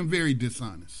again, he's being very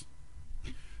dishonest.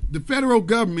 The federal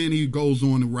government, he goes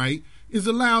on to write, is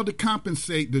allowed to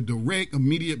compensate the direct,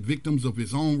 immediate victims of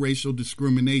its own racial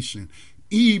discrimination,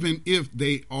 even if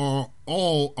they are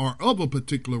all are of a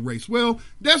particular race. Well,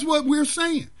 that's what we're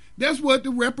saying. That's what the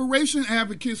reparation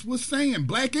advocates was saying,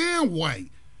 black and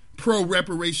white,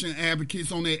 pro-reparation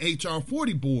advocates on their HR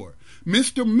 40 board.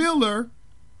 Mr. Miller,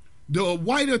 the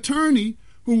white attorney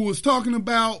who was talking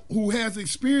about, who has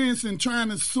experience in trying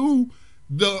to sue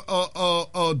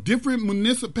the different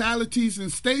municipalities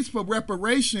and states for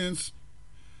reparations,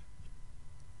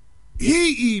 he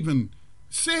even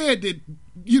said that,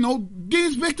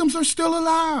 these victims are still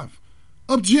alive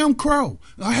of Jim Crow,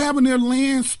 of having their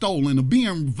land stolen, of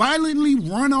being violently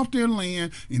run off their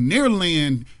land and their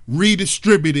land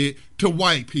redistributed to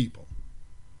white people.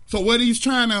 So what he's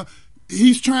trying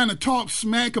to talk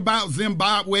smack about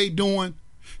Zimbabwe doing,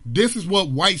 this is what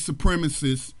white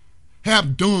supremacists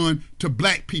have done to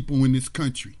black people in this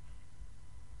country.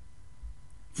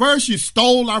 First, you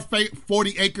stole our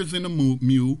 40 acres in the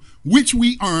mule, which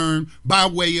we earned by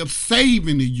way of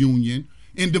saving the Union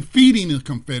and defeating the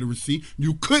Confederacy.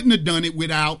 You couldn't have done it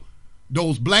without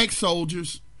those black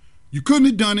soldiers. You couldn't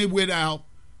have done it without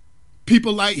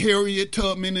people like Harriet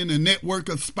Tubman and the network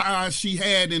of spies she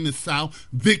had in the South,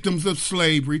 victims of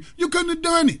slavery. You couldn't have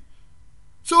done it.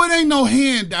 So it ain't no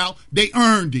handout. They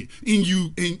earned it.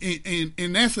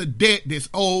 And that's a debt that's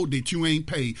owed that you ain't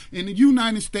paid. And the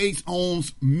United States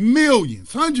owns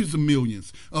millions, hundreds of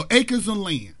millions of acres of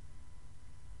land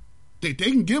that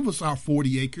they can give us our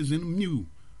 40 acres in a mule.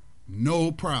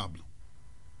 No problem.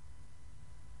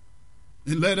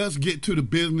 And let us get to the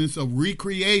business of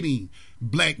recreating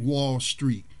Black Wall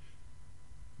Street.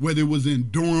 Whether it was in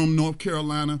Durham, North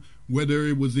Carolina, whether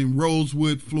it was in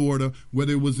Rosewood, Florida,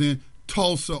 whether it was in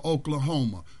Tulsa,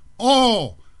 Oklahoma.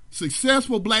 All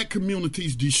successful black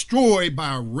communities destroyed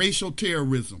by racial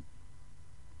terrorism,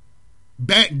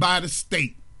 backed by the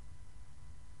state.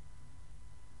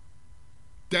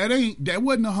 That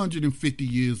wasn't 150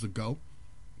 years ago.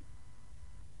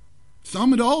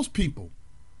 Some of those people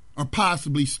are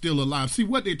possibly still alive. See,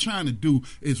 what they're trying to do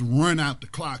is run out the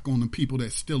clock on the people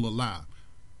that's still alive.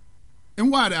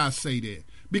 And why do I say that?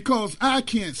 Because I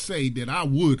can't say that I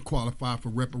would qualify for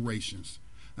reparations.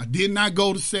 I did not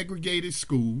go to segregated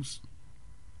schools.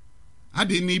 I've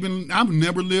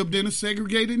never lived in a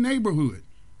segregated neighborhood.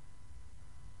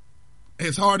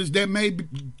 As hard as that may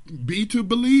be to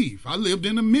believe. I lived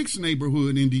in a mixed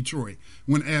neighborhood in Detroit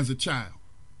as a child.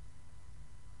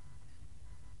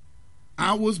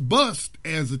 I was bused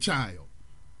as a child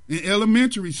in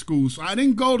elementary school, so I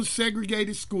didn't go to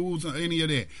segregated schools or any of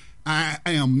that. I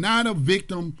am not a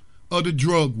victim of the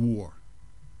drug war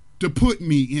to put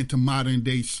me into modern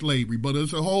day slavery, but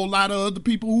there's a whole lot of other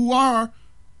people who are,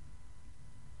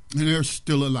 and they're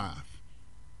still alive.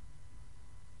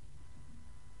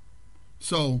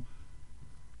 So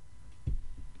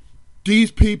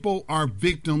these people are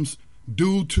victims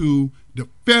due to the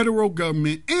federal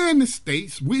government and the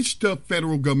states, which the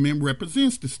federal government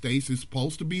represents the states. It's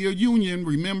supposed to be a union,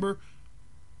 remember?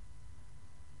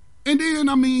 And then,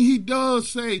 he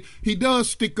does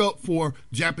stick up for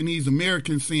Japanese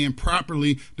Americans, saying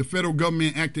properly, the federal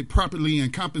government acted properly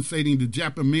in compensating the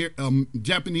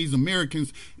Japanese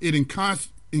Americans it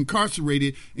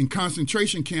incarcerated in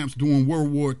concentration camps during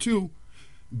World War II.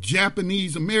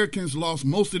 Japanese Americans lost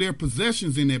most of their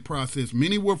possessions in that process.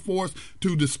 Many were forced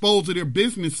to dispose of their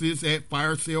businesses at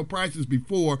fire sale prices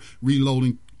before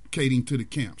relocating to the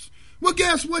camps. Well,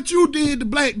 guess what you did to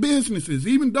black businesses?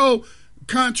 Even though,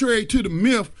 contrary to the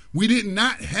myth, we did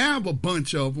not have a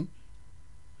bunch of them.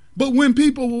 But when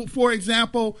people, for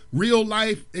example, real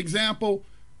life example,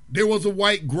 there was a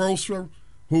white grocer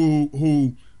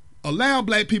who allowed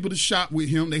black people to shop with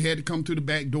him. They had to come to the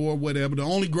back door or whatever, the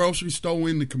only grocery store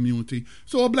in the community.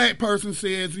 So a black person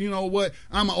says, you know what,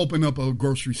 I'm going to open up a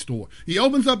grocery store. He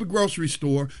opens up a grocery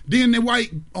store. Then the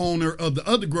white owner of the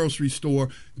other grocery store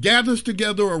gathers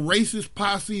together a racist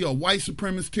posse of white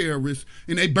supremacist terrorists,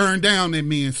 and they burn down that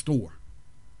man's store.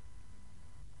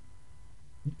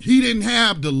 He didn't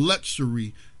have the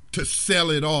luxury to sell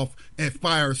it off at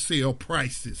fire sale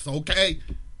prices, okay?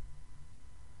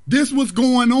 This was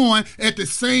going on at the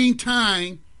same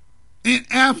time and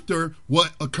after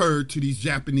what occurred to these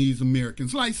Japanese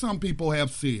Americans. Like some people have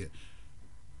said,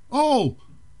 oh,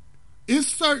 it's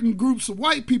certain groups of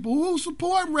white people who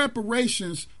support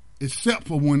reparations, except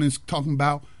for when it's talking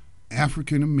about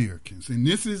African Americans. And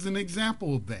this is an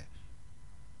example of that.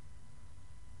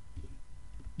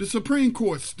 The Supreme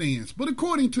Court stands, but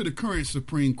according to the current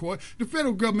Supreme Court, the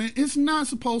federal government is not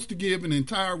supposed to give an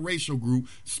entire racial group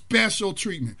special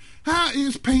treatment. How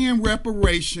is paying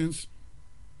reparations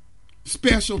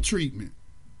special treatment?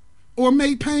 Or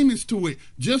make payments to it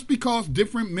just because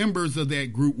different members of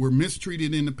that group were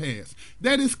mistreated in the past.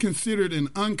 That is considered an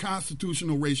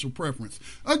unconstitutional racial preference.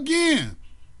 Again,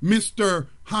 Mr.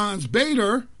 Hans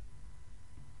Bader,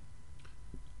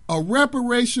 a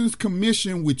reparations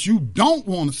commission, which you don't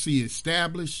want to see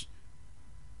established,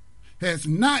 has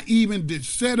not even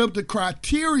set up the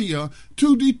criteria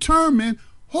to determine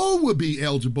who would be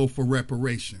eligible for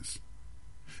reparations.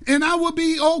 And I would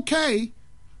be okay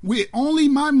with only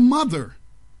my mother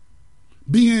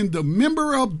being the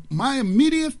member of my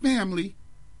immediate family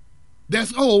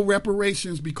that's owed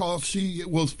reparations because she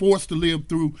was forced to live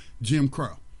through Jim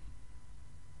Crow.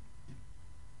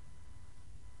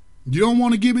 You don't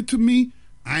want to give it to me?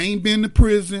 I ain't been to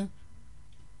prison.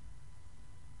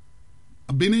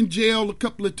 I've been in jail a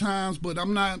couple of times, but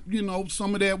I'm not,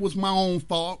 some of that was my own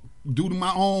fault due to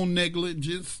my own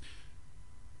negligence.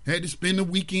 Had to spend the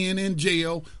weekend in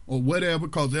jail or whatever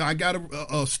because I got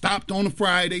stopped on a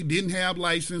Friday, didn't have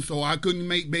license, so I couldn't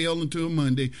make bail until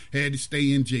Monday, had to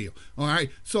stay in jail. All right,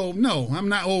 so no, I'm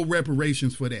not owed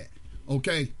reparations for that,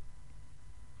 okay?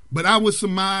 But I would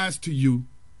surmise to you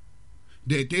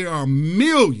that there are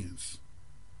millions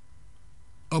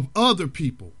of other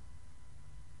people.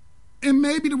 And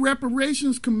maybe the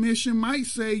Reparations Commission might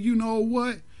say, you know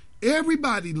what?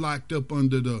 Everybody locked up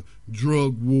under the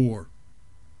drug war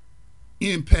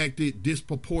impacted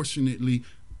disproportionately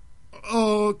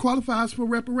qualifies for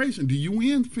reparation. Do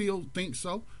you think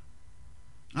so?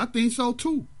 I think so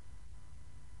too.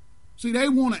 See, they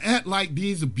want to act like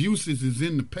these abuses is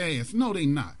in the past. No, they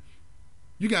not.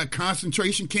 You got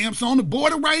concentration camps on the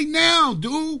border right now,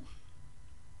 dude.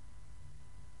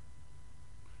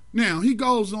 Now, he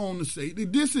goes on to say,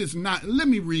 this is not, let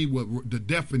me read what the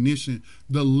definition,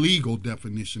 the legal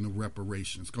definition of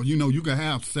reparations, because, you can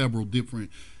have several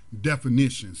different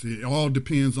definitions. It all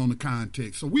depends on the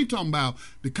context. So we're talking about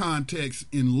the context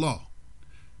in law.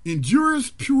 In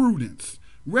jurisprudence,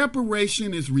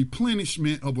 reparation is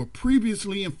replenishment of a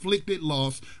previously inflicted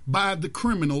loss by the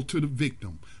criminal to the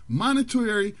victim.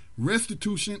 Monetary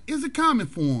restitution is a common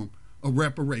form of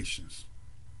reparations.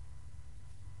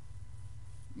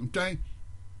 Okay?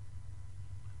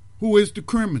 Who is the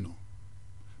criminal?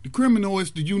 The criminal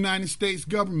is the United States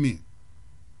government.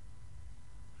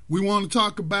 We want to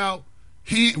talk about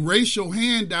racial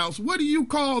handouts. What do you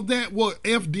call that? What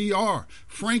FDR,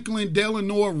 Franklin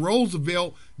Delano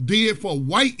Roosevelt, did for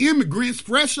white immigrants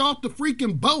fresh off the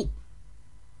freaking boat?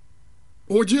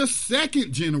 Or just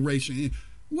second generation?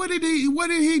 What did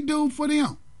he do for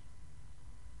them?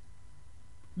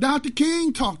 Dr.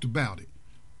 King talked about it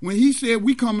when he said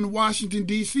we coming to Washington,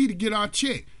 D.C. to get our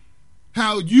check.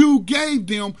 How you gave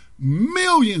them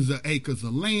millions of acres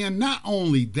of land. Not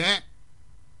only that,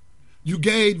 you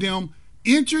gave them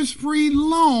interest-free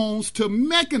loans to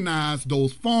mechanize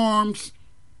those farms.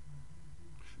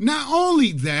 Not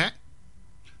only that,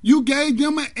 you gave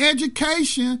them an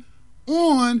education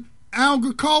on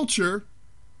agriculture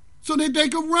so that they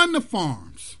could run the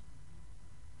farms.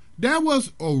 That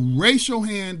was a racial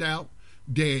handout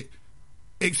that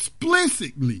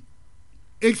explicitly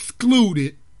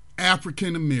excluded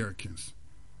African Americans.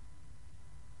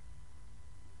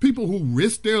 People who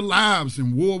risked their lives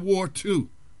in World War II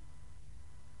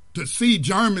to see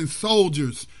German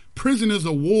soldiers, prisoners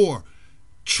of war,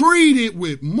 treated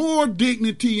with more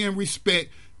dignity and respect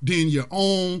than your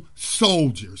own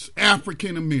soldiers,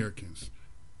 African Americans.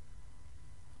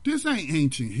 This ain't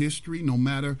ancient history, no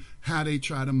matter how they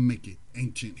try to make it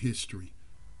ancient history.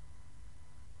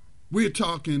 We're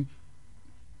talking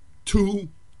 2-3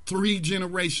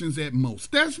 generations at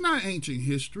most. That's not ancient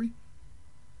history.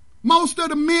 Most of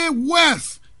the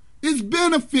Midwest is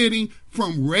benefiting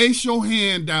from racial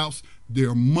handouts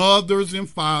their mothers and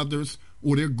fathers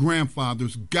or their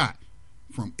grandfathers got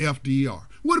from FDR.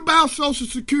 What about Social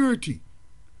Security,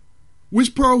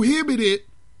 which prohibited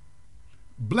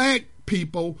black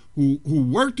people who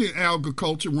worked in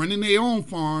agriculture, running their own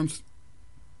farms,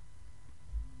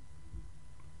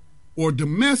 or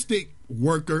domestic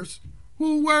workers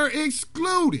who were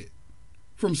excluded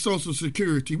from Social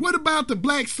Security? What about the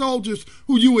black soldiers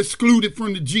who you excluded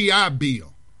from the GI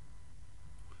Bill?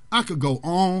 I could go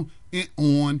on and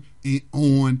on and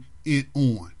on and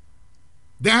on.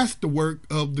 That's the work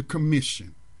of the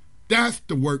commission. That's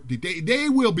the work that they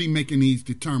will be making these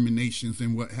determinations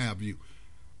and what have you.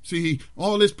 See,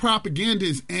 all this propaganda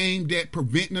is aimed at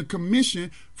preventing a commission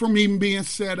from even being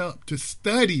set up to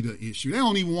study the issue. They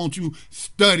don't even want you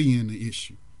studying the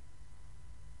issue.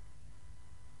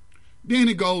 Then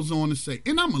it goes on to say,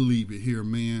 and I'm going to leave it here,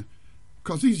 man,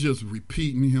 because he's just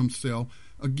repeating himself.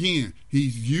 Again,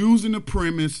 he's using the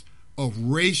premise of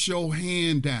racial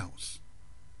handouts.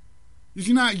 He's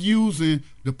not using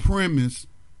the premise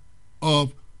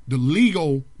of the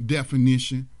legal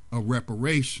definition of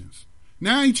reparations.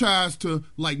 Now he tries to,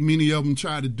 like many of them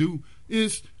try to do,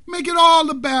 is make it all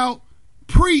about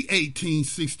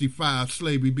pre-1865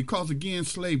 slavery, because, again,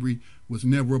 slavery was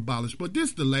never abolished. But this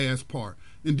is the last part,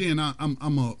 and then I'm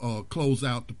going to close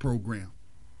out the program.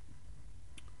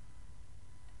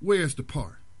 Where's the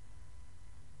part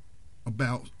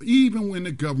about, even when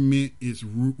the government is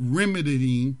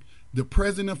remedying the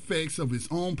present effects of its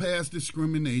own past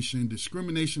discrimination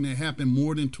that happened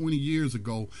more than 20 years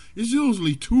ago, is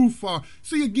usually too far.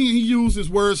 See, again, he uses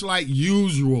words like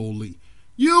usually.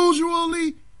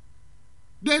 Usually,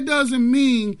 that doesn't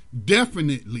mean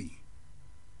definitely.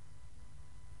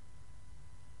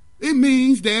 It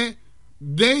means that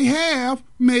they have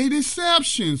made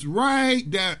exceptions, right?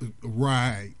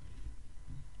 Right.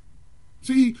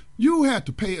 See, you have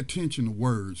to pay attention to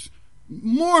words.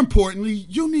 More importantly,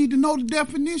 you need to know the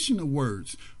definition of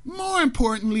words. More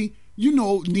importantly, you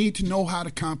need to know how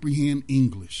to comprehend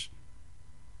English.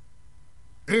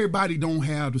 Everybody don't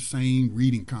have the same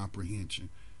reading comprehension.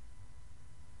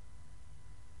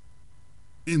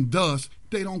 And thus,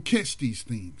 they don't catch these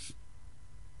things.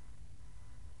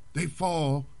 They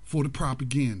fall for the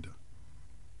propaganda.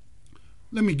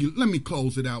 Let me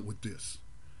close it out with this.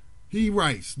 He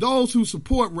writes, those who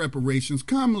support reparations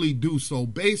commonly do so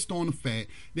based on the fact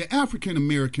that African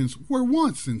Americans were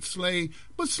once enslaved,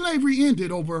 but slavery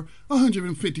ended over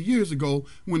 150 years ago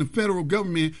when the federal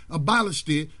government abolished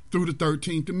it through the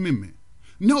 13th Amendment.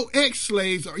 No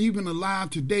ex-slaves are even alive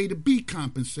today to be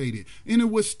compensated, and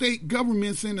it was state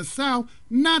governments in the South,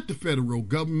 not the federal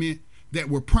government, that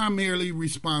were primarily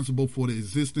responsible for the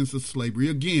existence of slavery.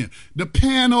 Again, the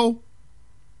panel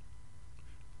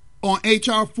on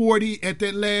H.R. 40 at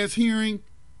that last hearing,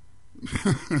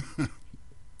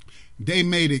 they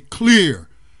made it clear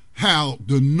how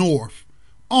the North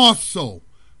also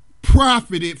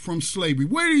profited from slavery.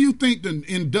 Where do you think the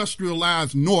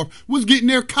industrialized North was getting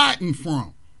their cotton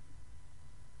from?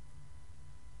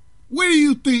 Where do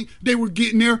you think they were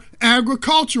getting their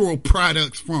agricultural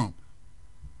products from?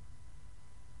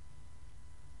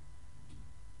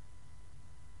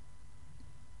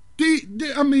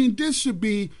 This should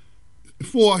be,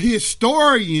 for a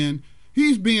historian,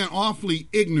 he's being awfully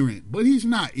ignorant, but he's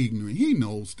not ignorant. He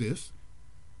knows this.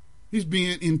 He's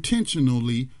being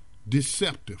intentionally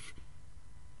deceptive.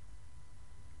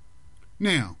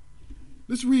 Now,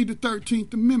 let's read the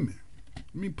 13th Amendment.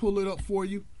 Let me pull it up for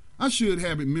you. I should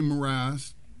have it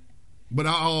memorized, but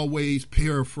I always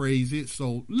paraphrase it,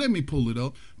 so let me pull it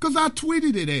up, because I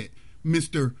tweeted it at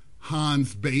Mr.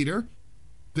 Hans Bader,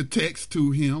 the text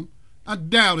to him. I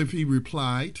doubt if he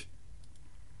replied,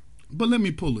 but let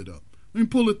me pull it up. Let me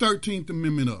pull the 13th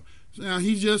Amendment up. Now,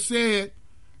 he just said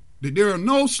that there are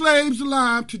no slaves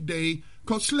alive today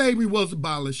because slavery was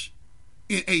abolished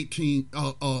in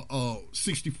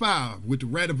 1865 with the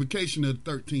ratification of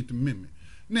the 13th Amendment.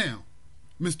 Now,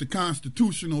 Mr.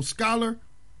 Constitutional Scholar,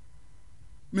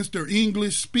 Mr.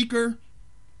 English Speaker,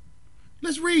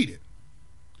 let's read it.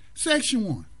 Section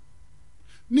 1.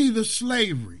 Neither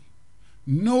slavery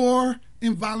nor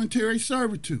involuntary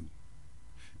servitude,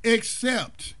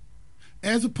 except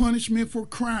as a punishment for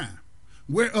crime,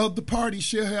 whereof the party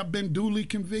shall have been duly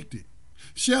convicted,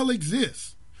 shall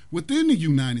exist within the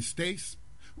United States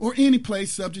or any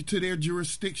place subject to their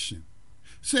jurisdiction.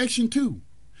 Section 2.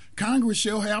 Congress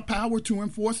shall have power to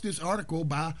enforce this article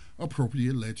by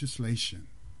appropriate legislation.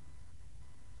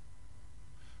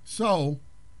 So,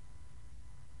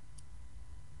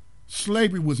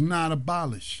 slavery was not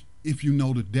abolished, if you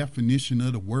know the definition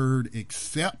of the word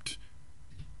except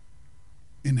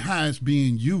and how it's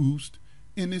being used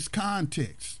in this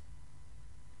context.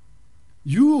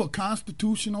 You a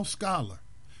constitutional scholar.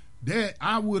 That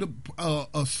I would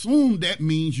assume that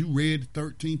means you read the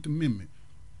 13th Amendment.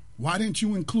 Why didn't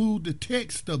you include the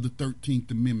text of the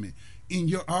 13th Amendment in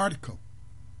your article?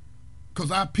 Because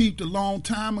I peeped a long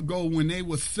time ago when they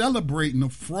were celebrating a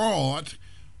fraud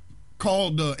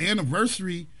called the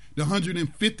anniversary, the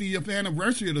 150th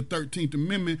anniversary of the 13th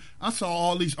Amendment. I saw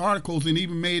all these articles and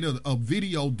even made a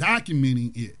video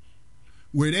documenting it,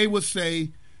 where they would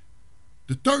say,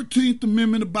 the 13th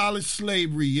Amendment abolished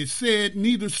slavery. It said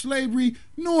neither slavery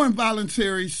nor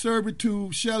involuntary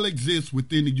servitude shall exist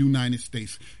within the United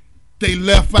States. They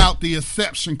left out the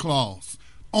exception clause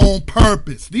on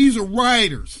purpose. These are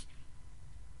writers.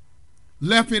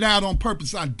 Left it out on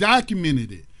purpose. I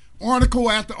documented it.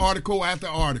 Article after article after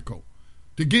article.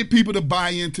 To get people to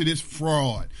buy into this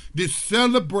fraud, this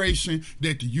celebration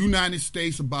that the United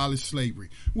States abolished slavery.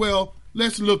 Well,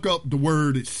 let's look up the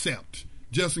word accept,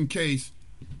 just in case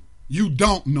you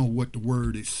don't know what the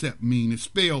word accept means. It's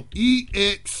spelled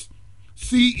E-X-C-E-P-T.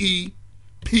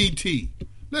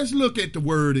 Let's look at the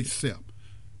word accept.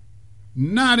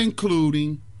 Not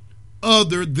including,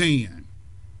 other than.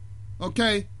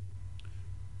 Okay?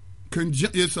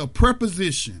 It's a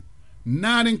preposition.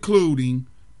 Not including,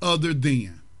 other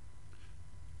than.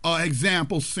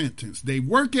 Example sentence. They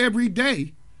work every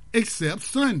day except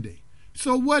Sunday.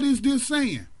 So what is this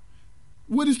saying?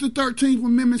 what is the 13th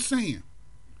Amendment saying?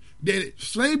 That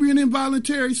slavery and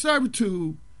involuntary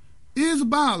servitude is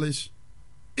abolished,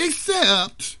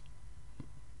 except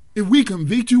if we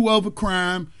convict you of a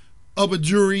crime of a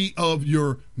jury of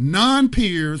your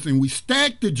non-peers, and we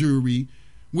stack the jury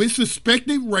with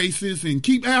suspected racists and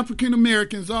keep African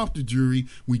Americans off the jury,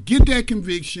 we get that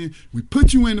conviction, we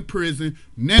put you into prison,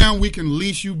 now we can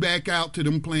lease you back out to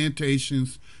them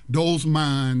plantations, those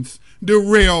mines, the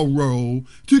railroad,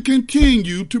 to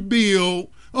continue to build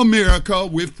America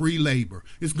with free labor.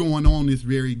 It's going on this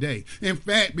very day. In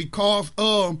fact, because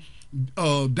of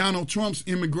Donald Trump's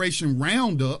immigration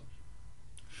roundup,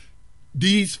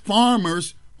 these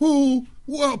farmers who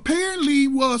apparently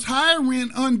was hiring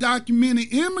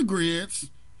undocumented immigrants,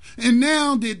 and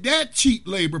now that cheap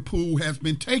labor pool has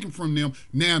been taken from them,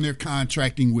 now they're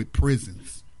contracting with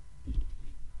prisons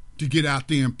to get out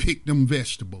there and pick them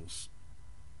vegetables.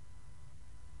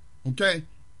 Okay?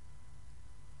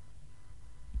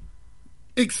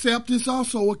 Except it's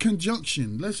also a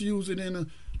conjunction. Let's use it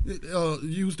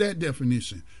use that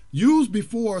definition. Used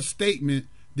before a statement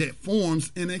that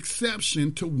forms an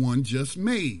exception to one just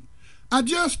made. I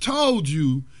just told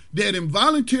you that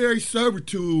involuntary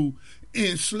servitude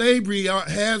and slavery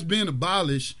has been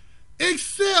abolished,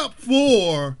 except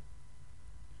for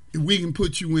if we can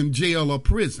put you in jail or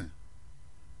prison.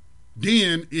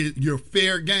 Then you're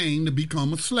fair game to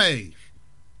become a slave.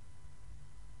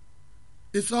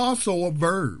 It's also a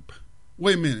verb.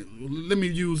 Wait a minute. Let me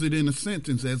use it in a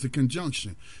sentence as a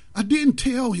conjunction. I didn't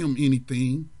tell him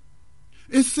anything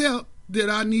except that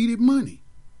I needed money.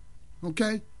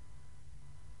 Okay?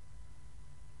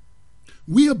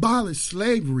 We abolish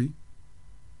slavery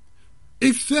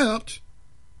except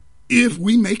if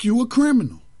we make you a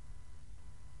criminal.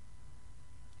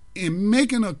 And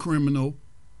making a criminal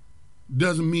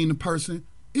doesn't mean the person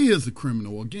is a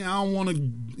criminal. Again, I don't want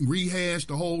to rehash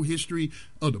the whole history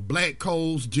of the black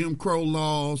codes, Jim Crow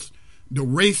laws, the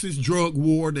racist drug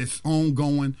war that's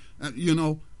ongoing.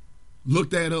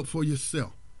 Look that up for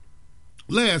yourself.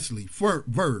 Lastly,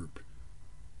 verb,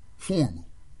 formal.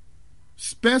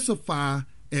 Specify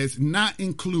as not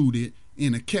included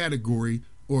in a category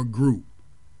or group.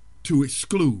 To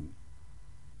exclude.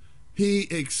 He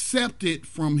accepted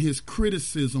from his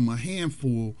criticism a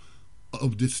handful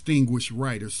of distinguished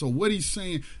writers. So what he's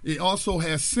saying, it also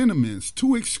has synonyms: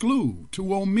 to exclude,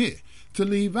 to omit, to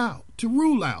leave out, to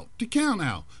rule out, to count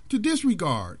out, to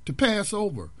disregard, to pass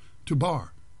over, to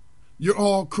bar. You're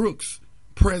all crooks,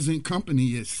 present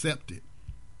company accepted.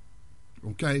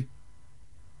 Okay?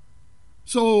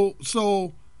 So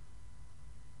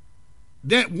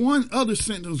that one other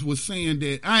sentence was saying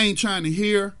that I ain't trying to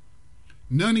hear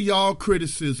none of y'all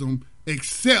criticism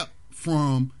except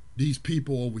from these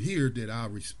people over here that I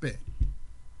respect.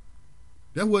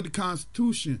 That's what the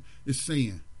Constitution is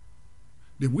saying.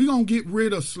 That we're going to get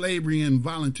rid of slavery and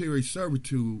voluntary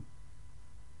servitude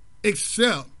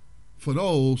except for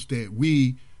those that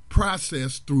we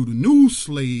process through the new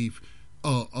slave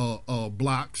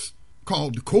blocks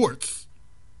called the courts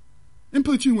and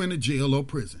put you in a jail or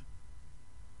prison.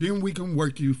 Then we can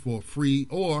work you for free,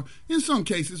 or in some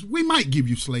cases, we might give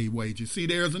you slave wages. See,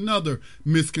 there's another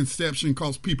misconception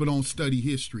because people don't study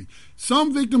history.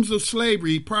 Some victims of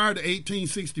slavery prior to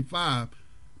 1865,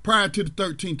 prior to the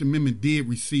 13th Amendment, did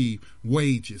receive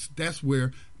wages. That's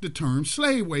where the term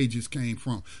slave wages came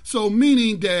from. So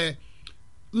meaning that,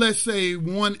 let's say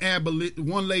one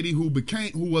lady who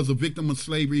was a victim of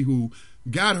slavery, who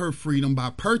got her freedom by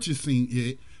purchasing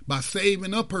it, by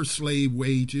saving up her slave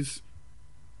wages,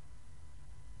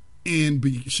 and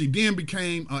she then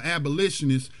became an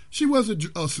abolitionist. She was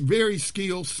a very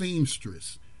skilled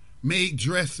seamstress, made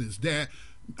dresses that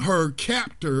her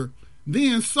captor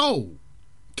then sold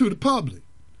to the public.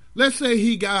 Let's say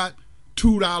he got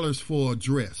 $2 for a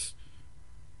dress.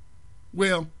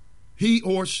 Well, he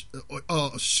or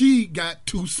she got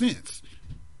 2 cents.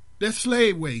 That's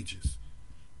slave wages.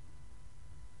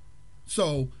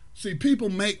 So, see, people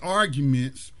make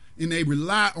arguments and they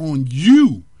rely on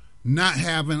you not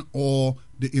having all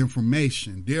the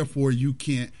information. Therefore, you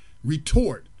can't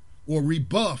retort or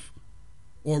rebuff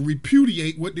or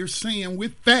repudiate what they're saying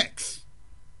with facts.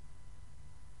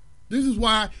 This is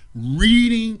why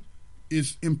reading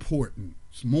is important.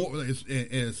 It's more,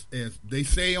 as they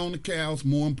say on the cows,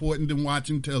 more important than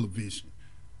watching television.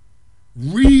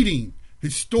 Reading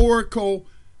historical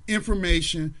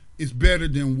information is better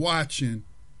than watching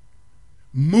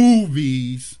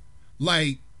movies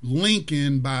like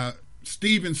Lincoln by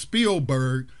Steven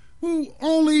Spielberg, who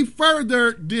only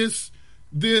furthered this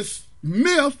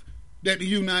myth that the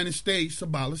United States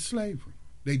abolished slavery.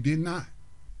 They did not.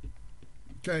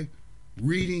 Okay?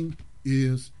 Reading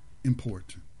is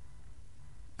important.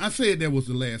 I said that was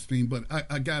the last thing, but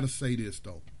I got to say this,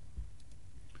 though.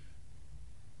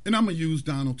 And I'm going to use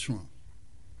Donald Trump.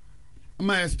 I'm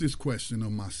going to ask this question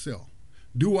of myself.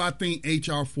 Do I think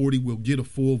H.R. 40 will get a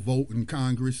full vote in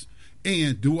Congress?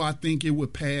 And do I think it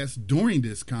would pass during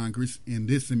this Congress in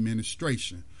this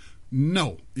administration?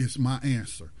 No, is my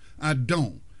answer. I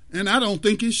don't. And I don't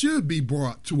think it should be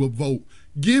brought to a vote,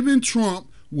 given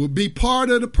Trump will be part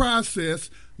of the process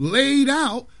laid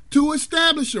out to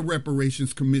establish a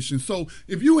reparations commission. So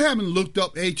if you haven't looked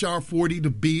up H.R. 40, the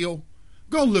bill,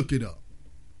 go look it up.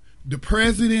 The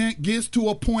president gets to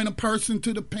appoint a person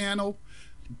to the panel.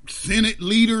 Senate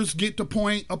leaders get to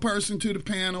appoint a person to the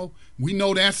panel. We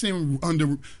know that's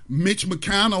under Mitch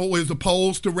McConnell as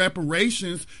opposed to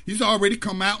reparations. He's already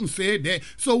come out and said that.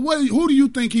 So who do you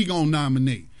think he's going to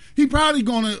nominate? He probably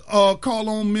going to call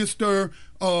on Mr.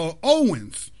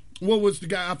 Owens. What was the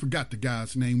guy? I forgot the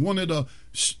guy's name. One of the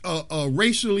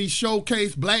racially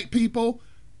showcased black people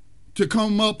to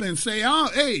come up and say,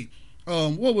 hey,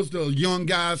 what was the young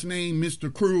guy's name?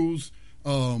 Mr. Cruz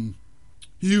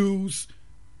Hughes,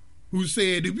 who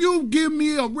said, if you give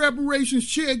me a reparations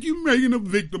check, you're making a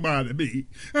victim out of me.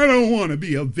 I don't want to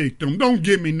be a victim. Don't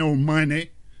give me no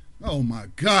money. Oh, my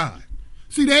God.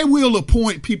 See, they will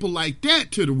appoint people like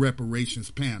that to the reparations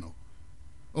panel.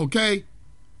 Okay?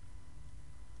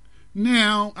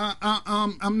 Now,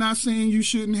 I'm not saying you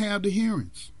shouldn't have the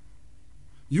hearings.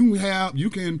 You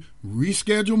can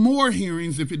reschedule more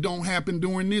hearings if it don't happen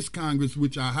during this Congress,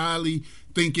 which I highly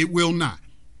think it will not.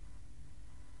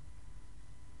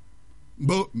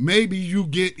 But maybe you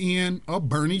get in a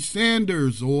Bernie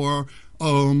Sanders or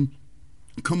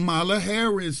Kamala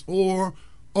Harris or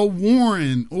a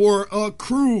Warren or a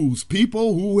Cruz,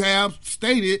 people who have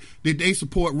stated that they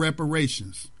support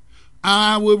reparations.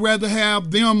 I would rather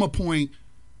have them appoint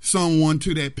someone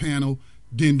to that panel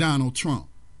than Donald Trump.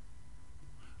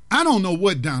 I don't know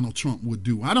what Donald Trump would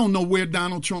do. I don't know where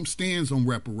Donald Trump stands on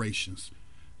reparations.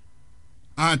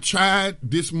 I tried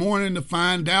this morning to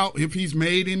find out if he's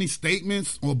made any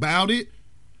statements about it.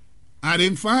 I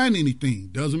didn't find anything.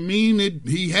 Doesn't mean that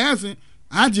he hasn't.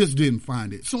 I just didn't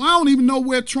find it. So I don't even know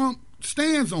where Trump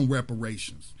stands on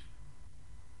reparations.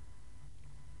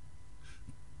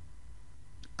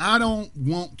 I don't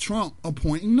want Trump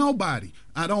appointing nobody.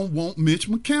 I don't want Mitch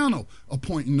McConnell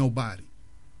appointing nobody.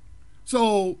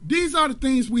 So these are the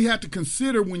things we have to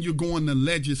consider when you're going the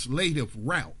legislative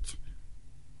route,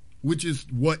 which is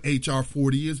what H.R.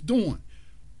 40 is doing.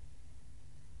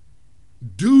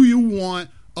 Do you want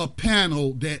a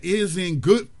panel that is in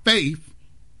good faith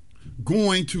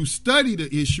going to study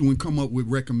the issue and come up with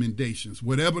recommendations,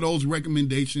 whatever those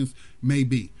recommendations may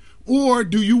be? Or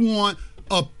do you want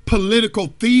a political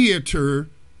theater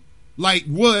like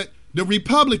what the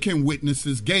Republican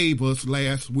witnesses gave us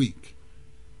last week,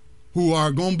 who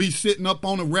are going to be sitting up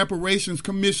on a reparations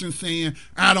commission saying,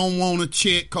 I don't want a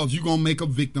check because you're going to make a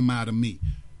victim out of me?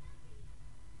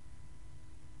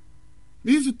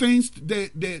 These are things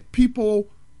that people,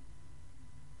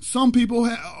 some people,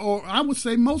 or I would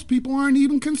say most people, aren't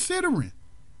even considering.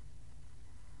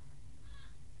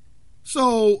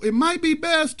 So it might be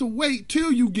best to wait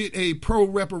till you get a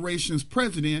pro-reparations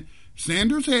president.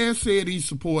 Sanders has said he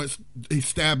supports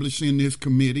establishing this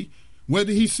committee.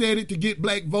 Whether he said it to get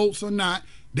black votes or not,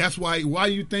 that's why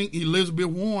you think Elizabeth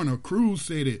Warren or Cruz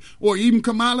said it, or even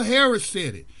Kamala Harris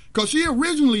said it. Because she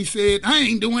originally said, I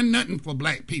ain't doing nothing for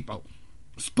black people,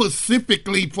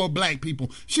 specifically for black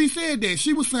people. She said that.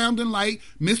 She was sounding like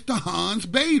Mr. Hans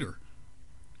Bader.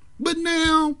 But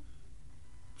now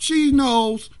she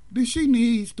knows that she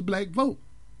needs the black vote.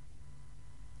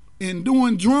 And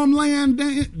doing drumline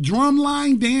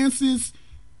dances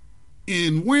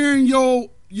and wearing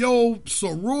your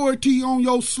sorority on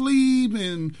your sleeve,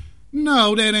 and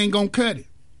no, that ain't gonna cut it.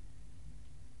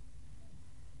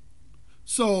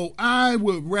 So I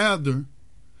would rather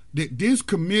that this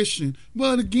commission,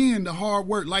 but again, the hard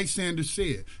work, like Sanders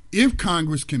said, if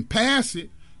Congress can pass it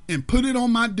and put it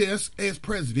on my desk as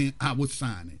president, I would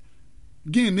sign it.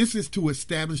 Again, this is to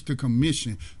establish the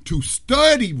commission to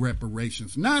study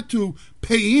reparations, not to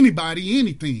pay anybody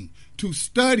anything, to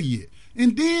study it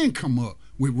and then come up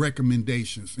with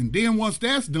recommendations. And then once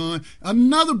that's done,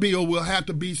 another bill will have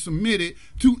to be submitted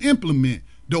to implement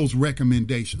those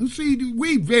recommendations. See,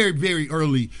 we very, very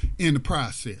early in the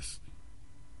process.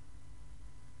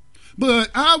 But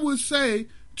I would say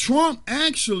Trump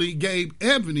actually gave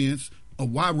evidence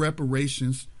of why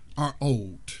reparations are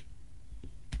owed.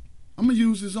 I'm going to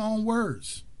use his own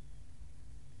words,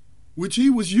 which he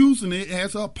was using it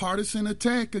as a partisan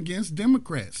attack against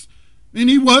Democrats. And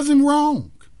he wasn't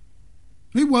wrong.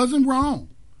 He wasn't wrong.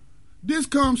 This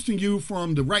comes to you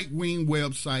from the right-wing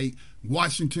website,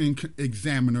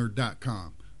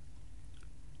 WashingtonExaminer.com.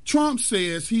 Trump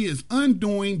says he is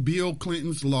undoing Bill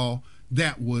Clinton's law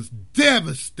that was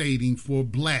devastating for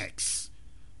blacks.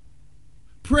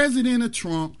 President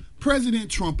Trump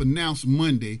announced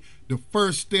Monday the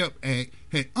First Step Act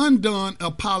had undone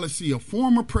a policy of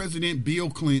former President Bill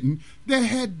Clinton that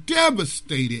had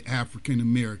devastated African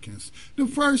Americans. The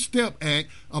First Step Act,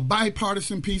 a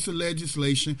bipartisan piece of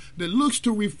legislation that looks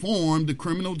to reform the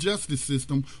criminal justice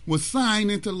system, was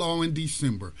signed into law in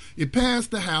December. It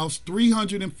passed the House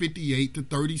 358 to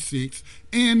 36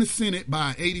 and the Senate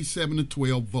by 87 to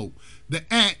 12 vote. The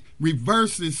act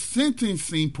reverses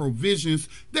sentencing provisions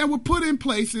that were put in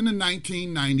place in the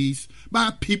 1990s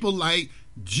by people like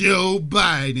Joe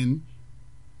Biden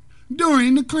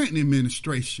during the Clinton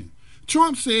administration.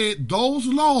 Trump said those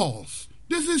laws,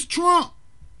 this is Trump,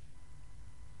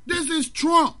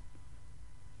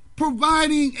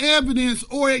 providing evidence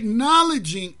or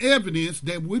acknowledging evidence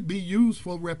that would be used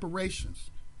for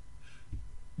reparations.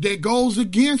 That goes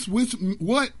against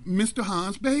what Mr.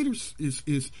 Hans Bader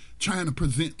is trying to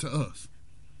present to us.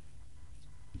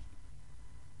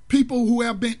 People who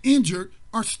have been injured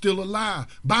are still alive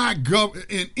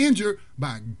and injured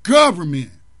by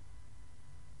government.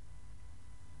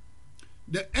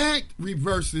 The act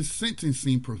reverses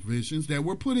sentencing provisions that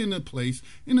were put into place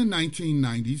in the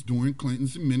 1990s during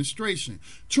Clinton's administration.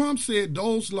 Trump said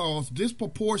those laws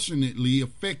disproportionately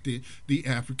affected the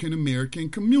African American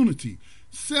community,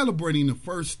 celebrating the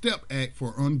First Step Act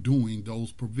for undoing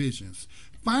those provisions.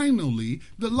 Finally,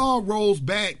 the law rolls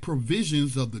back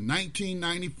provisions of the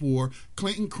 1994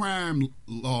 Clinton crime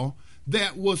law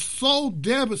that was so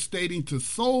devastating to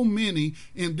so many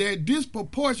and that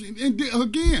disproportionate, and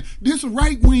again, this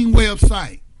right-wing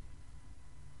website,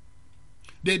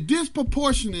 that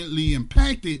disproportionately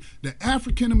impacted the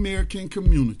African American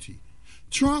community.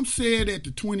 Trump said at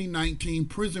the 2019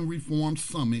 Prison Reform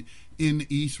Summit in the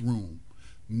East Room,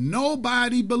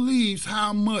 nobody believes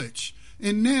how much,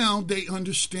 and now they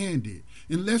understand it.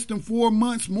 In less than 4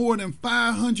 months, more than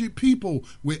 500 people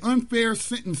with unfair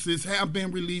sentences have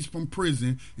been released from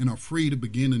prison and are free to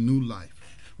begin a new life.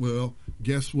 Well,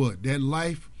 guess what? That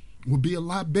life would be a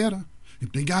lot better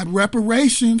if they got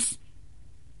reparations.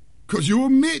 Because you're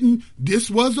admitting this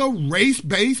was a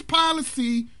race-based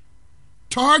policy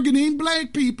targeting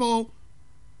black people.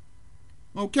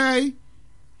 Okay?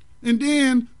 And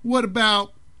then what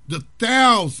about the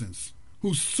thousands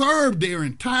who served their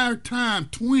entire time,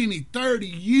 20, 30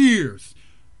 years,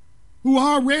 who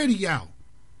are already out?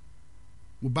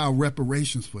 What about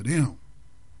reparations for them?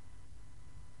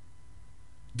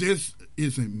 This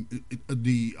is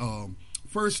the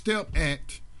First Step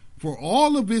Act, for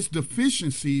all of its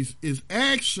deficiencies, is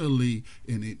actually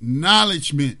an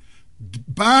acknowledgement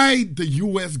by the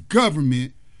U.S.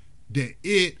 government that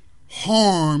it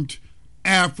harmed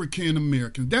African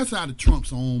Americans. That's out of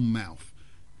Trump's own mouth.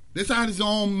 That's out of his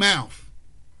own mouth.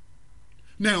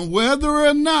 Now, whether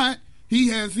or not he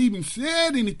has even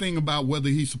said anything about whether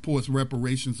he supports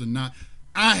reparations or not,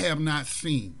 I have not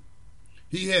seen.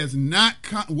 He has not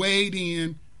weighed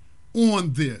in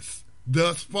on this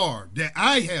thus far that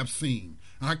I have seen.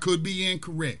 I could be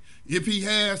incorrect. If he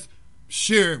has,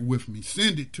 share it with me.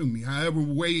 Send it to me. However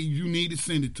way you need to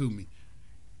send it to me.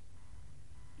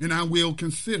 And I will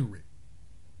consider it.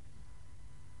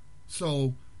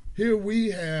 So here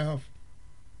we have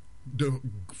the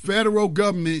federal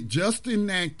government just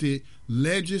enacted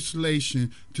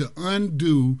legislation to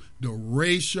undo the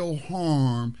racial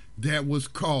harm that was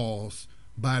caused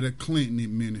by the Clinton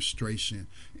administration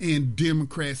and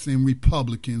Democrats and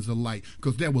Republicans alike,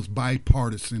 because that was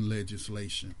bipartisan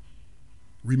legislation.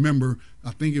 Remember,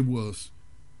 I think it was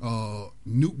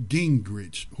Newt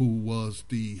Gingrich who was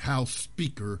the House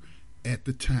Speaker at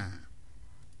the time.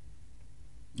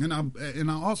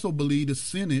 And I also believe the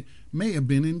Senate may have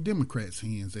been in Democrats'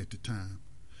 hands at the time.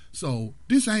 So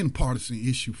this ain't a partisan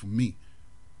issue for me.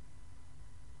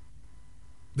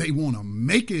 They want to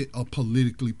make it a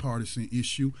politically partisan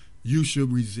issue. You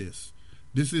should resist.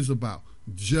 This is about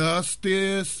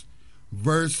justice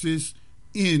versus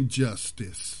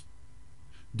injustice.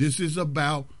 This is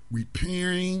about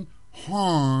repairing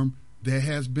harm that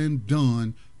has been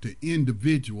done to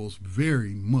individuals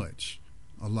very much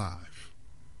alive.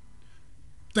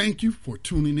 Thank you for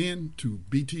tuning in to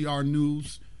BTR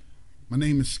News. My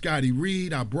name is Scotty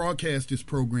Reed. I broadcast this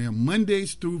program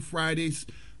Mondays through Fridays.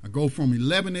 I go from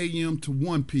 11 a.m. to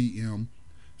 1 p.m.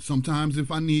 Sometimes if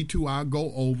I need to, I'll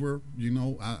go over.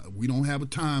 We don't have a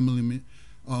time limit.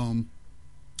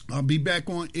 I'll be back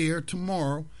on air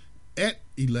tomorrow at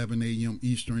 11 a.m.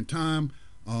 Eastern Time.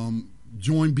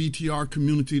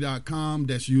 joinbtrcommunity.com.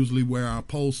 That's usually where I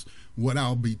post what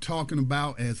I'll be talking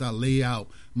about as I lay out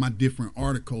my different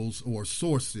articles or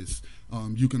sources.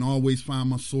 You can always find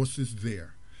my sources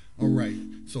there. All right.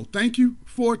 So thank you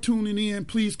for tuning in.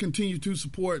 Please continue to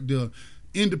support the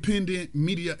independent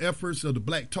media efforts of the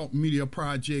Black Talk Media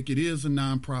Project. It is a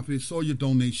nonprofit, so your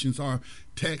donations are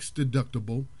tax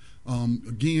deductible.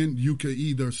 Again, you could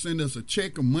either send us a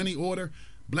check or money order,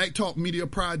 Black Talk Media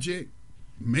Project.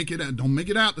 Don't make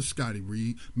it out to Scotty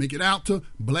Reed. Make it out to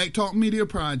Black Talk Media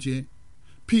Project,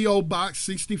 P.O. Box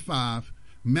 65,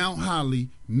 Mount Holly,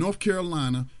 North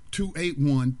Carolina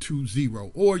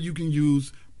 28120. Or you can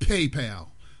use PayPal.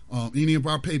 Any of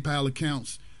our PayPal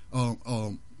accounts,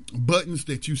 buttons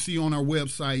that you see on our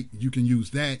website, you can use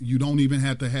that. You don't even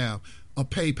have to have a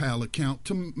PayPal account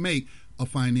to make a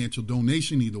financial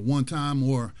donation, either one time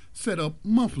or set up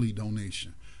monthly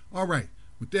donation. All right.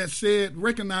 With that said,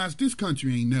 recognize this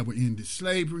country ain't never ended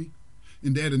slavery,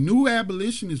 and that a new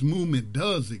abolitionist movement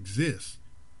does exist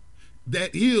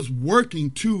that is working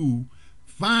to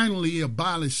finally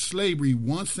abolish slavery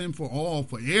once and for all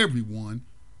for everyone.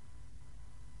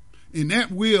 And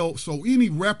that will, so any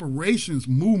reparations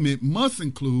movement must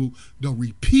include the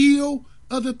repeal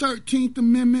of the 13th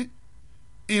Amendment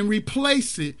and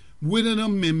replace it with an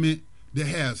amendment that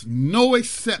has no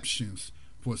exceptions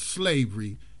for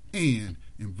slavery and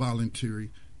involuntary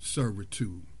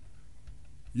servitude.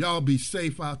 Y'all be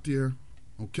safe out there,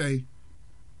 okay?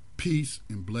 Peace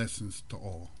and blessings to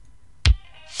all.